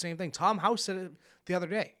Jones can do the same thing. Tom House said it the other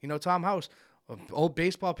day. You know, Tom House, an old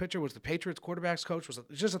baseball pitcher, was the Patriots quarterbacks coach, was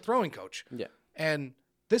just a throwing coach. Yeah. And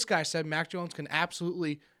this guy said Mac Jones can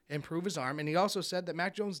absolutely improve his arm, and he also said that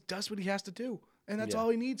Mac Jones does what he has to do, and that's all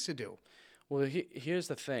he needs to do. Well, here's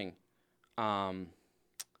the thing.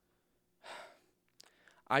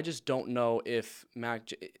 I just don't know if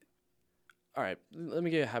all right, let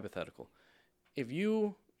me give you a hypothetical. If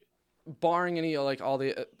you, barring any, like, all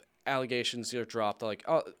the allegations you're dropped, like,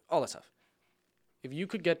 all that stuff, if you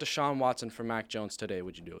could get Deshaun Watson for Mac Jones today,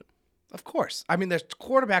 would you do it? Of course. I mean, there's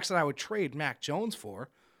quarterbacks that I would trade Mac Jones for,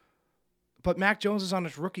 but Mac Jones is on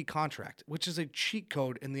his rookie contract, which is a cheat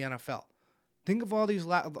code in the NFL. Think of all these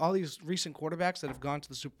recent quarterbacks that have gone to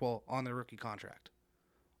the Super Bowl on their rookie contract,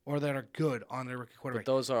 or that are good on their rookie quarterback.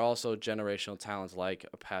 But those are also generational talents like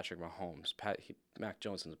a Patrick Mahomes. Mac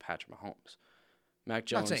Jones is a Patrick Mahomes. Mac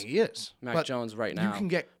Jones. I'm not saying he is. Mac Jones right now. You can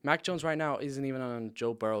get Mac Jones right now isn't even on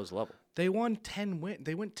Joe Burrow's level. They won 10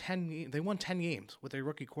 games with a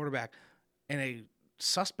rookie quarterback and a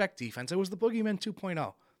suspect defense. It was the Boogeyman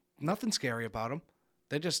 2.0. Nothing scary about them.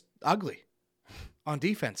 They're just ugly on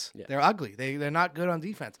defense. Yeah. They're ugly. They're not good on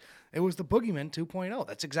defense. It was the Boogeyman 2.0.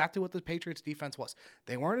 That's exactly what the Patriots defense was.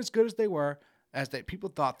 They weren't as good as they were, people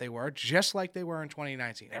thought they were, just like they were in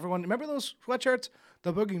 2019. Everyone, remember those sweatshirts?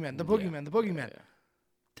 The Boogeyman, the Boogeyman, the Boogeyman. Yeah.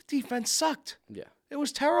 The defense sucked. Yeah. It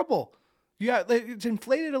was terrible. Yeah, it's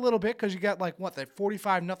inflated a little bit because you got that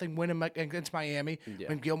 45-0 win against Miami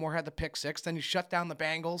when Gilmore had the pick six. Then you shut down the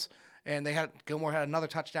Bengals, and Gilmore had another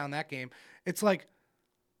touchdown that game. It's like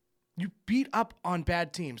you beat up on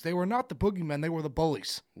bad teams. They were not the boogeymen; they were the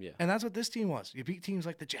bullies. Yeah, and that's what this team was. You beat teams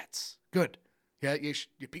like the Jets. Good. Yeah, you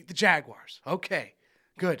beat the Jaguars. Okay,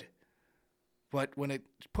 good. But when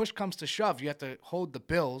push comes to shove, you have to hold the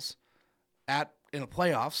Bills in the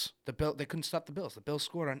playoffs. They couldn't stop the Bills. The Bills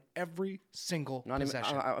scored on every single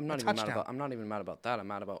possession. I'm not even mad about that. I'm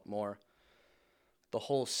mad about more the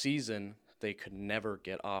whole season. They could never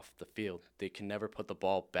get off the field. They can never put the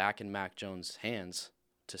ball back in Mac Jones' hands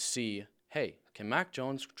to see, hey, can Mac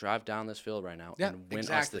Jones drive down this field right now and win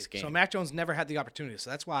us this game? So Mac Jones never had the opportunity, so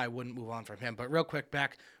that's why I wouldn't move on from him. But real quick,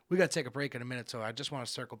 we got to take a break in a minute, so I just want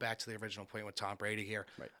to circle back to the original point with Tom Brady here.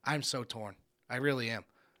 Right. I'm so torn. I really am.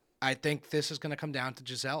 I think this is going to come down to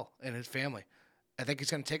Giselle and his family. I think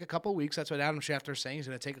it's going to take a couple of weeks. That's what Adam Schefter is saying. He's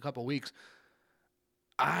going to take a couple of weeks.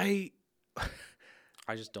 I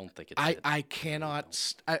just don't think it's I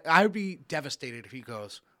cannot. I would be devastated if he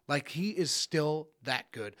goes. Like, he is still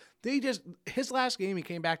that good. His last game, he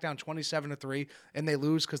came back down 27-3, and they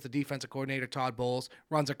lose because the defensive coordinator, Todd Bowles,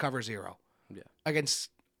 runs a cover zero. Yeah. Against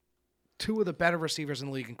two of the better receivers in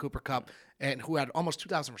the league in Cooper Kupp, and who had almost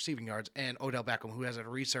 2,000 receiving yards, and Odell Beckham, who has a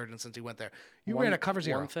resurgence since he went there. You ran a cover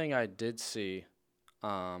zero. One thing I did see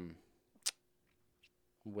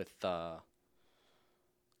with the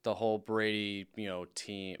whole Brady,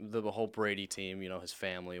 team, the whole Brady team, his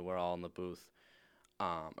family, we're all in the booth.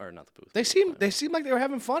 Or not the booth. They seemed like they were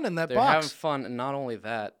having fun in that box. They were having fun, and not only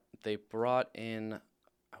that, they brought in,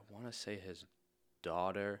 I want to say his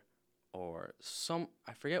daughter, or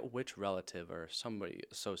I forget which relative or somebody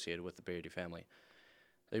associated with the Brady family.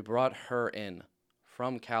 They brought her in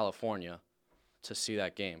from California to see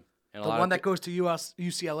that game. And the one that goes to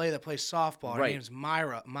UCLA that plays softball. Her right. name's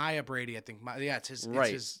Maya Brady, I think. Yeah, it's his.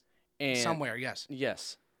 Right. It's his somewhere. Yes.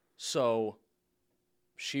 Yes. So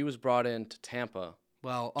she was brought into Tampa.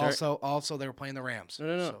 Well, also they were playing the Rams.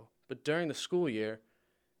 No. So. But during the school year,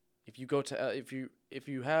 if you go to if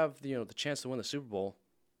you have the chance to win the Super Bowl,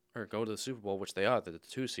 or go to the Super Bowl, which they are, they're the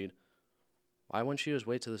 2 seed, why wouldn't you just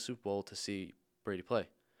wait to the Super Bowl to see Brady play?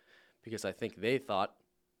 Because I think they thought,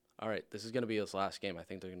 all right, this is going to be his last game. I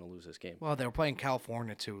think they're going to lose this game. Well, they were playing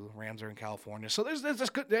California too. The Rams are in California, so there's this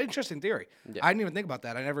good, interesting theory. Yeah. I didn't even think about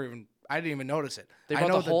that. I didn't even notice it. They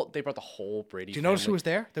brought the whole Brady. Do you notice who was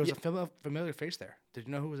there? There was a familiar face there. Did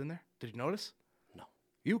you know who was in there? Did you notice? No.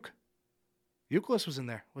 Euclid was in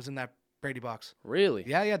there. Was in that Brady Box. Really?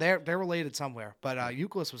 Yeah, they're related somewhere. But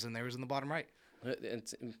Euclid was in there. He was in the bottom right.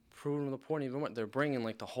 It's proving the point even more. They're bringing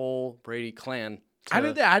like the whole Brady clan. I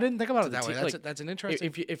didn't think about it that way. That's an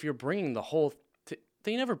interesting. If you're bringing the whole,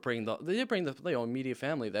 they never bring the immediate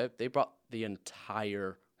family. They brought the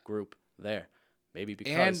entire group there. Maybe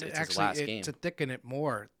because it's his last game. To thicken it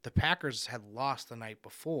more, the Packers had lost the night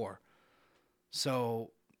before,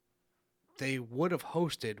 so they would have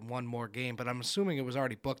hosted one more game. But I'm assuming it was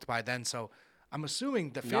already booked by then. So I'm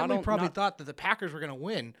assuming the family probably thought that the Packers were going to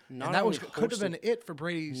win, and that could have been it for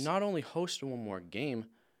Brady's. Not only hosted one more game,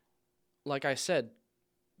 like I said,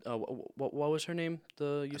 what was her name?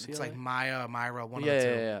 The UCLA. It's like Myra, one of the two.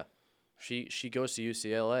 Yeah. She goes to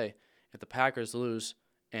UCLA. If the Packers lose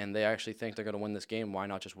and they actually think they're going to win this game, why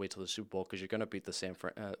not just wait till the Super Bowl? Because you're going to beat the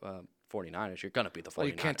 49ers. You're going to beat the 49ers. Well,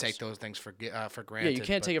 you can't take those things for granted. Yeah, you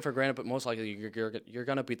can't take it for granted, but most likely you're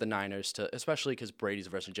going to beat the Niners, especially because Brady's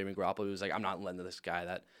versus Jimmy Garoppolo. He was like, I'm not letting this guy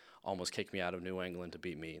that almost kicked me out of New England to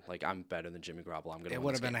beat me. Like, I'm better than Jimmy Garoppolo. I'm going to win. It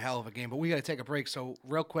would have been a hell of a game, but we got to take a break. So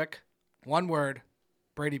real quick, one word,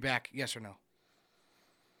 Brady back, yes or no?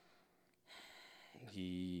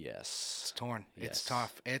 Yes. It's torn. Yes. It's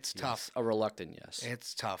tough. It's tough. A reluctant yes.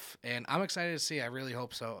 It's tough. And I'm excited to see. I really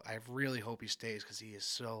hope so. I really hope he stays because he is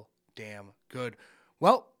so damn good.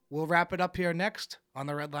 Well, we'll wrap it up here next on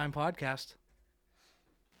the Redline podcast.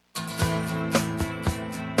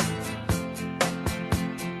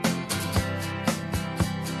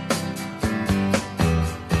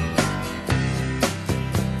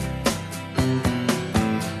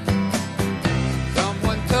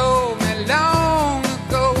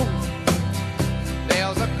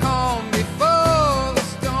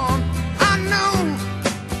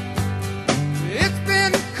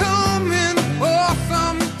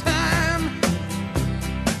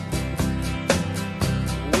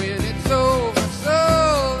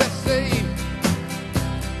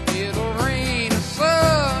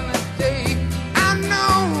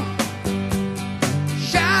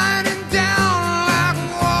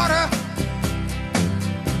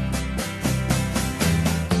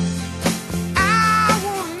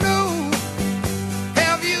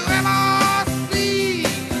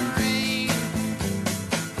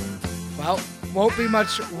 Won't be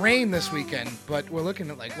much rain this weekend, but we're looking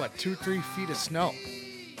at 2-3 feet of snow.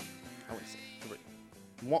 I would say 3.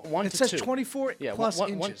 One it to says 2. 24 plus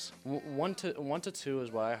inches. One to 2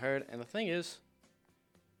 is what I heard, and the thing is,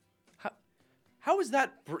 how is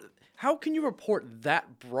that? How can you report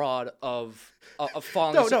that broad of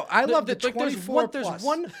falling? No, I love the 24 plus.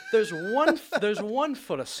 There's 1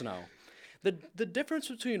 foot of snow. The difference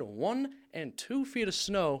between 1 and 2 feet of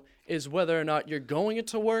snow is whether or not you're going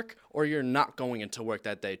into work or you're not going into work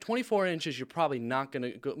that day. 24 inches, you're probably not going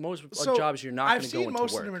to go. Most jobs, you're not going to go into work. I've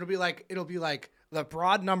seen most of them. It'll be like the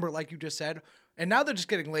broad number, like you just said. And now they're just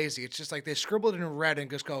getting lazy. It's just like they scribbled it in red and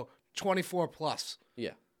just go 24 plus.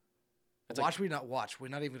 Yeah. We not watch. We're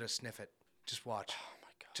not even going to sniff it. Just watch. Oh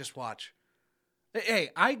my God. Just watch.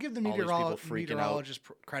 Hey, I give the meteorologist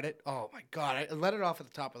credit. Oh my God! I let it off at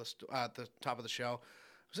the top of the show.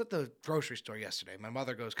 I was at the grocery store yesterday. My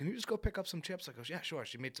mother goes, "Can you just go pick up some chips?" I goes, "Yeah, sure."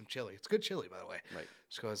 She made some chili. It's good chili, by the way. Right.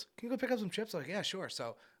 She goes, "Can you go pick up some chips?" I'm like, "Yeah, sure."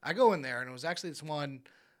 So I go in there, and it was actually this one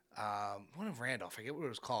of Randolph. I forget what it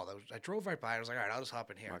was called. I drove right by. I was like, "All right, I'll just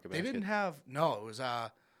hop in here." They didn't have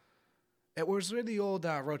it was where the old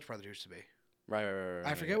Roach Brothers used to be. Right.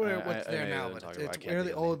 I forget what's there now, but it's where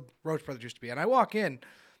the old Roach Brothers used to be. And I walk in,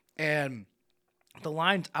 and the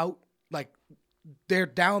line's out, they're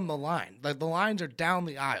down the line. Like, the lines are down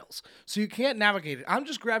the aisles. So you can't navigate it. I'm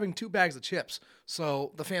just grabbing 2 bags of chips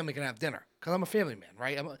so the family can have dinner. Because I'm a family man,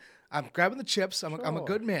 right? I'm grabbing the chips. I'm a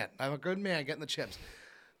good man. I'm a good man getting the chips.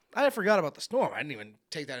 I forgot about the storm. I didn't even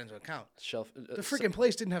take that into account. The freaking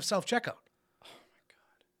place didn't have self-checkout.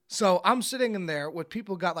 So I'm sitting in there with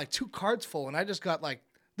people got 2 carts full, and I just got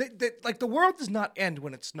the world does not end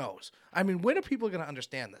when it snows. I mean, when are people going to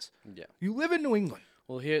understand this? Yeah. You live in New England.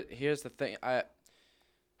 Well, here's the thing.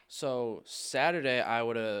 So Saturday I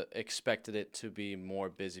would have expected it to be more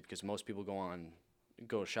busy because most people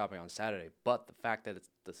go shopping on Saturday. But the fact that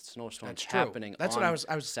the snowstorm's happening on what I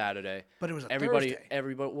was Saturday. But it was Thursday.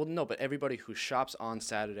 Everybody. But everybody who shops on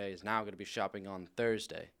Saturday is now going to be shopping on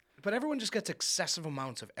Thursday. But everyone just gets excessive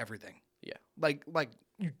amounts of everything. Yeah. Like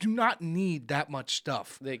you do not need that much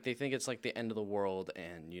stuff. They think it's like the end of the world,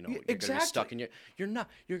 and you're gonna be stuck in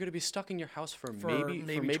you're gonna be stuck in your house for maybe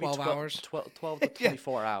 12 hours, 12 to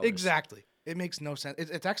 24 hours. Exactly. It makes no sense.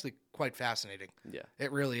 It's actually quite fascinating. Yeah.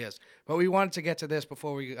 It really is. But we wanted to get to this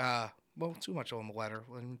before we well, too much on the weather.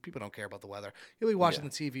 People don't care about the weather. You'll be watching the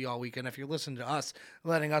TV all weekend. If you're listening to us,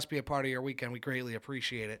 letting us be a part of your weekend, we greatly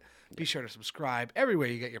appreciate it. Be sure to subscribe everywhere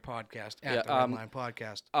you get your podcast at the Redline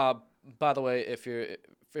Podcast. By the way, if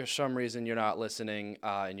for some reason you're not listening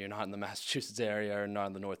and you're not in the Massachusetts area or not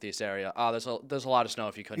in the Northeast area, there's a lot of snow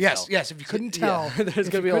if you couldn't tell. Yes, if you couldn't tell. There's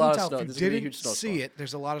going to be a lot of snow. If you didn't see it,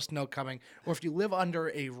 there's a lot of snow coming. Or if you live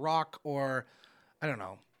under a rock or, I don't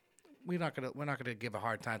know, we're not gonna give a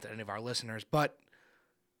hard time to any of our listeners, but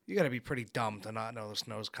you got to be pretty dumb to not know the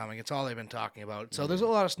snow's coming. It's all they've been talking about. So there's a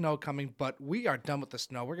lot of snow coming, but we are done with the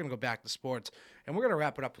snow. We're gonna go back to sports, and we're gonna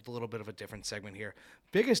wrap it up with a little bit of a different segment here.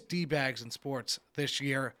 Biggest D-bags in sports this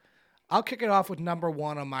year. I'll kick it off with number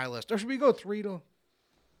 1 on my list, or should we go 3 to?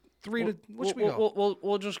 What should we go?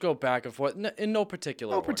 We'll just go back and forth in no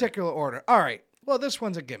particular order. Particular order. All right. Well, this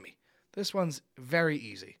one's a gimme. This one's very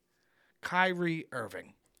easy. Kyrie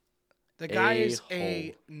Irving. The guy is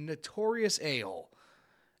a notorious a-hole,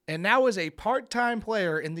 and now is a part-time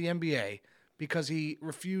player in the NBA because he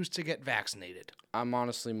refused to get vaccinated. I'm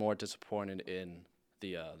honestly more disappointed in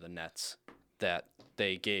the Nets that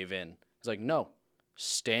they gave in. It's like, no,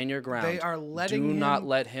 stand your ground. They are letting him not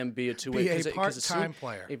let him be a two-way part-time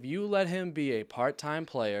player. If you let him be a part-time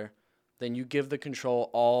player, then you give the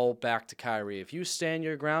control all back to Kyrie. If you stand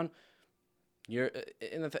your ground,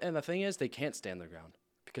 and the thing is, they can't stand their ground.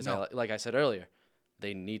 Because, like I said earlier,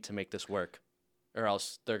 they need to make this work, or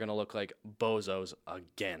else they're gonna look like bozos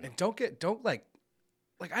again. And don't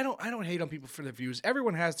I don't hate on people for their views.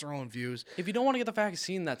 Everyone has their own views. If you don't want to get the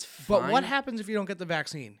vaccine, that's fine. But what happens if you don't get the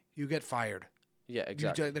vaccine? You get fired. Yeah,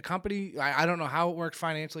 exactly. The company, I don't know how it works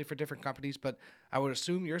financially for different companies, but I would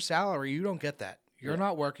assume your salary, you don't get that. You're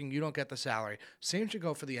not working, you don't get the salary. Same should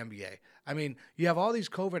go for the NBA. I mean, you have all these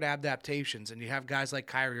COVID adaptations, and you have guys like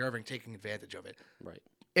Kyrie Irving taking advantage of it. Right.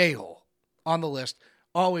 A-hole on the list,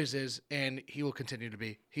 always is, and he will continue to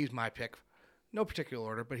be. He's my pick. No particular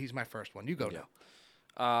order, but he's my first one. You go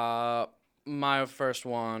now. My first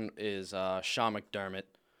one is Sean McDermott.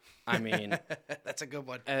 I mean, that's a good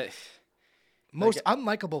one. Most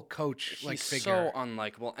unlikable coach figure. He's so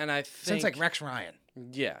unlikable, and I think since Rex Ryan.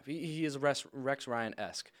 Yeah, he is Rex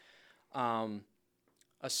Ryan-esque,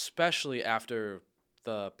 especially after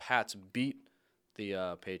the Pats beat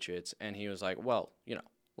the Patriots, and he was like, well,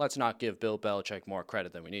 let's not give Bill Belichick more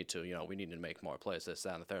credit than we need to. We need to make more plays, this,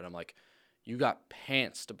 that, and the third. I'm like, you got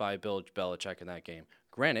pantsed by Bill Belichick in that game.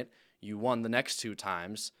 Granted, you won the next 2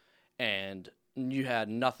 times, and you had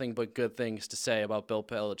nothing but good things to say about Bill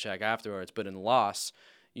Belichick afterwards. But in loss,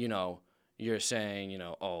 you're saying,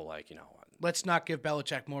 let's not give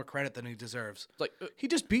Belichick more credit than he deserves. Like he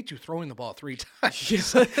just beat you throwing the ball 3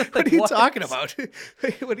 times. What are you talking about?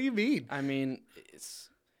 What do you mean? I mean,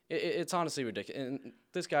 it's honestly ridiculous. And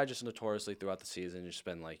this guy just notoriously throughout the season just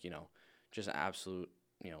been just an absolute,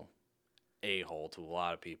 a-hole to a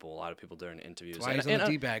lot of people during interviews. That's why he's on the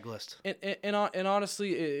D-bag list. And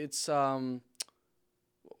honestly, it's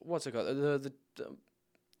what's it called?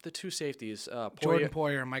 The 2 safeties, Jordan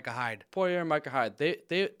Poyer and Micah Hyde.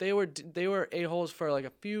 They were a-holes for like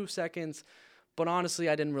a few seconds, but honestly,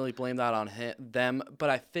 I didn't really blame that on them. But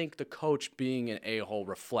I think the coach being an a-hole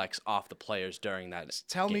reflects off the players during that.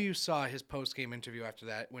 Tell me you saw his post-game interview after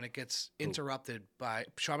that when it gets interrupted by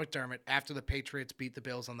Sean McDermott after the Patriots beat the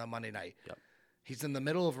Bills on that Monday night. Yep. He's in the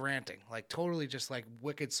middle of ranting, totally just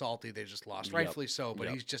wicked salty. They just lost, rightfully so, but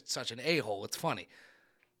he's just such an a-hole. It's funny.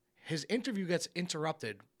 His interview gets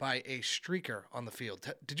interrupted by a streaker on the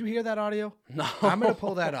field. Did you hear that audio? No. I'm going to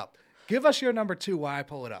pull that up. Give us your number 2 while I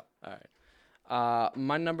pull it up. All right.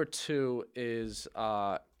 My number 2 is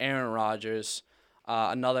Aaron Rodgers,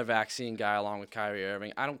 another vaccine guy along with Kyrie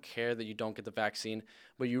Irving. I don't care that you don't get the vaccine,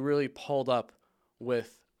 but you really pulled up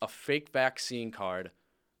with a fake vaccine card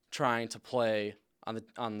trying to play on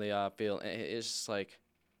the field. And it's just like,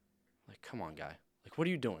 come on, guy. What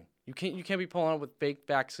are you doing? You can't be pulling up with fake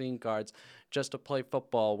vaccine cards just to play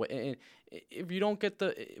football. And if you don't get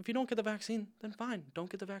the vaccine, then fine, don't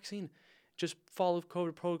get the vaccine. Just follow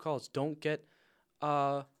COVID protocols. Don't get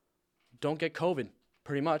COVID.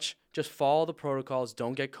 Pretty much, just follow the protocols.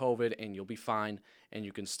 Don't get COVID, and you'll be fine, and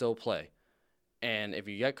you can still play. And if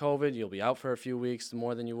you get COVID, you'll be out for a few weeks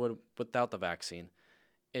more than you would without the vaccine.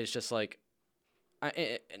 It's just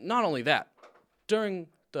not only that, during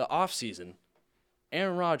the off season,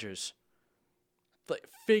 Aaron Rodgers,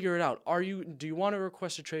 figure it out. Do you want to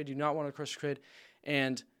request a trade? Do you not want to request a trade?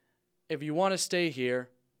 And if you want to stay here,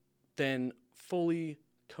 then fully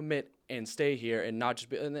commit and stay here and not just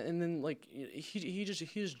be. And then he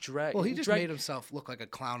just dragged. Well, he just made himself look like a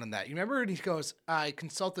clown in that. You remember when he goes, "I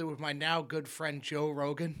consulted with my now good friend Joe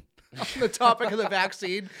Rogan." on the topic of the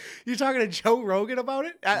vaccine. You're talking to Joe Rogan about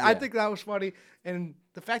it? I think that was funny. And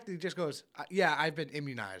the fact that he just goes, yeah, I've been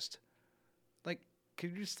immunized. Like,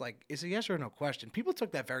 can you just, like, it's a yes or no question. People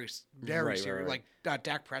took that very serious. Right. Like,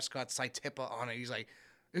 Dak Prescott cites HIPAA on it. He's like,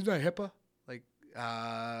 isn't that HIPAA? Like,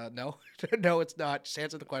 no. No, it's not. Just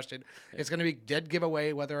answer the question. Yeah. It's going to be dead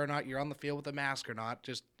giveaway whether or not you're on the field with a mask or not.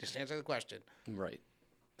 Just answer the question. Right.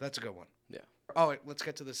 That's a good one. Yeah. Oh, wait, let's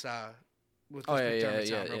get to this with this McDermott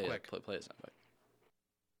sound real quick. Play it sound.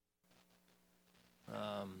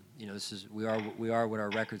 This is we are what our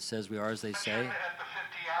record says we are, as they say. At the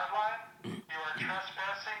 50-yard line, you are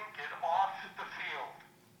trespassing. Get off the field.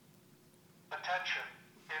 Attention,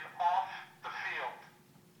 get off the field.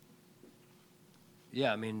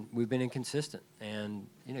 Yeah, I mean, we've been inconsistent, and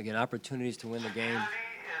again, opportunities to win the game.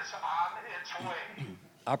 Is on its way.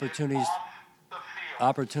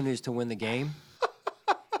 Opportunities to win the game.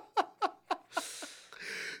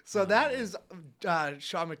 So that is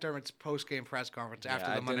Sean McDermott's post-game press conference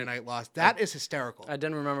after the Monday night loss. That is hysterical. I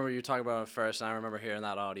didn't remember what you were talking about at first, and I remember hearing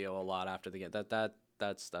that audio a lot after the game.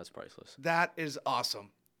 That's priceless. That is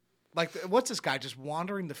awesome. Like, what's this guy just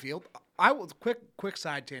wandering the field? I will quick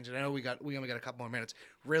side tangent. I know we only got a couple more minutes.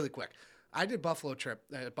 Really quick. I did Buffalo trip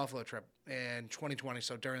in 2020.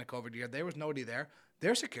 So during the COVID year, there was nobody there.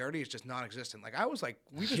 Their security is just non-existent. Like, I was like,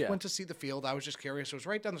 we just went to see the field. I was just curious. It was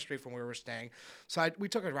right down the street from where we were staying. So we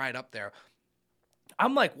took a ride up there.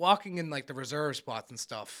 I'm like walking in like the reserve spots and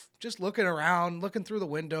stuff, just looking around, looking through the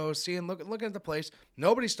windows, looking at the place.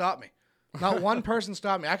 Nobody stopped me. Not one person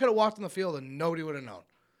stopped me. I could have walked in the field and nobody would have known.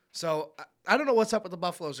 So I don't know what's up with the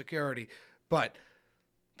Buffalo security, but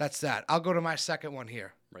that's that. I'll go to my second one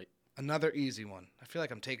here. Right. Another easy one. I feel like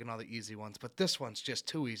I'm taking all the easy ones, but this one's just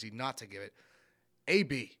too easy not to give it.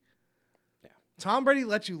 AB. Yeah. Tom Brady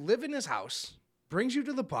lets you live in his house, brings you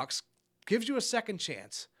to the Bucs, gives you a second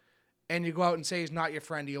chance, and you go out and say he's not your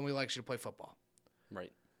friend. He only likes you to play football.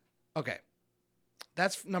 Right. Okay.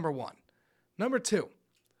 That's number one. Number two,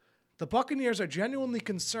 the Buccaneers are genuinely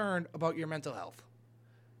concerned about your mental health.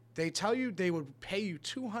 They tell you they would pay you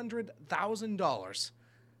 $200,000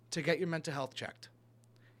 to get your mental health checked.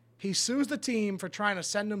 He sues the team for trying to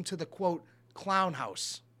send him to the, quote, clown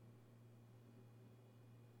house.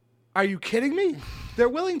 Are you kidding me? They're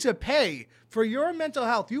willing to pay for your mental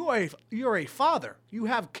health. You're a father. You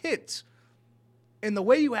have kids. And the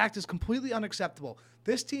way you act is completely unacceptable.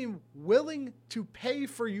 This team willing to pay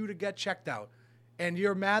for you to get checked out. And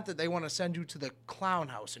you're mad that they want to send you to the clown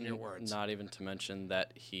house, in your words. Not even to mention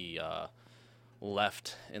that he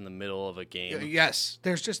left in the middle of a game. Yes.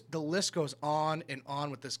 There's just, the list goes on and on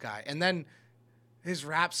with this guy. And then his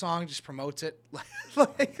rap song just promotes it.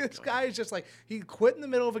 Like this guy is just like, he quit in the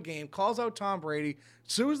middle of a game, calls out Tom Brady,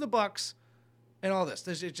 sues the Bucs, and all this.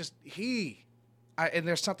 There's just, and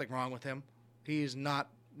there's something wrong with him. He's not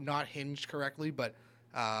hinged correctly, but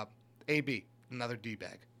AB, another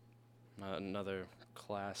D-bag. Another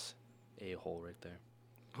class A-hole right there.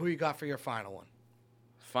 Who you got for your final one?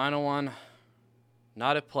 Final one,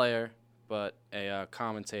 not a player, but a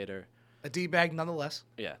commentator. A D-bag nonetheless.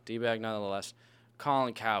 Yeah, D-bag nonetheless.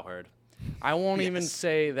 Colin Cowherd. I won't even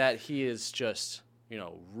say that he is just,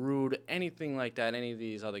 rude, anything like that. Any of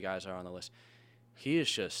these other guys are on the list.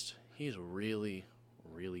 He's really,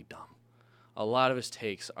 really dumb. A lot of his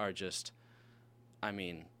takes are just,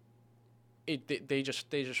 they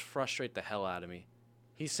just frustrate the hell out of me.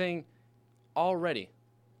 He's saying already,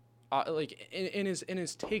 in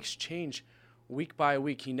his takes change week by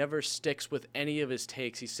week. He never sticks with any of his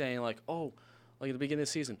takes. He's saying like at the beginning of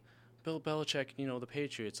the season, Bill Belichick, the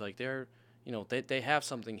Patriots, like they're, they have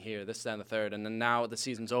something here, this, that, and the third. And then now the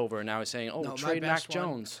season's over, and now he's saying, trade Mac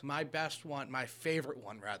Jones. My best one, my favorite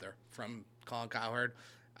one, rather, from Colin Cowherd.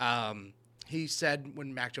 He said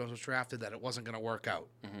when Mac Jones was drafted that it wasn't going to work out.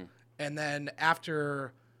 Mm-hmm. And then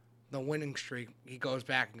after the winning streak, he goes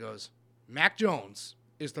back and goes, Mac Jones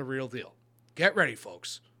is the real deal. Get ready,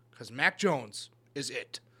 folks, because Mac Jones is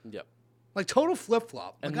it. Yep. Like total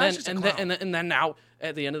flip-flop. And then now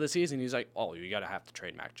at the end of the season, he's like, you got to have to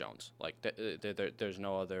trade Mac Jones. Like there's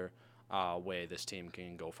no other way this team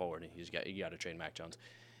can go forward, and you got to trade Mac Jones.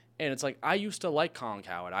 And it's like, I used to like Colin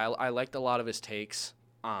Cowherd. I liked a lot of his takes.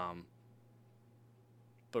 But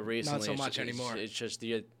recently, not so much anymore. It's just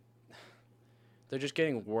they're just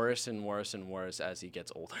getting worse and worse and worse as he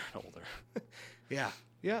gets older and older. Yeah.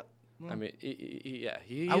 Well, I mean,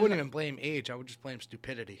 I wouldn't even blame age. I would just blame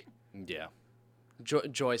stupidity. Yeah.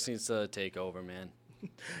 Joyce needs to take over, man.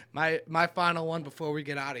 My final one before we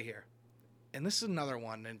get out of here, and this is another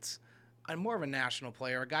one. I'm more of a national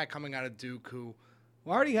player, a guy coming out of Duke who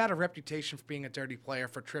who already had a reputation for being a dirty player,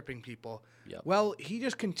 for tripping people, Yep. well, he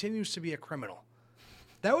just continues to be a criminal.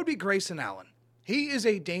 That would be Grayson Allen. He is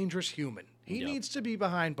a dangerous human. He Yep. needs to be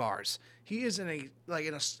behind bars. He is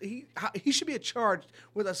he should be charged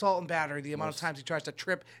with assault and battery the amount of times he tries to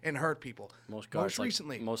trip and hurt people. Most guards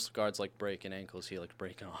recently, breaking ankles. He like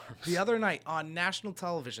breaking arms. the other night on national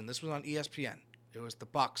television, this was on ESPN. It was the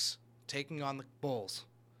Bucks taking on the Bulls.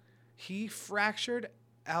 He fractured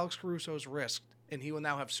Alex Caruso's wrist, and he will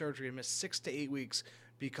now have surgery and miss 6 to 8 weeks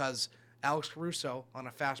because Alex Caruso, on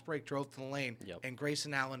a fast break, drove to the lane, and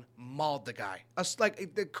Grayson Allen mauled the guy.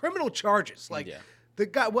 Like, the criminal charges. Like, the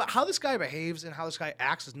guy, how this guy behaves and how this guy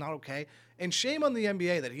acts is not okay. And shame on the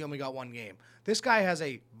NBA that he only got 1 game. This guy has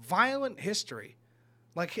a violent history.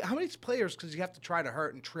 Like, how many players does he have to try to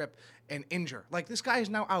hurt and trip and injure? Like, this guy is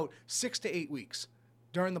now out 6 to 8 weeks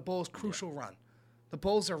during the Bulls' crucial run. The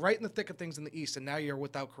Bulls are right in the thick of things in the East, and now you're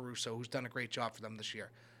without Caruso, who's done a great job for them this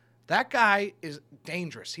year. That guy is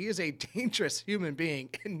dangerous. He is a dangerous human being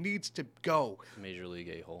and needs to go. Major league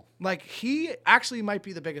a-hole. Like, he actually might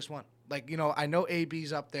be the biggest one. Like, I know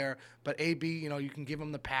AB's up there, but AB, you can give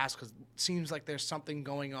him the pass because it seems like there's something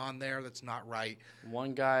going on there that's not right.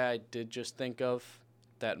 One guy I did just think of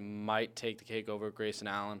that might take the cake over Grayson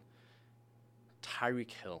Allen,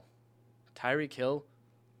 Tyreek Hill. Tyreek Hill,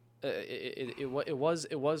 it was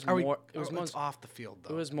more. It's off the field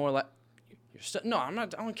though. It was more like. No, I'm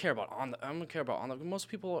not. I don't care about on the. Most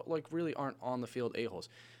people really aren't on the field a-holes.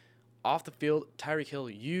 Off the field, Tyreek Hill,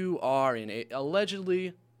 you are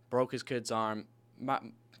allegedly broke his kid's arm.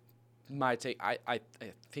 My take, I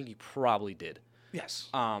think he probably did. Yes.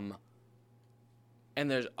 And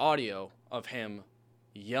there's audio of him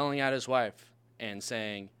yelling at his wife and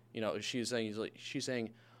saying, she's saying,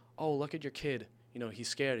 "Oh, look at your kid. He's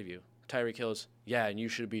scared of you." Tyreek Hill's, "Yeah, and you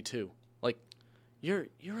should be too." Like. You're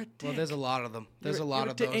a dick. Well, there's a lot of them. There's a lot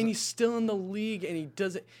of those. And he's still in the league, and he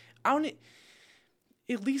doesn't. I don't.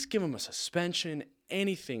 At least give him a suspension,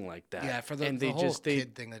 anything like that. Yeah, for the whole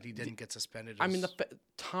kid thing that he didn't get suspended. I mean,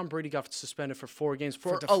 Tom Brady got suspended for 4 games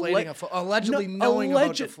for deflating allegedly knowing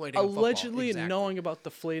about deflating allegedly knowing about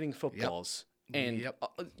deflating footballs, and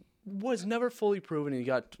was never fully proven. And he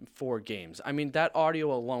got 4 games. I mean, that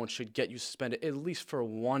audio alone should get you suspended at least for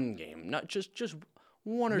 1 game, not just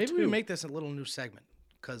 1 or 2. Maybe we make this a little new segment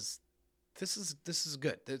because this is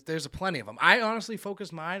good. There's plenty of them. I honestly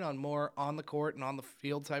focus mine on more on the court and on the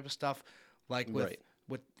field type of stuff, like with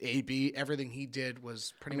AB. Everything he did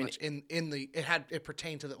was pretty much in the it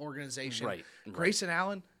pertained to the organization. Right. Grayson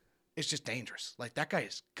Allen is just dangerous. Like, that guy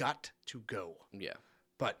has got to go. Yeah.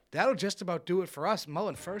 But that'll just about do it for us.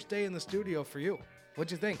 Mullen, first day in the studio for you.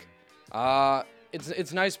 What'd you think?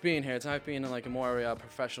 It's nice being here. It's nice being in a more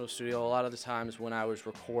professional studio. A lot of the times when I was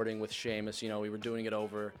recording with Seamus, we were doing it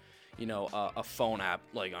over, a phone app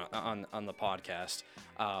on the podcast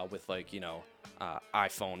with iPhone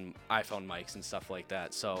mics and stuff like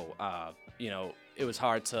that. So it was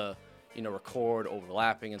hard to record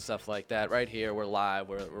overlapping and stuff like that. Right here, we're live.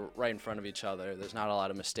 We're right in front of each other. There's not a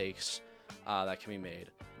lot of mistakes that can be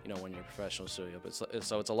made, when you're a professional studio. But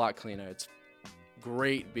so it's a lot cleaner. It's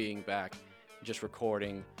great being back. Just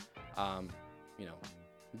recording,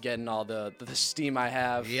 getting all the steam I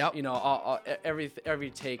have. Yep.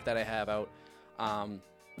 Every take that I have out.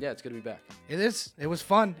 It's good to be back. It is. It was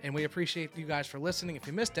fun, and we appreciate you guys for listening. If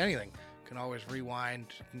you missed anything, you can always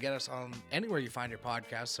rewind. You can get us on anywhere you find your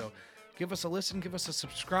podcast. So give us a listen. Give us a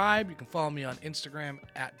subscribe. You can follow me on Instagram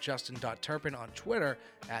at Justin.Turpin, on Twitter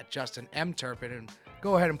at JustinMTurpin, and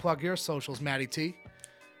go ahead and plug your socials, Matty T.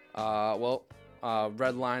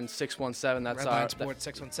 Redline 617. That's Redline Sports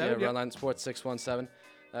 617. Yeah, Redline Sports 617.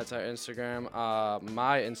 That's our Instagram.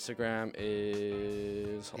 My Instagram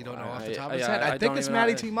is. You don't know off the top of his head? I think it's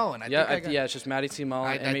Matty T. Mullen. It's just Matty T.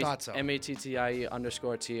 Mullen. I thought so.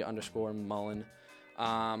 MATTIE_T_Mullen.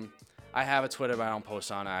 I have a Twitter, but I don't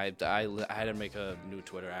post on it. I had to make a new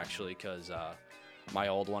Twitter actually because my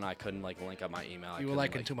old one I couldn't link up my email. You were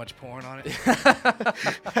liking too much porn on it. All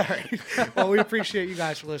right. Well, we appreciate you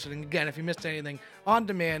guys for listening. Again, if you missed anything, on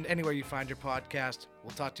demand, anywhere you find your podcast.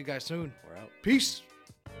 We'll talk to you guys soon. We're out. Peace.